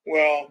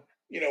 well,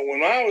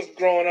 when I was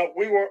growing up,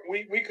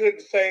 we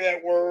couldn't say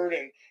that word,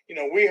 and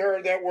we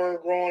heard that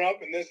word growing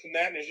up, and this and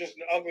that, and it's just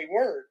an ugly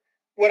word.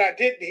 What I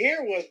didn't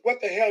hear was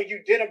what the hell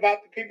you did about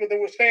the people that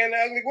were saying the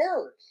ugly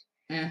words.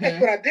 Mm-hmm. That's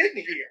what I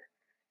didn't hear.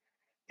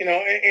 And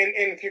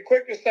if you're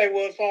quick to say,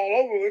 well, it's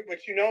all over with,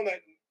 but you know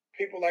that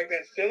people like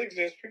that still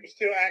exist, people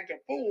still act a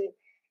fool.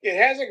 It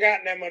hasn't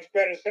gotten that much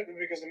better simply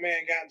because a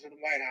man got into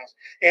the White House.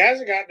 It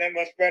hasn't gotten that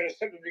much better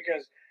simply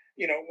because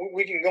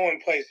we can go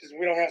in places.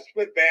 We don't have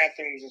split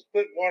bathrooms and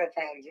split water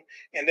fountains,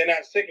 and they're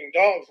not sticking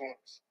dogs on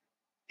us.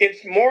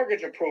 It's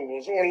mortgage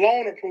approvals or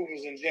loan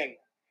approvals in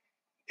general.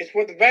 It's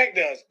what the bank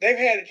does. They've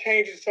had to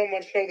change it so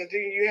much so that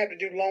you have to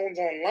do loans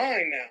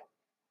online now.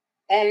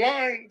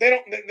 Online, they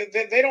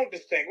don't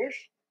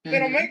distinguish. They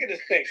don't make a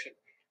distinction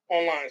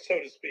online, so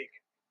to speak.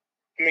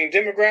 I mean,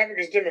 demographic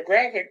is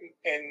demographic,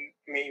 and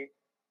I mean,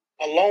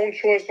 a loan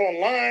choice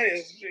online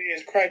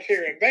is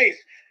criteria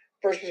based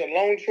versus a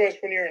loan choice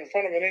when you're in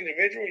front of an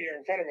individual, you're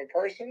in front of a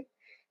person.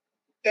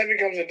 That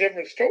becomes a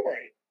different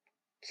story.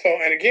 So,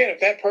 and again, if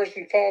that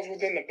person falls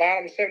within the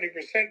bottom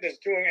 70% that's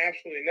doing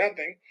absolutely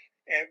nothing,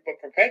 but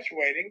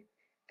perpetuating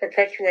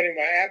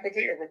by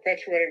apathy or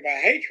perpetuating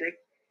by hatred,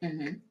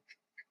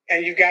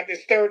 and you've got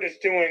this third that's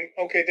doing,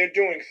 okay, they're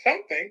doing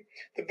something.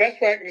 The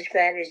best way I can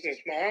describe it is this.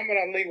 Muhammad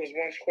Ali was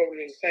once quoted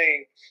as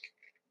saying,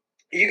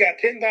 you got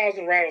 10,000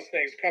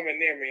 rattlesnakes coming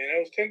near me, and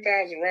those 10,000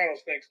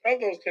 rattlesnakes,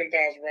 of those 10,000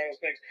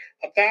 rattlesnakes,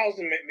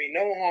 1,000 meant me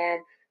no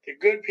harm. They're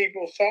good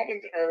people, salt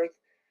of the earth,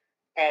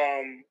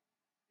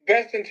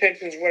 best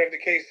intentions, whatever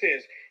the case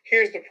is.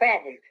 Here's the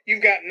problem.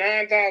 You've got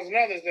 9,000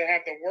 others that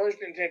have the worst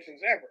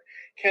intentions ever.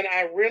 Can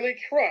I really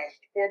trust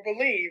or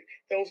believe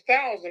those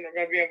 1,000 are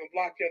going to be able to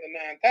block the other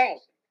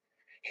 9,000?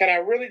 Can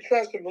I really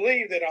trust and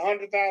believe that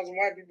 100,000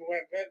 white people who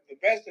have the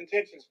best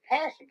intentions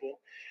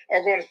possible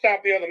are going to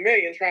stop the other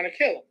million trying to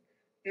kill him?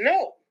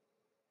 No.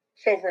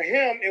 So for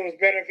him, it was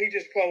better if he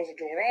just closed the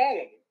door to all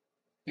of them.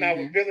 Now,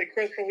 with Billy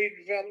Crystal, he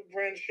developed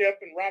friendship,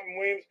 and Robin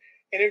Williams,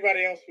 and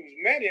everybody else who's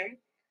met him,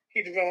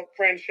 he developed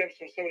friendships,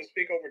 so to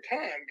speak, over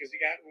time because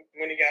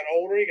when he got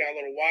older, he got a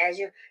little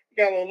wiser, he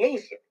got a little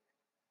looser.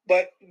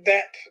 But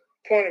that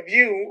point of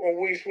view, or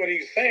what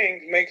he's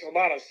saying, makes a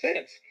lot of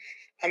sense.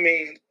 I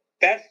mean,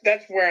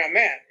 that's where I'm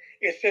at.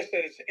 It's just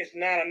that it's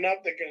not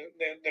enough that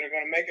are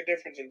going to make a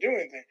difference in doing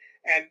anything.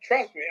 And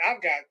trust me,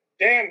 I've got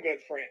damn good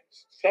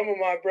friends. Some of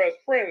my best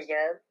friends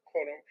are,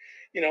 quote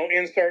unquote,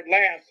 insert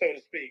laugh, so to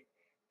speak.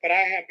 But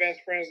I have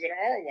best friends that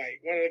are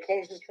white. One of the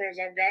closest friends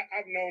I've got,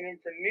 I've known him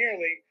for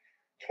nearly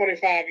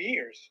 25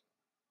 years.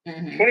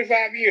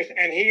 25 years.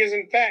 And he is,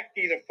 in fact,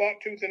 either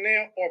fought tooth and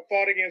nail or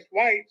fought against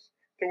whites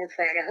that were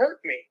trying to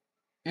hurt me.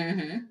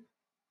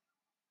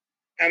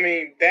 I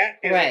mean, that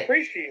is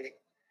appreciated.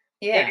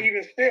 Yeah. But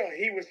even still,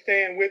 he would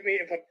stand with me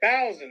if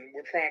 1,000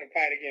 were trying to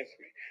fight against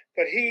me.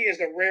 But he is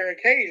a rare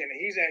occasion.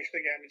 He's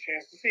actually gotten a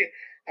chance to see it.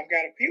 I've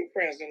got a few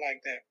friends that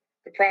like that.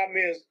 The problem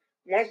is,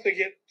 once they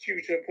get you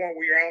to a point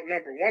where you're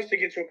outnumbered, once they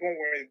get to a point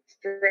where it's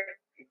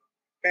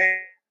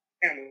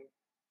family,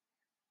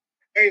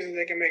 ways that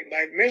they can make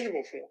life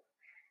miserable for them,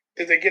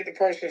 that they get the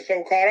person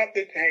so caught up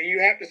that, hey,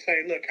 you have to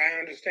say, look, I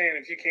understand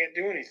if you can't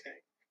do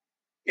anything.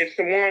 It's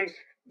the ones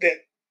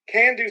that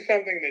can do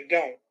something that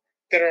don't,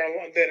 that are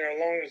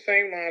along the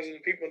same lines as the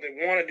people that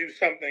want to do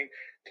something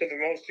to the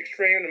most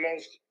extreme,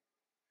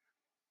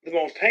 the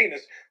most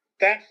heinous.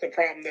 That's the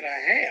problem that I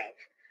have.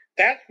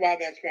 That's why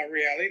that's my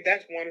reality.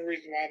 That's one of the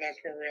reasons why that's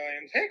my reality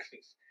in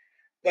Texas.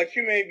 But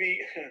you may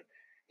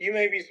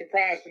be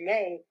surprised to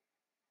know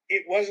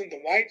it wasn't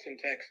the whites in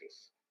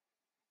Texas.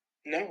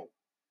 No.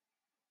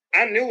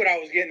 I knew what I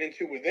was getting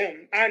into with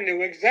them. I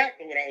knew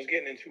exactly what I was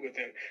getting into with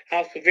them.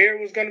 How severe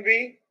it was going to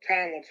be,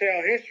 time will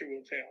tell, history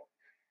will tell.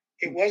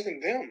 It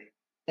wasn't them.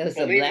 It was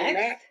Believe it or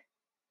not,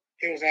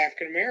 it was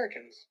African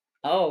Americans.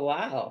 Oh,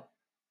 wow.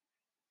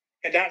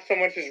 And not so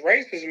much as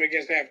racism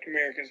against African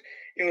Americans.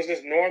 It was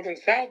this North and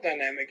South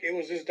dynamic. It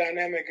was this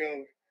dynamic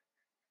of,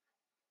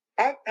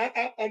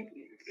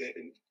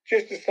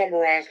 just to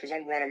summarize, because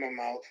I'm running my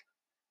mouth,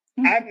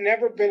 I've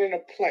never been in a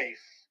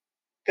place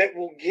that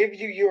will give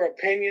you your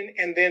opinion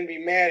and then be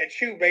mad at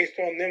you based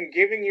on them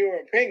giving your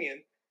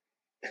opinion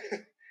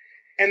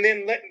and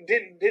then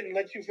didn't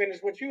let you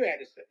finish what you had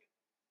to say.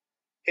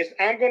 It's,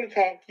 I'm going to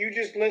talk, you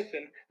just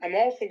listen. I'm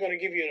also going to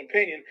give you an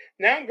opinion.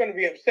 Now I'm going to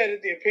be upset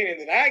at the opinion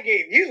that I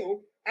gave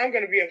you. I'm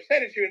going to be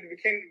upset at you at the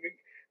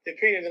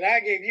opinion that I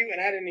gave you, and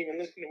I didn't even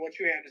listen to what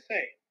you had to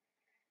say.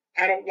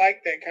 I don't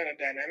like that kind of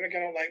dynamic. I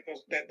don't like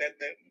those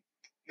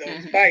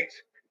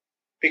fights,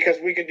 because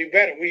we can do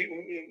better.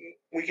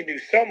 We can do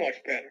so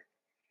much better.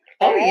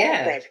 Oh,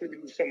 yeah. Fronts, we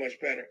can do so much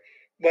better.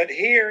 But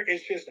here,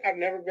 it's just, I've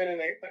never been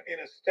in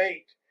a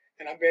state,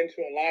 and I've been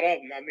to a lot of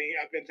them. I mean,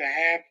 I've been to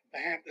half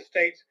the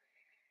states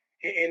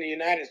in the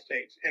United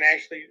States, and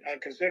actually a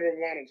considerable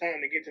amount of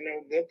time to get to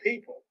know the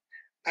people.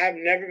 I've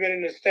never been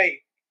in a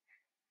state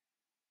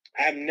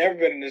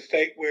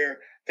where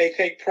they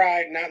take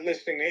pride not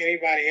listening to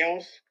anybody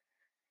else,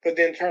 but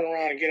then turn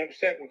around and get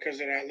upset because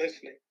they're not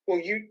listening. Well,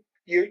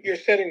 you're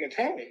setting the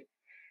tone.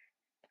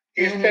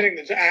 You're setting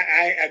the.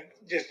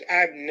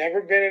 I've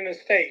never been in a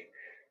state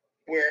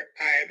where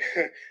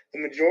the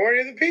majority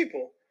of the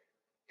people,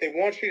 they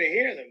want you to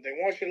hear them. They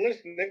want you to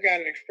listen. They've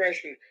got an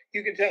expression.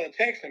 You can tell a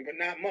Texan, but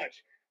not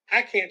much.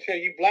 I can't tell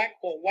you, black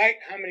or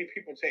white, how many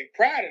people take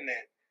pride in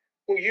that.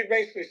 Well, you're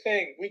basically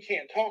saying, we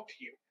can't talk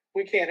to you.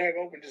 We can't have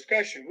open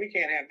discussion. We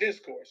can't have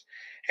discourse.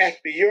 It has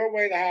to be your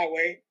way, the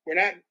highway.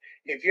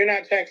 If you're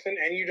not Texan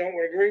and you don't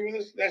agree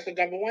with us, that's a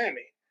double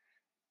whammy.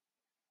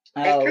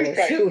 That's two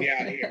strikes to be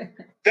out here.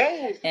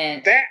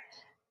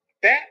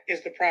 That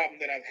is the problem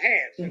that I've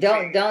had.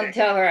 Don't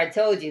tell her I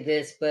told you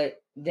this,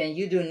 but then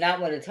you do not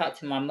want to talk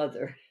to my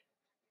mother.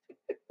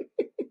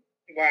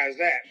 Why is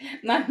that?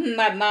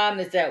 My mom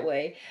is that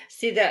way.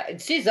 See,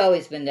 she's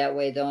always been that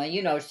way, though,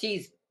 and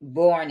she's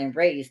born and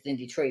raised in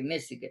Detroit,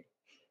 Michigan.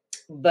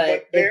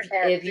 But there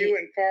are few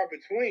and far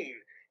between.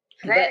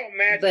 But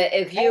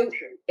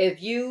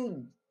if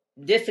you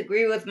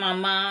disagree with my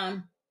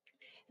mom,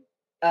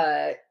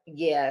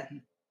 yeah,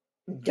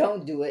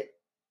 don't do it.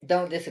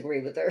 Don't disagree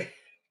with her.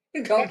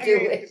 Don't do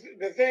it.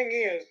 The thing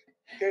is,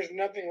 there's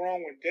nothing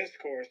wrong with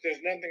discourse.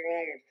 There's nothing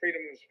wrong with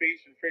freedom of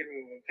speech and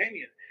freedom of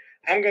opinion.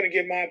 I'm going to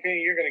give my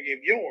opinion. You're going to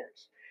give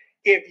yours.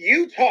 If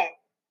you talk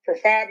for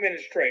 5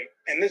 minutes straight,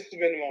 and this has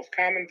been the most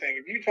common thing,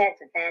 if you talk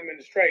for 5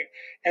 minutes straight,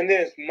 and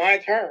then it's my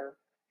turn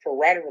for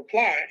right of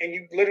reply, and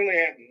you literally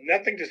have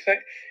nothing to say,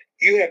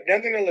 you have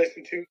nothing to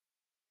listen to,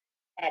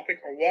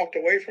 topic, or walked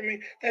away from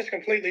me, that's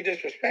completely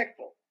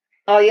disrespectful.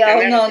 Oh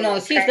yeah, no,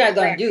 she's not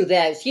going to do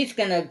that. She's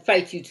going to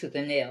fight you to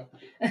the nail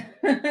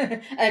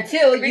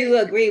until you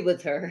agree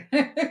with her.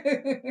 Debate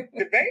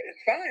is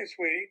fine,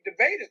 sweetie.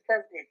 Debate is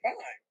perfectly fine.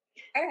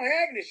 I don't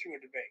have an issue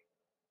with debate.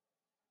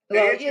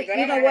 Well, you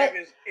know what?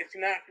 It's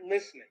not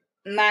listening.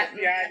 It's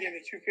the idea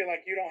that you feel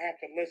like you don't have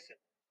to listen.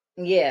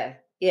 Yeah,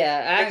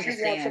 I understand.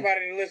 You want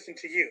somebody to listen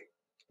to you.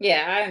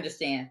 Yeah, I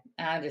understand.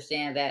 I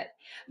understand that.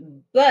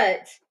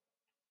 But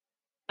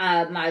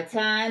my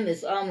time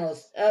is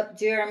almost up,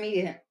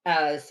 Jeremy.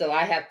 So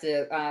I have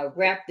to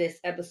wrap this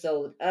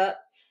episode up.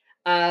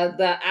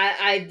 But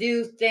I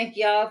do thank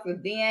y'all for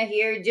being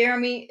here.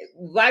 Jeremy,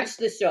 watch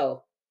the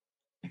show.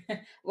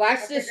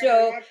 Watch the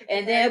show,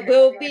 and then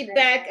we'll be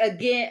back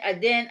again. And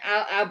then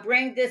I'll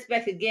bring this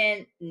back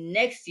again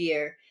next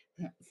year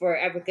for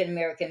African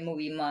American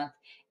Movie Month,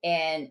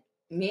 and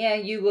me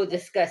and you will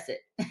discuss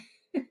it.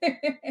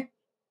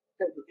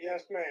 Yeah,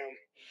 Yes, ma'am.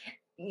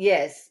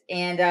 Yes,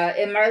 and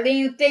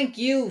Marlene, thank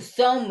you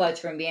so much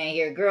for being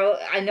here, girl.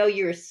 I know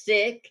you're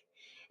sick,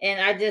 and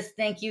I just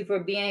thank you for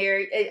being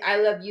here. I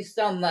love you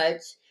so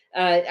much.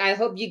 I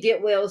hope you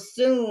get well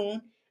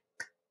soon.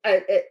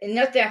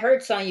 Nothing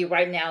hurts on you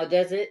right now,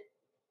 does it?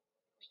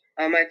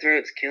 Oh, my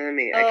throat's killing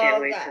me. I can't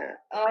Oh wait God! to.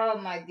 Oh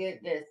my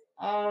goodness!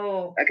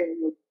 Oh. I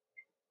can.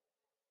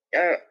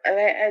 And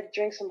I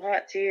drank some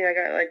hot tea. I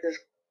got like this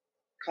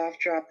cough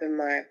drop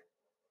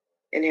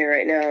in here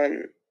right now,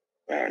 and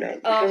I don't know.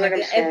 It Oh feels my like I'm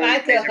God! If swollen. I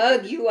could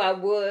hug you, I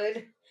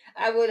would.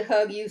 I would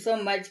hug you so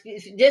much.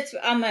 Just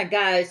oh my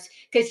gosh,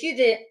 because you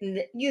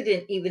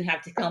didn't even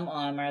have to come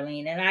on,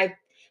 Marlene, and I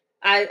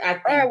Oh,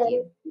 thank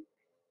you.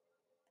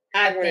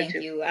 I I wanted thank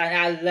to. you, and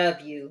I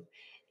love you.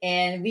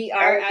 And we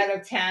I are was. out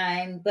of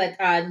time, but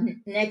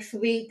next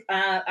week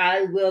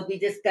I will be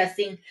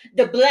discussing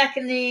the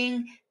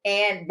blackening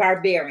and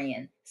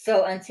barbarian.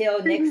 So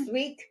until next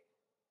week,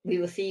 we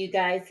will see you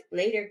guys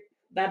later.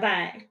 Bye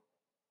bye.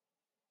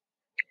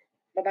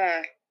 Bye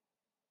bye.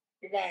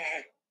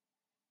 Bye.